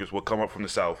construction workers would come up from the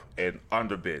South and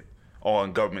underbid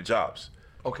on government jobs.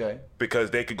 Okay. Because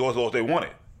they could go as low as they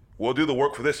wanted. We'll do the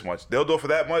work for this much. They'll do it for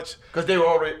that much. Because they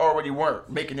already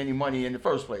weren't making any money in the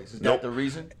first place. Is that the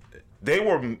reason? They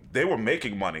were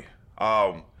making money,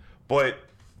 but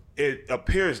it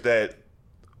appears that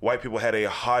white people had a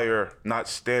higher, not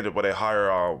standard, but a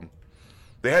higher.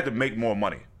 They had to make more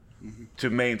money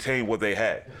to maintain what they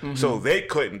had, so they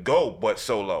couldn't go but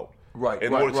so low.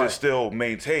 In order to still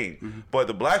maintain. But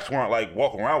the blacks weren't like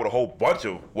walking around with a whole bunch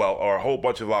of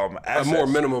assets. A more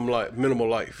minimal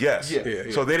life. Yes.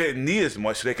 Yeah. So they didn't need as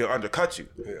much so they could undercut you.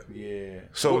 Yeah.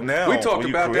 So now we talked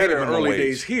about that in our early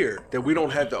days here, that we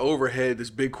don't have the overhead, this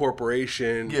big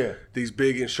corporation, these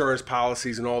big insurance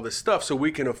policies and all this stuff, so we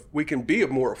can be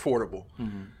more affordable.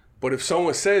 But if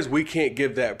someone says we can't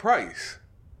give that price.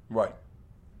 Right.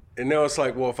 And now it's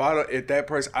like, well, if I don't at that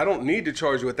price, I don't need to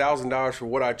charge you $1,000 for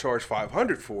what I charge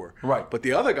 $500 for. Right. But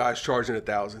the other guy's charging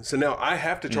 $1,000, so now I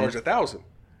have to charge $1,000.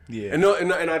 Yeah.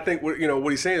 And I think what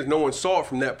he's saying is no one saw it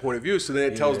from that point of view. So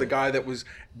then it tells the guy that was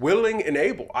willing and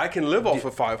able, I can live off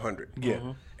of $500.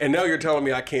 Yeah. And now you're telling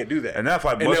me I can't do that. And now if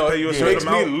I must pay you a certain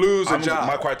amount, it makes me lose a job.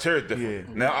 My criteria is different.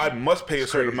 Yeah. Now I must pay a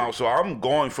certain amount, so I'm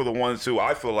going for the ones who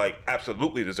I feel like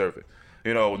absolutely deserve it.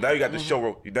 Now you got to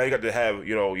show. Now you got to have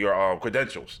your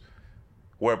credentials.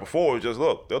 Where before it was just,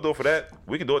 look, they'll do it for that.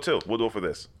 We can do it too. We'll do it for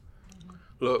this.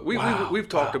 Look, we've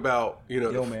talked about,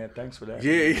 Yo, man, thanks for that.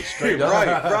 Yeah, straight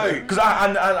right. Because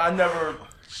I never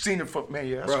seen it for, man,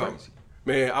 that's crazy.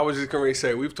 Man, I was just going to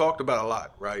say, we've talked about a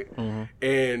lot, right?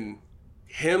 And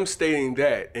him stating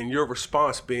that and your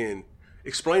response being,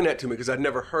 explain that to me because I'd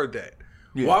never heard that.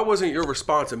 Yeah. Why wasn't your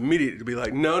response immediate to be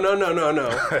like, no, I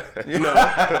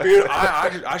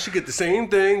should get the same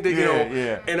thing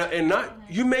that and not,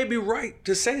 you may be right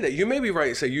to say that. You may be right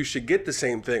to say you should get the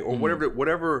same thing or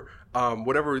whatever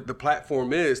the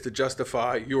platform is to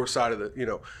justify your side of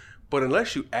the but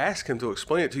unless you ask him to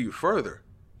explain it to you further,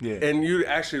 and you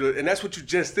actually, and that's what you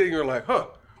just did, and you're like, huh.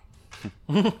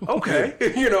 Okay,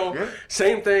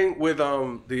 same thing with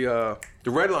the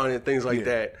redlining and things like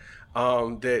that.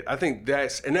 That I think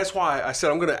that's why I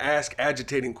said I'm going to ask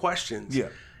agitating questions. Yeah,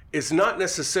 it's not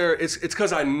necessary. It's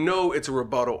because I know it's a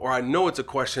rebuttal, or I know it's a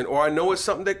question, or I know it's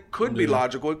something that could be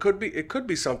logical. It could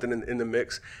be something in the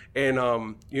mix, and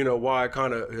why I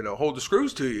kind of hold the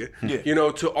screws to you.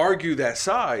 To argue that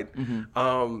side,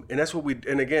 and that's what we.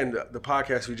 And again, the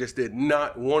podcast we just did,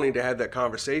 not wanting to have that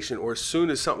conversation, or as soon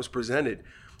as something's presented,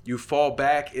 you fall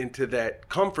back into that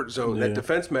comfort zone, that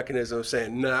defense mechanism of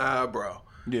saying, nah, bro.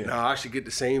 Yeah. Nah, I should get the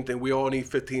same thing. We all need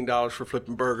 $15 for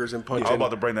flipping burgers and punching. I was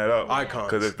about to bring that up. Icons.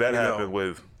 Because if that happened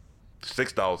with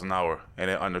 $6 an hour and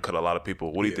it undercut a lot of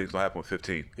people, what do you think is going to happen with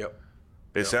 15? Yep.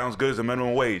 It sounds good as a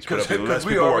minimum wage, but if less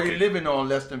we people already working, living on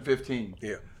less than 15.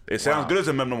 Yeah. It sounds good as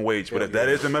a minimum wage, but if that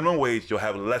is the minimum wage, you'll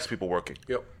have less people working.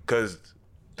 Yep. Because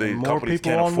the more companies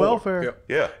people can't on afford. welfare. Yep.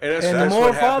 Yeah. And the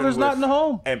more fathers not in the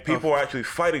home. And people are actually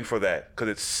fighting for that because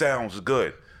it sounds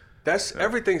good. That's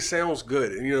everything sounds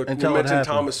good, and you Until mentioned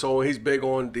Thomas Sowell. He's big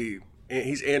on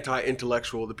he's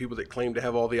anti-intellectual, the people that claim to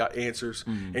have all the answers,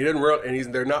 and he doesn't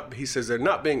and they're not. He says they're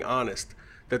not being honest,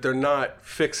 that they're not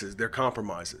fixes, they're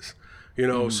compromises.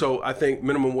 So I think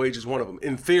minimum wage is one of them.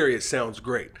 In theory, it sounds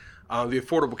great. The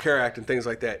Affordable Care Act and things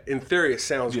like that. In theory, it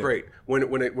sounds great. When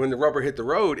the rubber hit the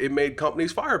road, it made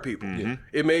companies fire people.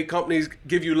 It made companies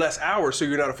give you less hours, so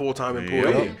you're not a full-time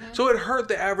employee. So it hurt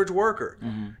the average worker,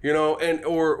 and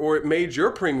or it made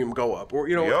your premium go up, or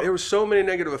there were so many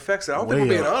negative effects that I don't think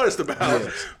we're being honest about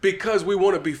because we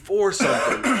want to be for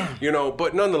something,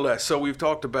 But nonetheless, so we've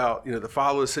talked about the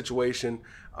fatherless situation,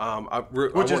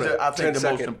 which is I think the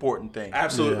most important thing.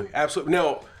 Absolutely.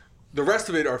 Now, the rest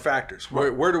of it are factors.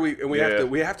 Where do we? And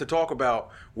we have to talk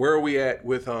about where are we at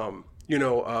with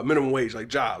minimum wage, like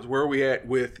jobs. Where are we at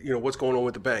with what's going on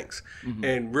with the banks,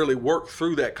 and really work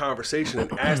through that conversation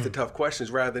and ask the tough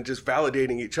questions rather than just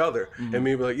validating each other and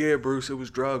maybe like, yeah, Bruce, it was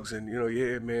drugs, and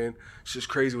yeah, man, it's just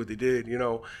crazy what they did,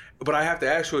 But I have to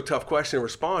ask you a tough question in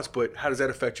response. But how does that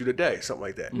affect you today? Something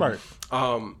like that. Right.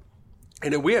 And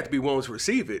then we have to be willing to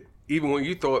receive it, even when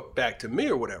you throw it back to me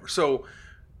or whatever. So.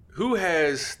 Who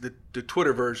has the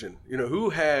Twitter version?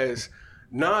 Who has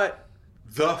not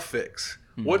the fix.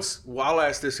 I'll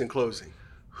ask this in closing.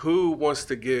 Who wants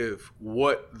to give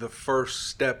what the first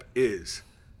step is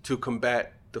to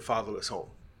combat the fatherless home?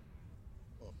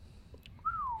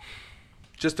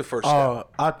 Just the first step.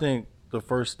 I think the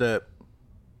first step,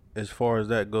 as far as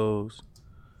that goes,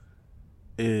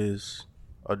 is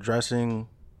addressing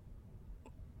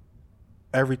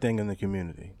everything in the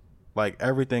community. Like,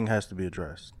 everything has to be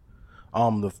addressed.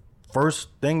 The first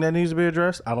thing that needs to be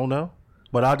addressed, I don't know,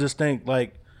 but I just think,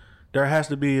 like, there has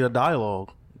to be a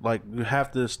dialogue. Like, you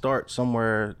have to start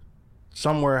somewhere.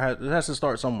 It has to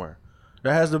start somewhere.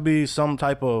 There has to be some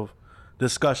type of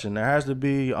discussion. There has to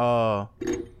be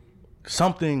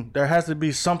something. There has to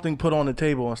be something put on the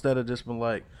table instead of just being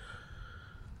like,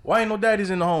 why ain't no daddies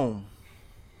in the home?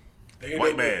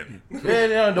 White man.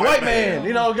 Yeah, the white man.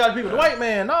 You know, got people. The white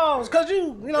man. No, it's because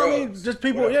you know what I mean? Just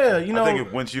people, yeah, you know. I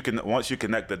think once you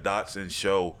connect the dots and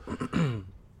show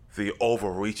the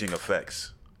overreaching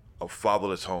effects of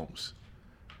fatherless homes,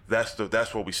 that's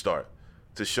where we start.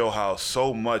 To show how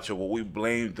so much of what we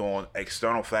blamed on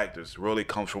external factors really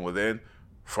comes from within,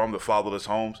 from the fatherless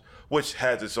homes, which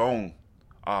has its own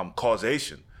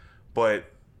causation. But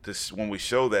when we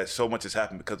show that so much has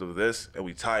happened because of this, and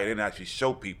we tie it in and actually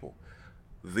show people,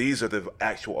 these are the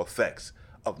actual effects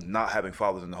of not having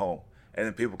fathers in the home. And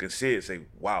then people can see it and say,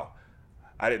 wow,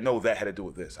 I didn't know that had to do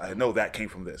with this. I didn't know that came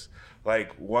from this.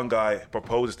 Like, one guy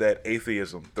proposed that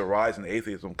the rise in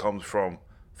atheism comes from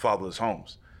fatherless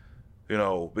homes. You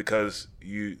know, because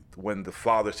when the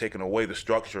father's taken away, the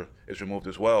structure is removed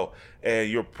as well.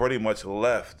 And you're pretty much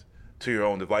left to your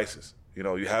own devices. You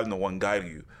know, you have no one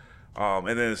guiding you. And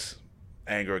then it's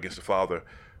anger against the father.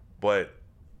 But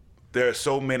there are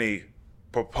so many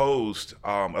proposed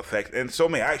effects and so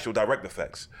many actual direct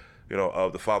effects, you know,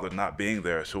 of the father not being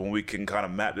there. So when we can kind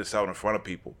of map this out in front of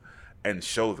people and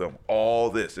show them all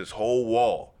this whole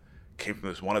wall came from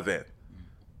this one event,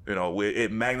 you know,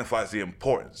 it magnifies the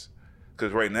importance.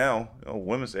 Because right now, you know,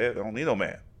 women say they don't need no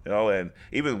man, you know, and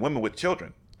even women with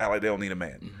children act like they don't need a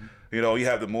man. Mm-hmm. You know, you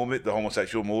have the movement, the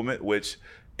homosexual movement, which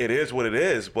it is what it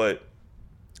is, but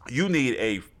you need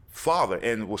a father.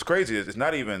 And what's crazy is it's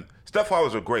not even,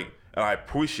 stepfathers are great, and I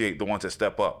appreciate the ones that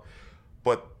step up.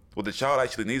 But what the child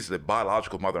actually needs is a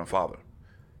biological mother and father.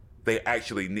 They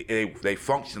actually they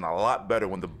function a lot better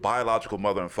when the biological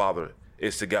mother and father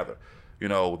is together. You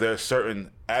know, there are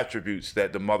certain attributes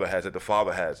that the mother has, that the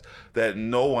father has, that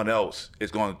no one else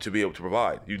is going to be able to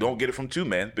provide. You don't get it from two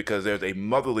men because there's a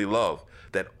motherly love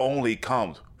that only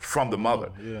comes from the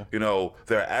mother. Yeah. You know,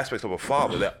 there are aspects of a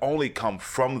father that only come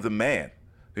from the man.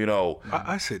 You know,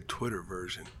 I said Twitter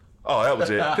version. Oh, that was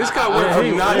it. This guy went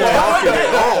from not talking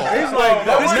at all. He's like,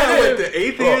 this guy went to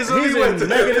atheism. He's in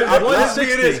negative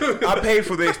 160. I paid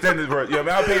for the extended version.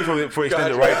 Yeah, I paid for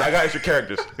extended rights. I got extra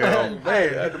characters. You know?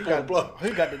 He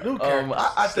got the new characters.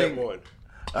 I think,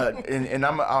 and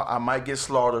I might get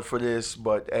slaughtered for this,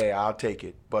 but hey, I'll take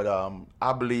it. But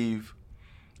I believe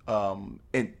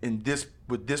in this,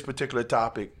 with this particular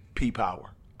topic, P-Power.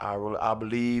 I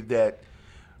believe that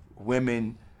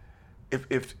women,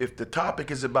 if the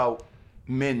topic is about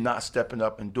men not stepping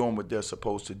up and doing what they're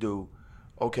supposed to do,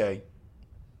 okay,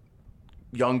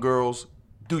 young girls,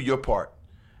 do your part.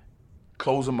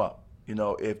 Close them up. You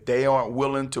know, if they aren't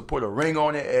willing to put a ring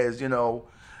on it, as you know,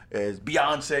 as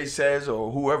Beyonce says, or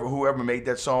whoever made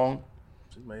that song.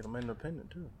 She made them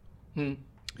independent too.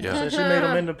 Yeah, she made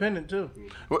them independent too.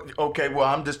 Okay, well,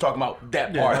 I'm just talking about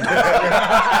that part.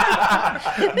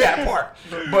 That part.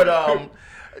 But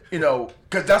you know,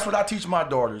 because that's what I teach my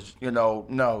daughters. You know,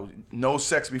 no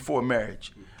sex before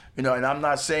marriage. You know, and I'm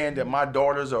not saying that my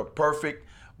daughters are perfect,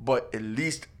 but at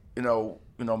least you know,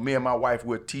 me and my wife,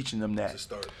 we're teaching them that. That's a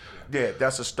start. Yeah,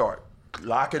 that's a start.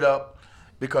 Lock it up,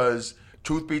 because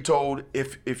truth be told,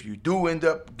 if you do end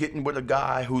up getting with a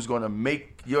guy who's going to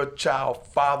make your child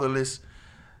fatherless,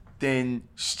 then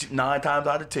 9 times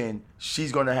out of 10,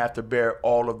 she's going to have to bear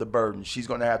all of the burden. She's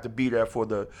going to have to be there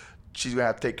she's going to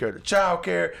have to take care of the child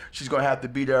care. She's going to have to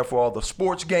be there for all the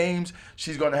sports games.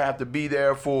 She's going to have to be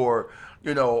there for,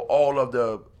 you know, all of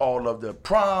the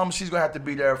proms. She's going to have to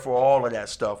be there for all of that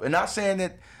stuff. And not saying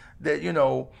that you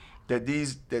know,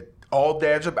 that all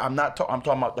dads are, I'm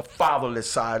talking about the fatherless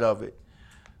side of it.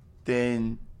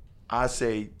 Then I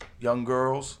say, young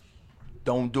girls,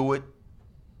 don't do it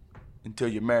until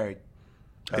you're married.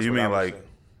 That's you mean like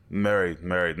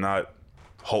married, not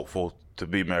hopeful to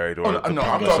be married, or no, I'm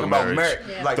talking about marriage,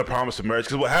 like the promise of marriage.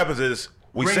 Because what happens is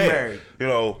we say it, you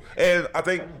know, and I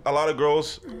think a lot of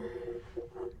girls,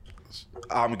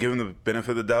 I'm giving the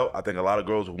benefit of the doubt. I think a lot of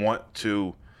girls want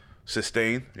to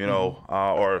sustain, you know,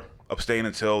 or abstain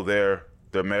until they're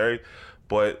married,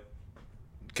 but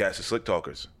cats are slick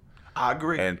talkers. I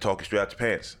agree. And talking straight out your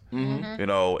pants. You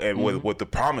know, and with the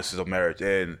promises of marriage,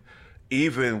 and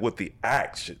even with the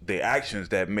actions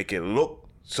that make it look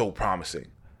so promising.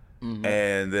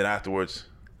 And then afterwards,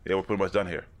 yeah, we're pretty much done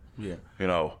here. Yeah. You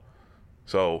know,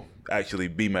 so actually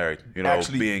be married. You know,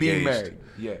 be engaged. Be married.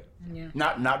 Yeah.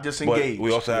 Not just engaged. But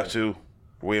we also have to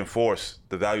reinforce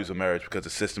the values of marriage because the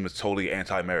system is totally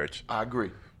anti-marriage. I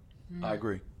agree. I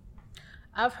agree.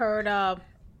 I've heard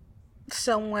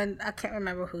someone, I can't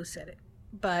remember who said it,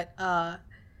 but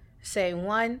say,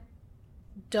 one,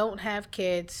 don't have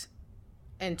kids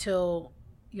until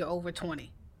you're over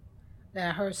 20. Then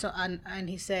I heard and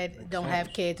he said, don't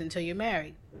have kids until you're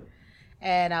married.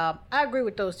 And I agree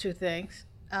with those two things.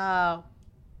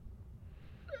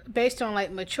 Based on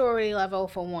like maturity level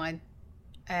for one,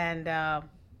 and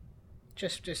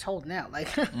just holding out, like.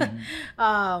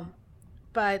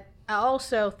 But I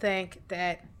also think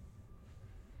that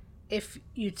if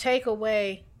you take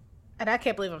away, and I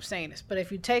can't believe I'm saying this, but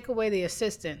if you take away the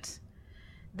assistance,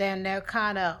 then they're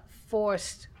kind of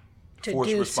forced to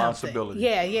do responsibility.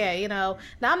 Something. Yeah, you know.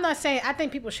 Now, I'm not saying, I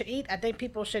think people should eat. I think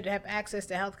people should have access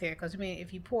to health care because, I mean,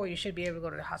 if you're poor, you should be able to go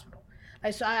to the hospital.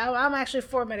 Like, so I'm actually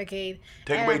for Medicaid.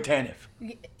 Take away TANF.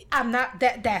 I'm not,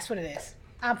 that's what it is.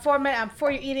 I'm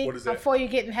for you eating. What is that? I'm for you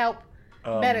getting help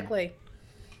medically.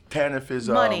 TANF is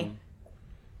money.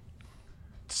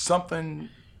 Something.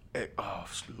 Oh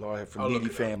Lord, for needy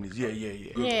families. Yeah.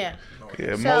 Yeah,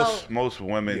 So, most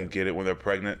women get it when they're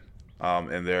pregnant,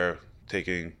 and they're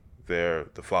taking the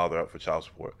father up for child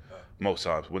support. Most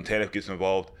times, when TANF gets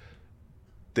involved,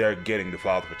 they're getting the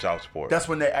father for child support. That's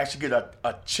when they actually get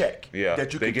a check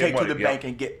that you can take to the bank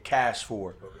and get cash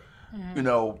for. You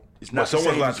know, it's not the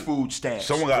same as food stamps.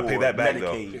 Someone got to pay that back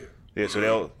Medicaid. though. Yeah, so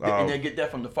they'll and they get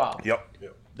that from the father. Yep.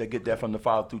 They get that from the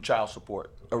father through child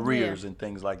support, arrears, and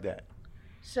things like that.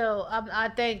 So I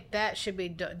think that should be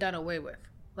done away with.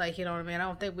 Like, you know what I mean? I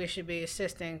don't think we should be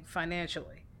assisting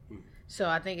financially. So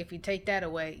I think if you take that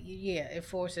away, it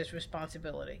forces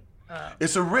responsibility.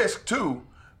 It's a risk too,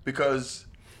 because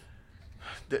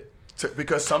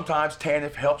sometimes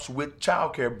TANF helps with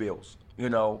child care bills. You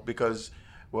know, because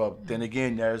then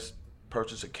again, there's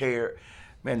purchase of care.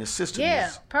 Man, the system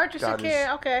is purchase of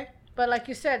care. Okay, but like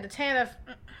you said, the TANF.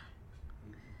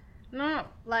 No,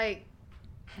 like.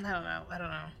 I don't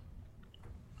know.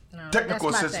 No, technical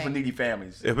assistance for needy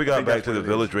families. If we got back to the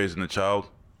village raising the child,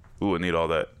 we would need all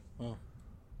that.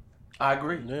 I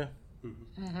agree. Yeah.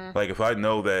 Like if I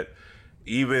know that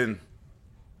even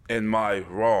in my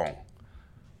wrong,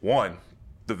 one,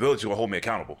 the village will hold me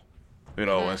accountable, you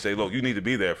know, and say, look, you need to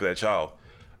be there for that child.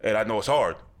 And I know it's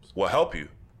hard. We'll help you,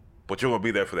 but you're going to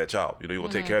be there for that child. You know, you're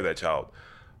going to take care of that child.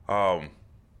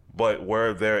 But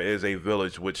where there is a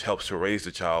village which helps to raise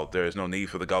the child, there is no need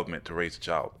for the government to raise the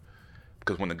child.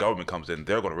 Because when the government comes in,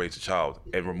 they're going to raise the child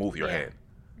and remove your hand.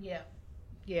 Yeah.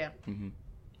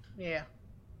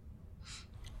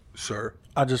 Sir?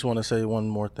 I just want to say one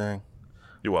more thing.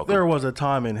 You're welcome. There was a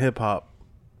time in hip hop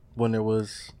when there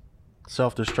was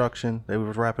self-destruction. They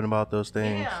were rapping about those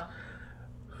things.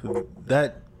 Yeah.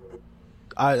 That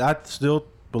I still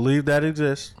believe that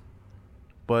exists,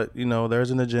 but you know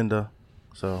there's an agenda,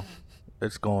 so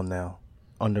it's gone now,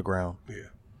 underground. Yeah,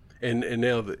 and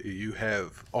now that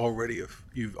you've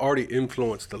already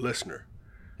influenced the listener,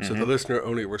 so the listener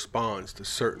only responds to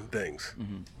certain things,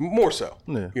 more so.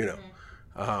 Yeah. You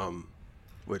know,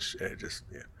 which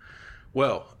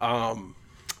Well,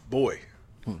 boy,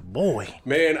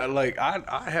 man,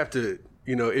 I have to.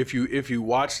 You know, if you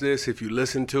watch this, if you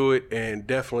listen to it, and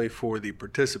definitely for the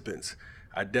participants,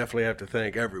 I definitely have to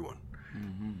thank everyone.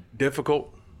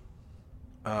 Difficult,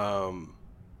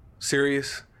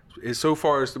 serious. So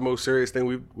far, it's the most serious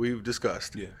thing we've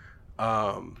discussed. Yeah.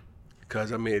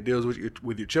 Because I mean, it deals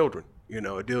with your children. You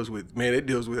know, it deals with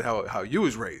how you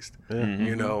was raised.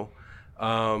 You know,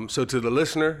 so to the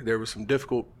listener, there was some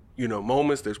difficult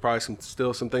moments. There's probably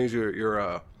still some things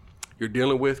you're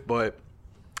dealing with, but.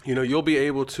 You know, you'll be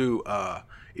able to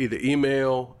either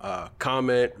email,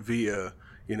 comment via,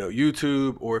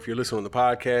 YouTube, or if you're listening on the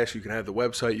podcast, you can have the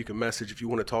website. You can message if you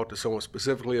want to talk to someone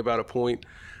specifically about a point.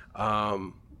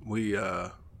 I'll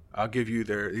give you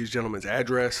these gentlemen's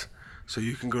address so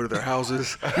you can go to their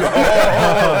houses.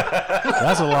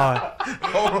 That's a lie.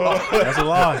 That's a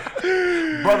lie.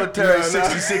 Brother Terry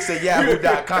 66 at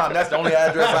yahoo.com. That's the only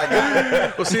address I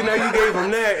got. Well, see, now you gave them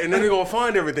that, and then they're gonna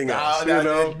find everything else.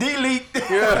 Delete.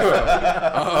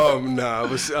 Yeah.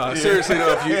 But seriously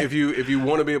though, if you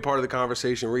want to be a part of the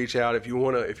conversation, reach out. If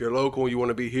you're local, you want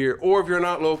to be here, or if you're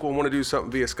not local and want to do something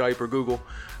via Skype or Google,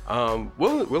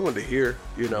 willing to hear.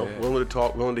 Willing to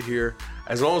talk, willing to hear.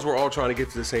 as long as we're all trying to get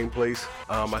to the same place,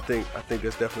 I think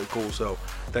that's definitely cool. So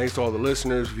thanks to all the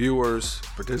listeners, viewers,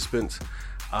 participants.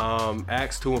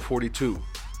 Acts 2:42.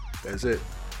 That's it.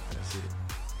 That's it.